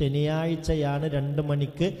ശനിയാഴ്ചയാണ് 2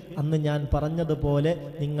 മണിക്ക്. അന്ന് ഞാൻ പറഞ്ഞതുപോലെ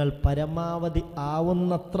നിങ്ങൾ പരമാവധി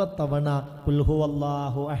ആവുന്നത്ര തവണ ഖുൽ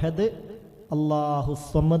ഹുവല്ലാഹു അഹദ് അല്ലാഹു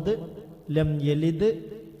സ്വമദ് ലം യലിദ്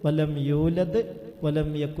വലം യൂലദ് വലം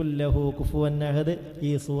യകുല്ലഹു കുഫുവൻ അഹദ് ഈ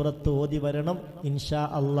സൂറത്ത് ഓതി വരണം ഇൻഷാ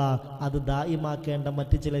അള്ളാഹ്. അത് ദായിമാക്കേണ്ട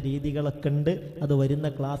മറ്റു ചില രീതികളൊക്കെ ഉണ്ട്. അത് വരുന്ന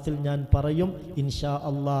ക്ലാസ്സിൽ ഞാൻ പറയും ഇൻഷാ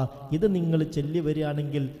അള്ളാഹ്. ഇത് നിങ്ങൾ ചൊല്ലി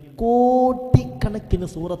വരികയാണെങ്കിൽ കോടിക്കണക്കിന്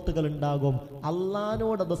സൂറത്തുകൾ ഉണ്ടാകും.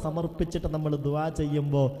 അള്ളാഹിനോടത് സമർപ്പിച്ചിട്ട് നമ്മൾ ദുആ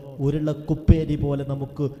ചെയ്യുമ്പോൾ ഉരുളക്കുപ്പേരി പോലെ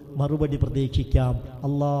നമുക്ക് മറുപടി പ്രതീക്ഷിക്കാം.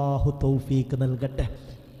 അള്ളാഹു തൗഫീക്ക് നൽകട്ടെ.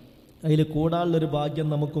 അതിൽ കൂടാനുള്ളൊരു ഭാഗ്യം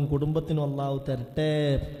നമുക്കും കുടുംബത്തിനും അള്ളാഹു തരട്ടെ.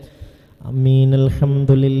 ആമീൻ.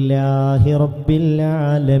 അൽഹംദുലില്ലാഹി റബ്ബിൽ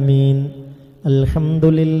ആലമീൻ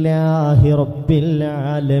അൽഹംദുലില്ലാഹി റബ്ബിൽ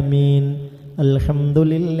ആലമീൻ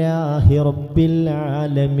അൽഹംദുലില്ലാഹി റബ്ബിൽ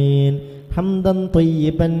ആലമീൻ ഹംദൻ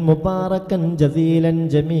ത്വയ്യിബൻ മുബാറകൻ ജസീലൻ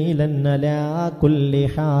ജമീലൻ അലാ കുല്ലി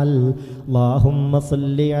ഹാൽ. അല്ലാഹുമ്മ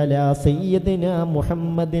സല്ലി അലാ സയ്യിദിനാ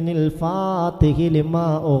മുഹമ്മദിനിൽ ഫാത്തിഹി ലിമാ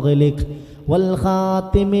ഉഗ്ലിഖ്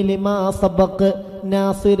والخاتم لما سبق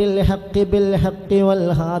ناصر الحق بالحق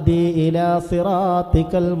والهادي إلى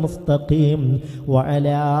صراطك المستقيم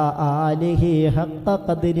وعلى آله حق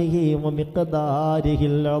قدره ومقداره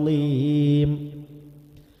العظيم.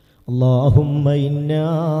 اللهم إنا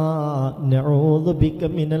نعوذ بك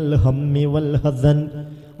من الهم والحزن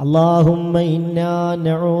اللهم إنا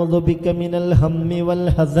نعوذ بك من الهم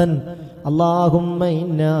والحزن اللهم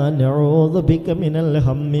إنا نعوذ بك من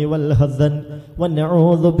الهم والحزن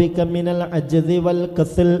ونعوذ بك من العجز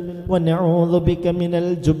والكسل ونعوذ بك من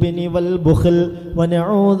الجبن والبخل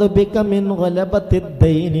ونعوذ بك من غلبة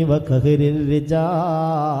الدين وقهر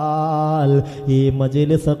الرجال ഈ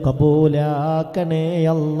മജ്ലിസ് കബൂലാക്കണേ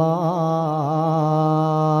അല്ലാ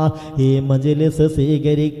ഈ മജ്ലിസ്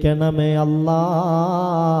സ്വീകരിക്കണമേ അല്ലാ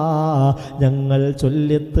ഞങ്ങൾ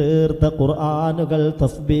ചൊല്ലിത്തീർത്ത ഖുർആനുകൾ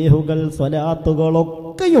തസ്ബീഹുകൾ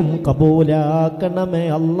സ്വലാത്തുകളൊക്കെയും കബൂലാക്കണമേ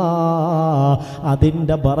അല്ലാ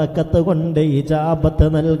അതിൻ്റെ ബറക്കത്ത് കൊണ്ട് ഇജാബത്ത്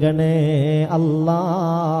നൽകണേ അല്ലാ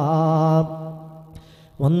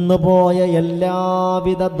വന്നുപോയ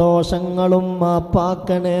എല്ലാവിധ ദോഷങ്ങളും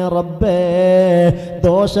മാപ്പാക്കണേ റബ്ബേ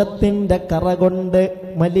ദോഷത്തിൻ്റെ കറ കൊണ്ട്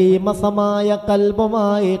മലീമസമായ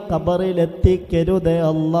കൽബുമായി ഖബറിലെത്തിക്കരുതേ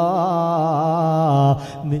അല്ലാ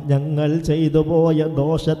ഞങ്ങൾ ചെയ്തു പോയ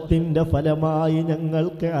ദോഷത്തിൻ്റെ ഫലമായി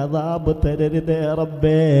ഞങ്ങൾക്ക് അദാബ് തരരുതേ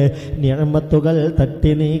റബ്ബേ നിഅമത്തുകൾ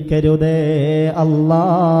തട്ടി നീക്കരുതേ അല്ലാ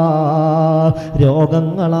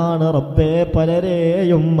രോഗങ്ങളാണ് റബ്ബേ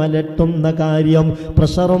പലരെയും അലട്ടുന്ന കാര്യം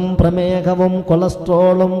പ്രഷറും പ്രമേഹവും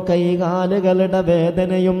കൊളസ്ട്രോളും കൈകാലുകളുടെ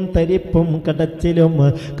വേദനയും തരിപ്പും കടച്ചിലും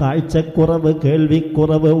കാഴ്ചക്കുറവ് കേൾവിക്കുറവ്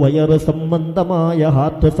വയറ് സംബന്ധമായ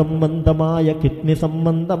ഹാർട്ട് സംബന്ധമായ കിഡ്നി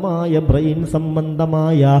സംബന്ധമായ ബ്രെയിൻ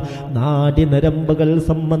സംബന്ധമായ നാഡിനരമ്പുകൾ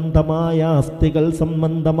സംബന്ധമായ അസ്ഥികൾ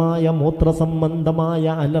സംബന്ധമായ മൂത്ര സംബന്ധമായ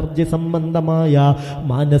അലർജി സംബന്ധമായ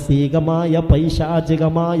മാനസികമായ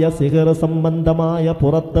പൈശാചികമായ സിഹർ സംബന്ധമായ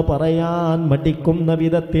പുറത്ത് പറയാൻ മടിക്കുന്ന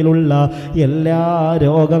വിധത്തിലുള്ള എല്ലാ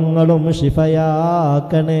രോഗങ്ങളും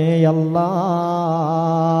ശിഫയാക്കണേ അല്ലാ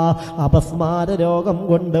അപസ്മാര രോഗം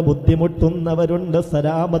കൊണ്ട് ബുദ്ധിമുട്ടുന്നവരുണ്ട്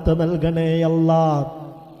സലാമത്ത് നൽകണേ അല്ലാ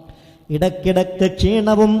ഇടക്കിടക്ക്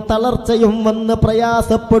ക്ഷീണവും തളർച്ചയും വന്ന്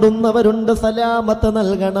പ്രയാസപ്പെടുന്നവരുണ്ട് സലാമത്ത്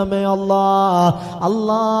നൽകണമേ അല്ലാ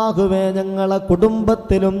അല്ലാഹുവേ ഞങ്ങളെ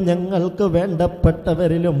കുടുംബത്തിലും ഞങ്ങൾക്ക്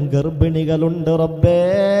വേണ്ടപ്പെട്ടവരിലും ഗർഭിണികളുണ്ട് റബ്ബേ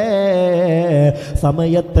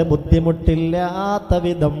സമയത്ത് ബുദ്ധിമുട്ടില്ലാത്ത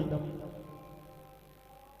വിധം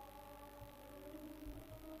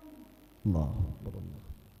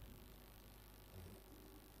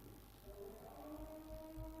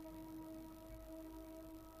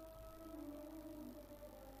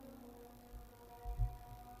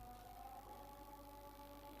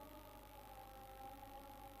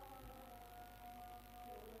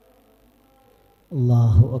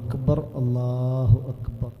അല്ലാഹു അക്ബർ അല്ലാഹു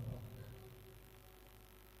അക്ബർ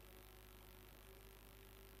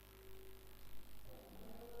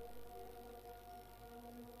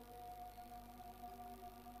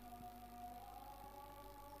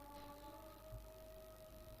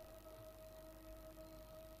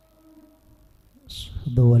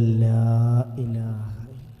അഷ്ഹദു അല്ലാ ഇലാഹ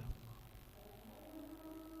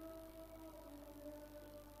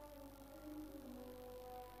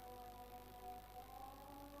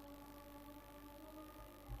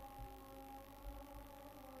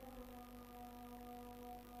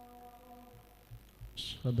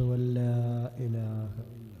أشهد أن لا إله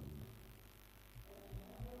إلا الله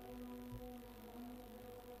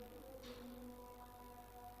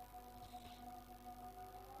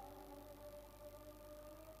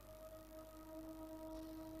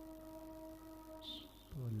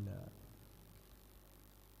أشهد أن لا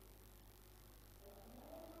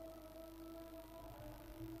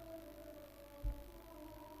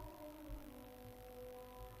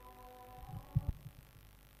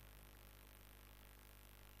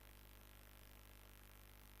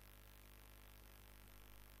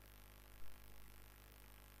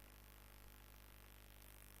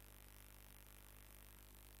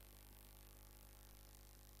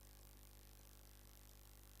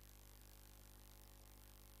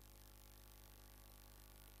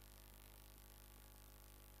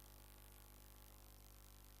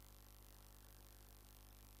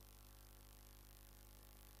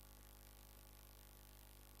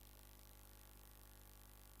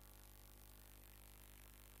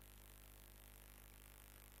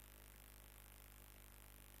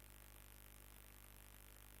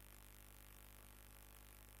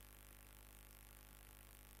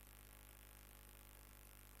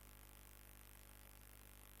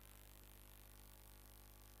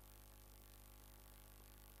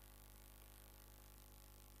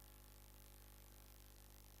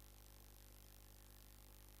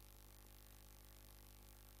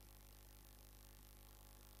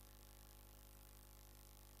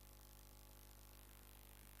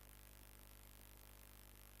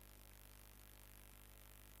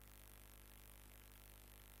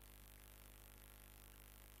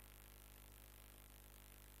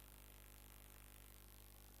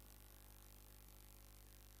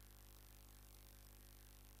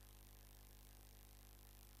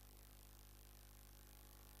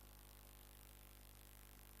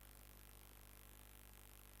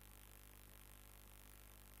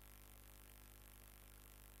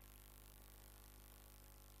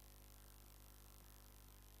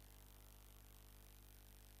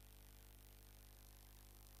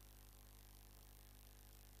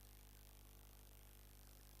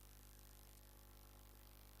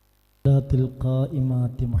الصلاة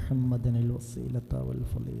القائمات محمدا الوسيلة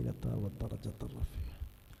والفضيلة والدرجة الرفيعة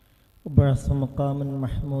وبعث مقاما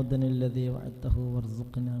محمودا الذي وعدته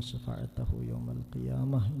وارزقنا شفاعته يوم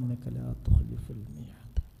القيامة إنك لا تخلف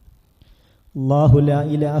الميعاد. الله لا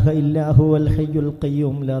إله إلا هو الحي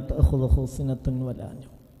القيوم لا تأخذه سنة ولا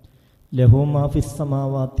نوم له ما في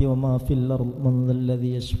السماوات وما في الأرض من ذا الذي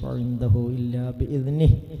يشفع عنده إلا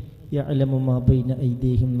بإذنه يعلم ما بين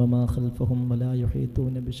أيديهم وما خلفهم ولا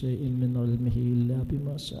يحيطون بشيء من علمه إلا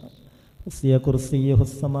بما شاء وسع كرسيه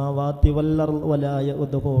السماوات والأرض ولا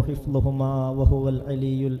يؤوده حفظهما وهو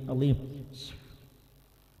العلي العظيم.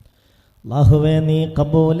 അല്ലാഹുവേ നീ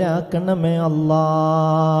കബൂലാക്കണമേ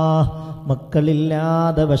അല്ലാഹ്.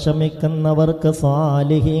 മക്കളില്ലാതെ വിഷമിക്കുന്നവർക്ക്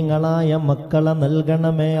സ്വാലിഹീങ്ങളായ മക്കളെ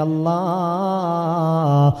നൽകണമേ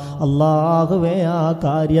അല്ലാഹ്. അല്ലാഹുവേ ആ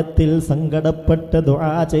കാര്യത്തിൽ സങ്കടപ്പെട്ട്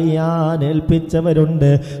ദുആ ചെയ്യാൻ ഏൽപ്പിച്ചവരുണ്ട്.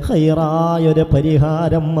 ഖൈറായൊരു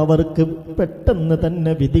പരിഹാരം അവർക്ക് പെട്ടെന്ന്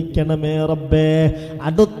തന്നെ വിധിക്കണമേ റബ്ബേ.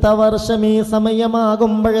 അടുത്ത വർഷം ഈ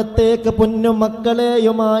സമയമാകുമ്പോഴത്തേക്ക്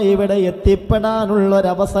പൊന്നുമക്കളെയുമായി ഇവിടെ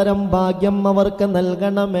എത്തിപ്പെടാനുള്ളൊരവസരം ഭാഗ്യം അവർക്ക്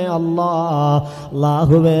നൽകണമേ അല്ലാഹ്.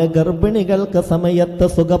 അല്ലാഹുവേ ഗർഭിണികൾക്ക് സമയത്ത്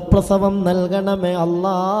സുഖപ്രസവം നൽകണമേ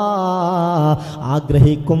അല്ലാഹ്.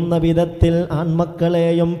 ആഗ്രഹിക്കുന്ന വിധത്തിൽ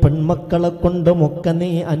ആൺമക്കളെയും പെൺമക്കളെ കൊണ്ടുമൊക്കെ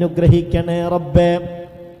നീ അനുഗ്രഹിക്കണേ റബ്ബേ.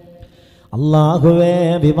 അല്ലാഹുവേ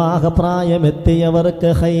വിവാഹപ്രായമെത്തിയവർക്ക്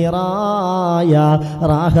ഖൈറായ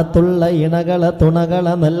റാഹത്തുള്ള ഇണകളെ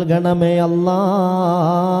തുണകളെ നൽകണമേ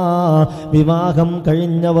അല്ലാഹ്. വിവാഹം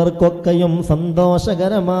കഴിഞ്ഞവർക്കൊക്കെയും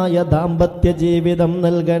സന്തോഷകരമായ ദാമ്പത്യ ജീവിതം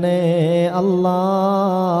നൽകണേ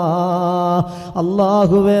അല്ലാഹ്.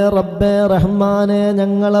 അല്ലാഹുവേ റബ്ബേ റഹ്മാനെ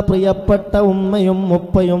ഞങ്ങളെ പ്രിയപ്പെട്ട ഉമ്മയും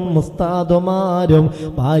ഉപ്പയും ഉസ്താദുമാരും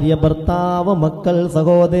ഭാര്യ ഭർത്താവ് മക്കൾ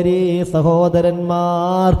സഹോദരി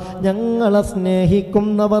സഹോദരന്മാർ ഞങ്ങളെ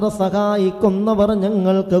സ്നേഹിക്കുന്നവർ സഹായിക്കുന്നവർ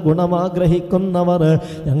ഞങ്ങൾക്ക് ഗുണമാഗ്രഹിക്കുന്നവർ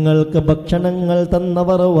ഞങ്ങൾക്ക് ഭക്ഷണങ്ങൾ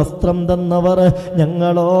തന്നവർ വസ്ത്രം തന്നവർ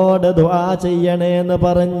ഞങ്ങളോട് ദുആ ചെയ്യണേന്ന്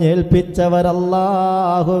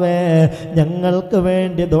പറഞ്ഞേൽപ്പിച്ചവരല്ലാഹുവേ ഞങ്ങൾക്ക്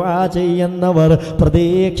വേണ്ടി ദുആ ചെയ്യുന്നവർ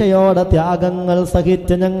പ്രതീക്ഷയോടെ ത്യാഗങ്ങൾ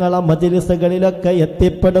സഹിച്ച് ഞങ്ങളെ മജ്ലിസുകളിലൊക്കെ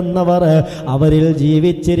എത്തിപ്പെടുന്നവർ അവരിൽ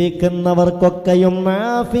ജീവിച്ചിരിക്കുന്നവർക്കൊക്കെയും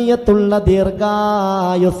ആഫിയത്തുള്ള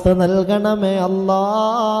ദീർഘായുസ് നൽകണമേ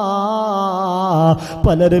അല്ലാഹ്.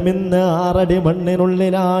 പലരും ഇന്ന് 6 അടി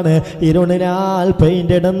മണ്ണിനുള്ളിലാണ്. ഇരുളിനാൽ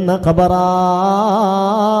പെയിന്റ് ഇടുന്ന ഖബറാ,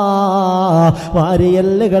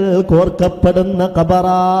 വാരിയല്ലുകൾ കോർക്കപ്പെടുന്ന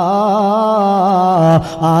ഖബറാ.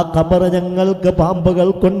 ആ ഖബർ ഞങ്ങൾക്ക് പാമ്പുകൾ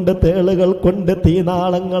കൊണ്ട് തേളുകൾ കൊണ്ട്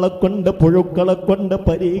തീനാളങ്ങളെ കൊണ്ട് പുഴുക്കളെ കൊണ്ട്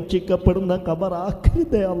പരീക്ഷിക്കപ്പെടുന്ന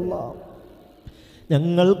ഖബറാക്കരുതേ അല്ലാഹ്.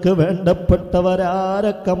 ഞങ്ങൾക്ക്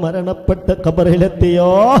വേണ്ടപ്പെട്ടവരാരൊക്കെ മരണപ്പെട്ട്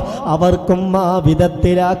ഖബറിലെത്തിയോ അവർക്കും ആ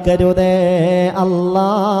വിധത്തിലാക്കരുതേ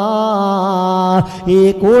അല്ലാഹ്. ഈ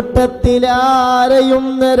കൂട്ടത്തിലാരെയും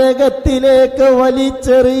നരകത്തിലേക്ക്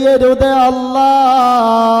വലിച്ചെറിയരുതേ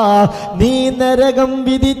അല്ലാഹ്. നീ നരകം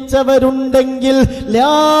വിധിച്ചവരുണ്ടെങ്കിൽ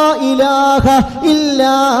ലാ ഇലാഹ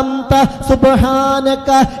ഇല്ലാ അൻത സുബ്ഹാനക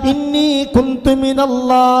ഇന്നി കുന്തു മിനൽ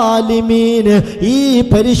ളാലിമീൻ ഈ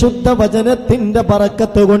പരിശുദ്ധ വചനത്തിന്റെ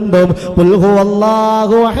ബറക്കത്ത് കൊണ്ടും ഖുൽ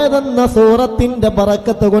ഹുവല്ലാഹു അഹദ് എന്ന സൂറത്തിന്റെ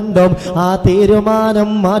ബറക്കത്ത് കൊണ്ടും ആ തീരുമാനം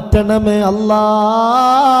മാറ്റണമേ അല്ലാഹ്.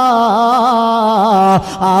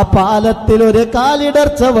 ആ പാലത്തിൽ ഒരു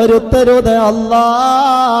കാലിടർച്ച വരുത്തരുത്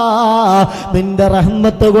അല്ലാഹ്. നിന്റെ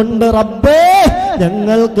റഹ്മത്ത് കൊണ്ട് റബ്ബേ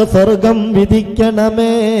ഞങ്ങൾക്ക് സ്വർഗം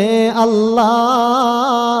വിധിക്കണമേ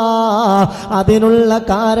അല്ലാഹ്. അതിനുള്ള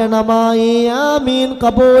കാരണമായി ആമീൻ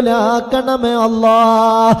കബൂലാക്കണമേ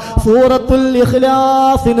അല്ലാഹ്. സൂറത്തുൽ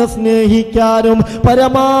ഇഖ്ലാസിനെ സ്നേഹിക്കാനും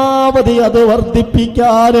പരമാവധി അത്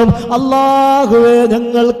വർദ്ധിപ്പിക്കാനും അല്ലാഹുവേ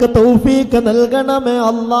ഞങ്ങൾക്ക് തൗഫീഖ് നൽകണമേ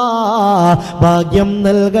അല്ലാഹ്. ഭാഗ്യം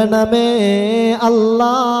നൽകണമേ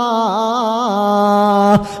അല്ലാഹ്.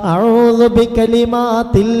 അഊദു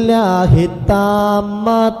ബികലിമാത്തില്ലാഹി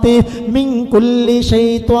താമ്മാതി മിൻ കുല്ലി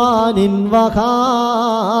ശൈത്വാനിൻ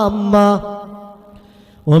വഹാമ്മ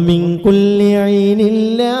ومن كل عين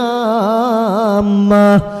لامة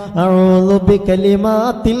أعوذ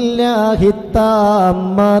بكلمات الله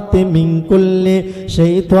التامات من كل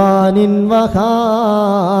شيطان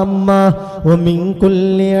وهامة ومن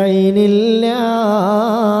كل عين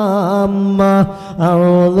لامة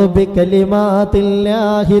أعوذ بكلمات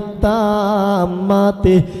الله التامات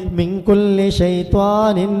من كل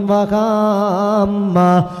شيطان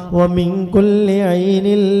وهامة ومن كل عين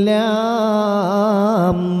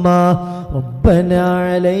لامة ربنا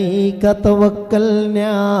عليك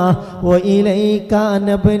توكلنا وإليك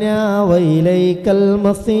أنبنا وإليك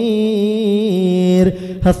المصير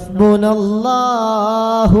حسبنا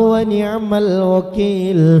الله ونعم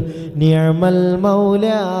الوكيل നിഅമൽ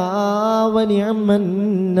മൗലാ വനിഅമൻ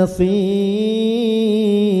നസീർ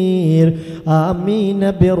ആമീൻ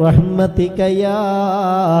ബിറഹ്മതിക യാ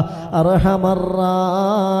അർഹമർ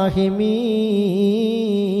റാഹിമീൻ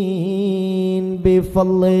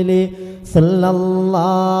ബിഫളലി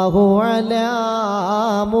സല്ലല്ലാഹു അലാ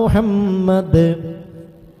മുഹമ്മദ്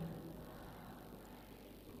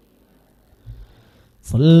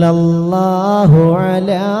സല്ലല്ലാഹു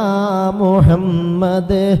അലാ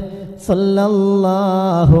മുഹമ്മദ്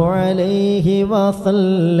സല്ലല്ലാഹു അലൈഹി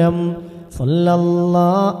വസല്ലം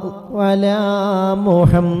സല്ലല്ലാഹു അലാ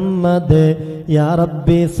മുഹമ്മദ് യാ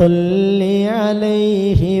റബ്ബി സല്ലി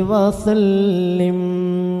അലൈഹി വസല്ലിം.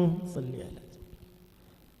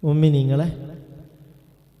 മുഅ്മിനീങ്ങളെ,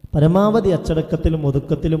 പരമാവധി അച്ചടക്കത്തിലും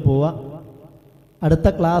ഒതുക്കത്തിലും പോവാ. അടുത്ത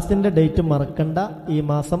ക്ലാസിൻ്റെ ഡേറ്റ് മറക്കണ്ട. ഈ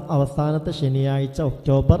മാസം അവസാനത്തെ ശനിയാഴ്ച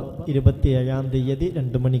ഒക്ടോബർ 27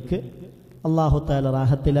 2 മണിക്ക്. അല്ലാഹു തആല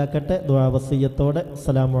റാഹത്തിലാക്കട്ടെ. ദുആ വസിയ്യത്തോടെ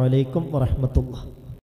അസ്സലാമു അലൈക്കും വറഹ്മത്തുള്ളാഹി.